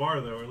side of the bar,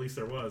 though, or at least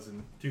there was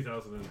in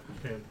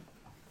 2010.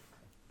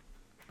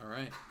 All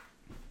right.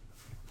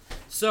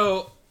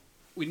 So,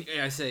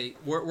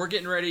 we're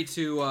getting ready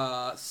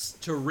to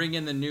ring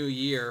in the new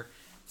year.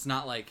 It's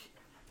not like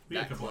We got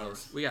a that couple close.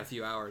 hours. We got a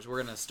few hours.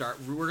 We're gonna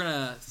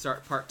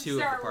start part two of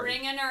the Start party.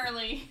 ringing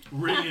early.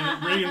 Ringing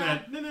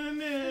that.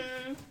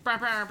 Na-na-na-na. Bah,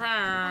 bah,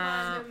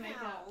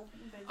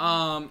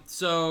 bah.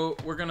 So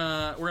we're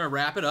gonna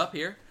wrap it up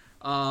here.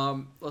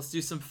 Let's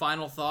do some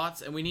final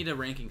thoughts, and we need a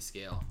ranking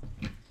scale.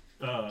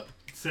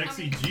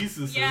 Sexy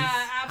Jesuses. Yeah,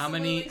 How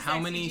absolutely.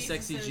 many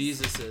sexy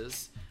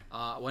Jesuses?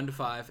 1 to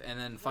 5, and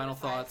then final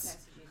thoughts.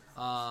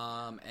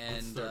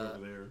 And start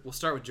over there. we'll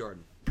start with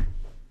Jordan.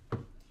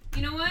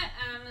 You know what?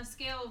 On a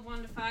scale of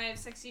 1 to 5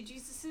 sexy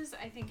Jesuses,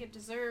 I think it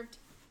deserved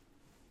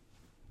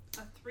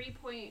a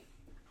 3.5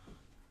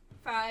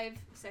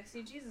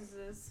 sexy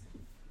Jesuses.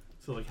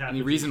 So like half. Any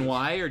of reason Jesus.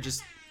 why, or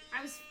just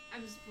I was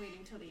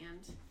waiting till the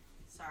end.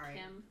 Sorry.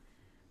 Him.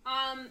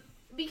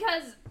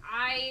 Because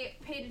I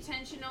paid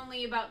attention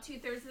only about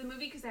 2/3 of the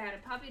movie because I had a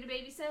puppy to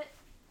babysit.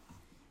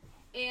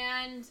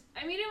 And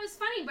I mean, it was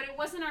funny, but it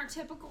wasn't our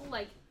typical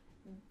like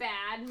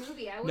bad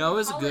movie. I wouldn't No, it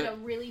was call good. it a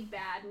really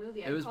bad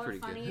movie. It I'd was call pretty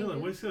it funny. good. Yeah, and like,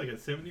 goofy. what's it like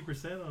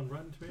a 70% on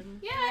Rotten Tomatoes?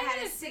 Yeah, And it I had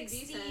think a it's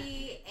pretty decent.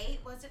 68,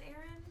 was it,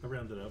 Aaron? I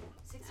rounded up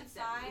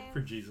 65? for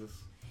Jesus.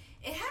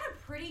 It had a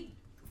pretty,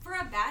 for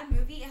a bad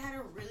movie, it had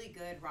a really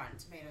good Rotten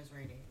Tomatoes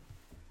rating.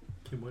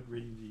 Kim, what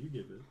rating do you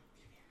give it?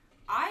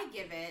 I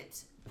give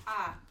it,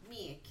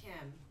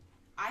 Kim.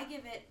 I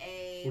give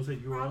it Was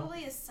it URL?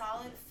 probably a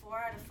solid 4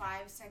 out of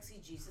 5 sexy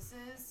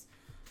Jesuses.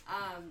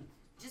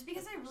 Just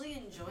because I really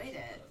enjoyed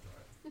it.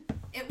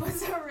 It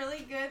was a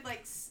really good,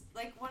 like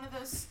one of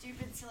those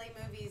stupid, silly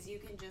movies you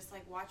can just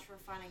like watch for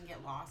fun and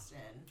get lost in.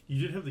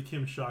 You did have the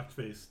Kim shocked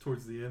face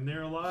towards the end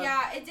there a lot.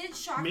 Yeah, it did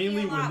shock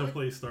Mainly me a lot when the with,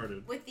 play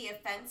started. with the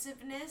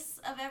offensiveness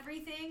of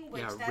everything.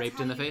 Which yeah, that's raped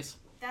how in the you- face?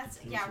 That's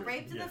It was yeah, ra-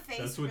 raped in yeah, the face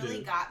that's what really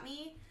did it. got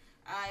me.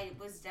 I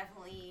was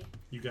definitely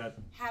You got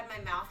had my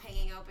mouth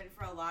hanging open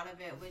for a lot of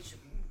it, which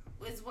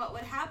was what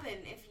would happen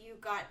if you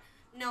got.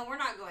 No, we're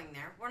not going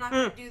there. We're not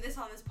going to do this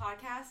on this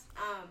podcast.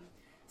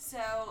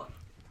 So,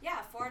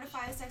 yeah, 4 out of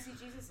 5 sexy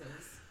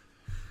Jesuses.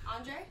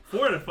 Andre?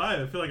 4 out of 5.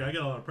 I feel like I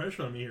got a lot of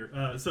pressure on me here.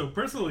 So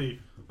personally,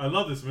 I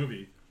love this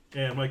movie,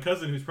 and my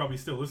cousin, who's probably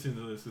still listening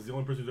to this, is the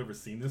only person who's ever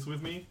seen this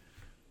with me,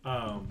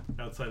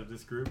 outside of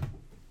this group.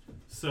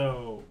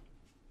 So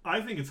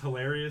I think it's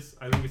hilarious.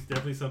 I think it's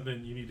definitely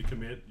something you need to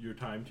commit your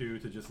time to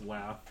just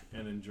laugh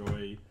and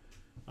enjoy.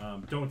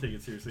 Don't take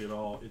it seriously at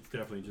all. It's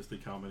definitely just a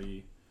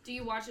comedy. Do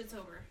you watch it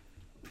sober?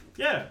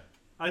 Yeah,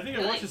 I think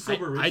I watched it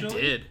sober originally.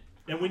 I did.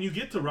 And when you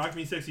get to Rock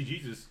Me Sexy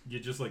Jesus, you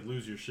just like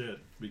lose your shit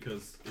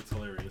because it's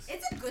hilarious.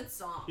 It's a good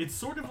song. It's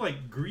sort of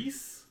like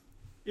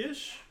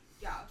Grease-ish.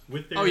 Yeah.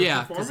 With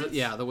their performance.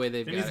 The way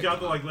they've and got he's got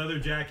the like leather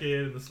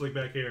jacket and the slick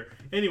back hair.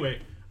 Anyway,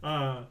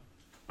 I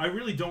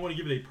really don't want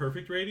to give it a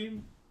perfect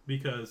rating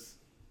because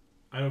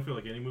I don't feel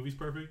like any movie's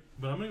perfect.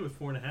 But I'm gonna go with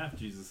 4.5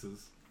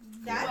 Jesuses.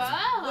 That's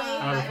Wow. way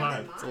Out of better 5. than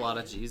mine. It's a lot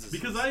of Jesus.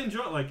 Because I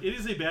enjoy like it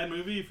is a bad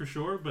movie for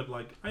sure, but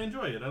like I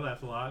enjoy it. I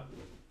laughed a lot.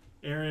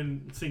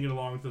 Aaron singing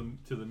along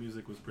to the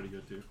music was pretty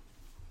good too.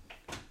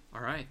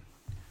 All right.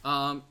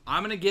 I'm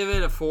gonna give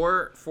it a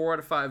 4 out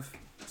of 5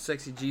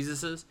 sexy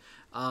Jesuses.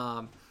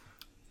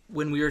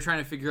 When we were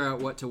trying to figure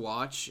out what to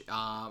watch,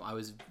 I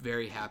was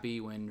very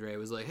happy when Dre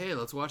was like, "Hey,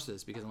 let's watch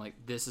this," because I'm like,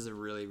 "This is a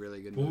really,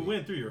 really good movie." Well, we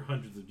went through your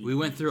hundreds of DVDs. We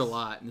went through a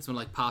lot, and this one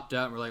like popped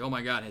up, and we're like, "Oh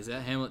my god, is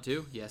that Hamlet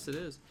too?" Yes, it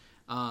is.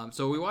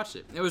 So we watched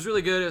it. It was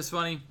really good. It was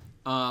funny.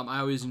 I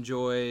always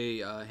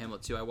enjoy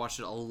Hamlet too. I watched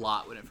it a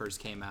lot when it first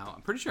came out.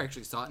 I'm pretty sure I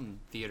actually saw it in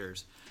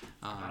theaters.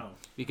 Wow.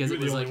 Because You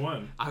were it was the only like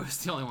one. I was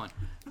the only one.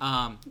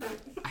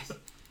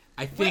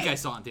 I think I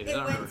saw it in theaters. I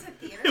don't remember.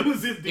 It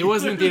was in theaters. It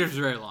wasn't in theaters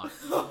for very long.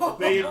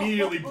 They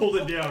immediately pulled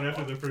it down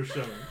after the first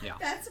showing. Yeah.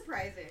 That's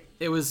surprising.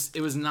 It was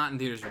not in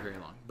theaters for very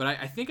long, but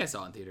I think I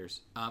saw it in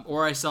theaters.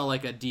 Or I saw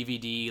like a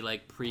DVD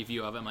like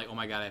preview of it. I'm like, oh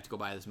my god, I have to go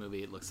buy this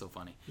movie. It looks so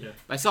funny. Yeah.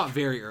 But I saw it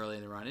very early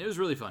in the run. It was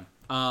really fun.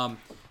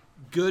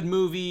 Good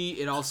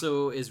movie. It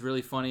also is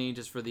really funny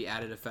just for the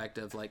added effect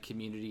of like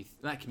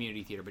not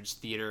community theater, but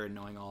just theater and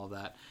knowing all of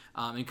that.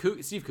 And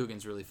Steve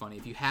Coogan's really funny.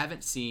 If you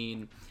haven't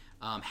seen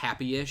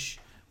Happy-ish,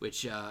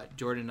 which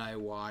Jordan and I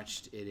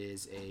watched, it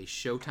is a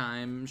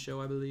Showtime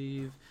show, I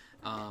believe.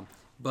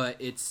 But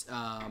it's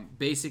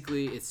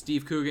basically it's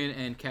Steve Coogan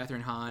and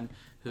Kathryn Hahn,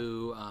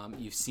 who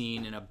you've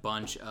seen in a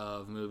bunch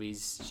of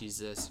movies.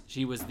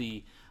 She was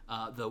the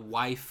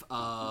wife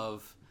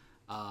of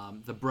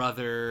the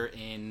brother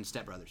in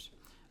Step Brothers.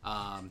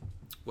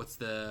 What's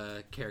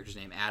the character's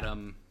name?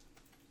 Adam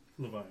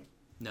Levine.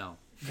 No,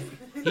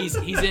 he's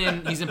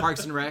in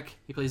Parks and Rec.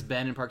 He plays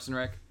Ben in Parks and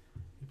Rec.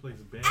 He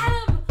plays Ben.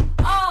 Adam.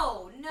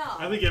 Oh no.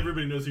 I think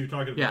everybody knows who you're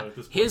talking about at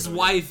this point. His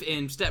wife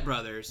in Step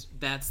Brothers.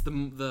 That's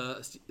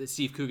the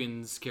Steve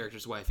Coogan's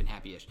character's wife in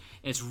Happy-ish,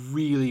 and it's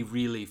really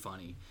really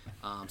funny.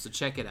 So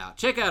check it out.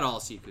 Check out all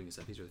Steve Coogan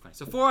stuff. He's really funny.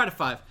 So 4 out of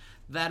 5.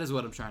 That is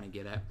what I'm trying to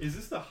get at. Is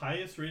this the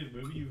highest rated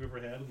movie you've ever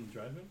had on the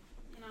drive-in?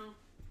 No.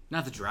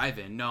 Not the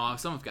drive-in. No,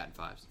 some have gotten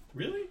 5s.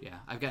 Really? Yeah,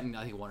 I've gotten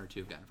I think 1 or 2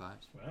 have gotten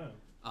 5s.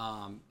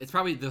 Wow. It's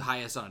probably the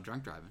highest on a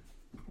drunk drive-in.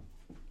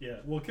 Yeah.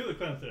 Well, Killer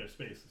Clowns Outer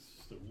Space is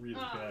just a really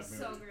bad movie.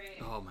 So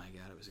great. Oh my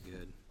god, it was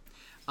good.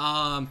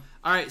 All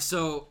right,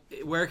 so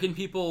where can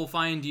people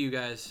find you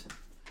guys?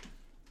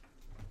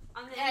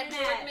 On the At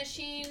internet. Jordan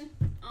Machine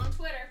on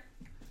Twitter.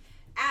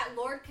 At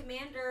Lord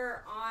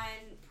Commander on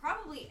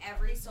probably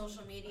every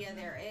social media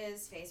there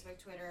is. Facebook,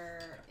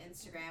 Twitter,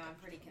 Instagram. I'm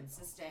pretty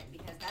consistent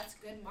because that's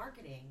good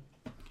marketing.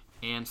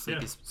 And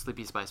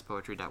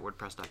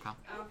sleepyspicepoetry.wordpress.com.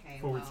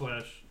 Okay, /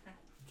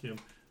 Kim.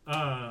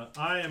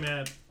 I am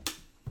at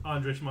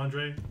Andre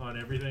Schmandre on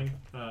everything.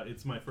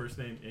 It's my first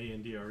name,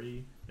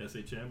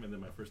 ANDRESHM, and then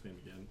my first name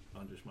again,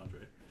 Andre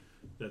Schmandre.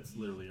 That's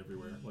literally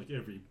everywhere. Like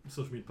every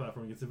social media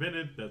platform gets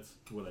invented, that's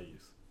what I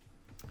use.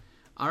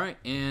 All right,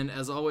 and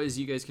as always,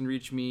 you guys can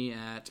reach me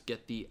at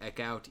Get the Eck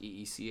Out,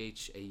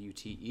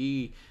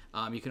 EECHAUTE.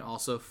 You can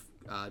also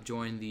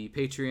join the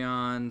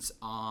Patreons.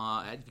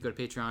 If you go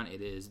to Patreon,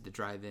 it is the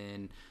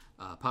Drive-In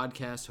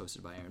Podcast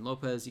hosted by Aaron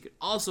Lopez. You can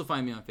also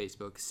find me on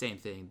Facebook, same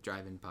thing,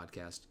 Drive-In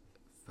Podcast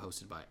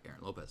hosted by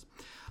Aaron Lopez.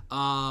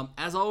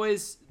 As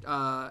always,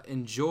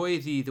 enjoy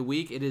the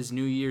week. It is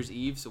New Year's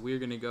Eve, so we're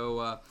going to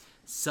go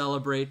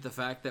celebrate the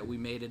fact that we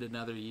made it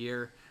another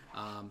year.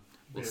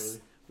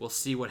 We'll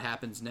see what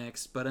happens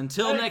next. But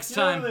until next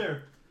time,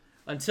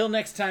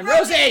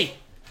 Rosie!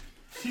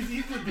 She's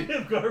eating the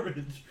damn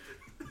garbage.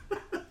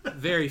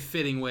 Very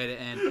fitting way to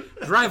end.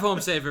 Drive home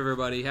safe,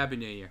 everybody. Happy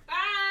New Year. Bye!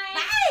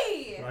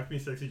 Bye! Rock me,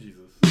 sexy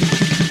Jesus.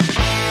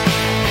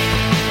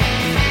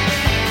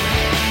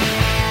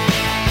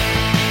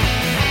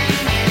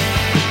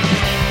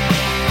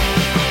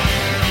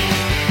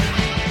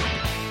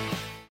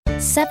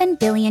 $7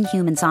 billion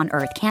humans on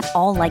Earth can't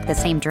all like the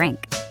same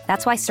drink.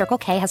 That's why Circle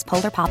K has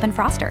Polar Pop and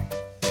Froster.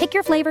 Pick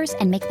your flavors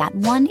and make that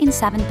 1 in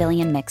 7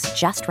 billion mix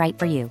just right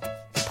for you.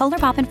 Polar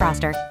Pop and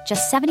Froster,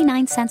 just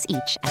 79 cents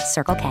each at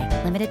Circle K.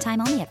 Limited time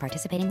only at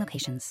participating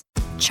locations.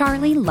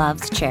 Charlie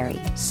loves cherry,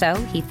 so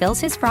he fills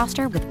his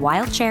Froster with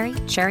wild cherry,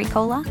 cherry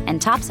cola,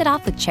 and tops it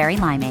off with cherry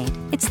limeade.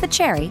 It's the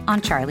cherry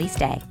on Charlie's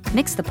day.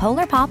 Mix the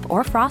Polar Pop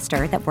or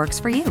Froster that works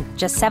for you.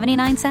 Just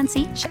 79 cents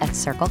each at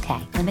Circle K.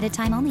 Limited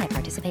time only at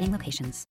participating locations.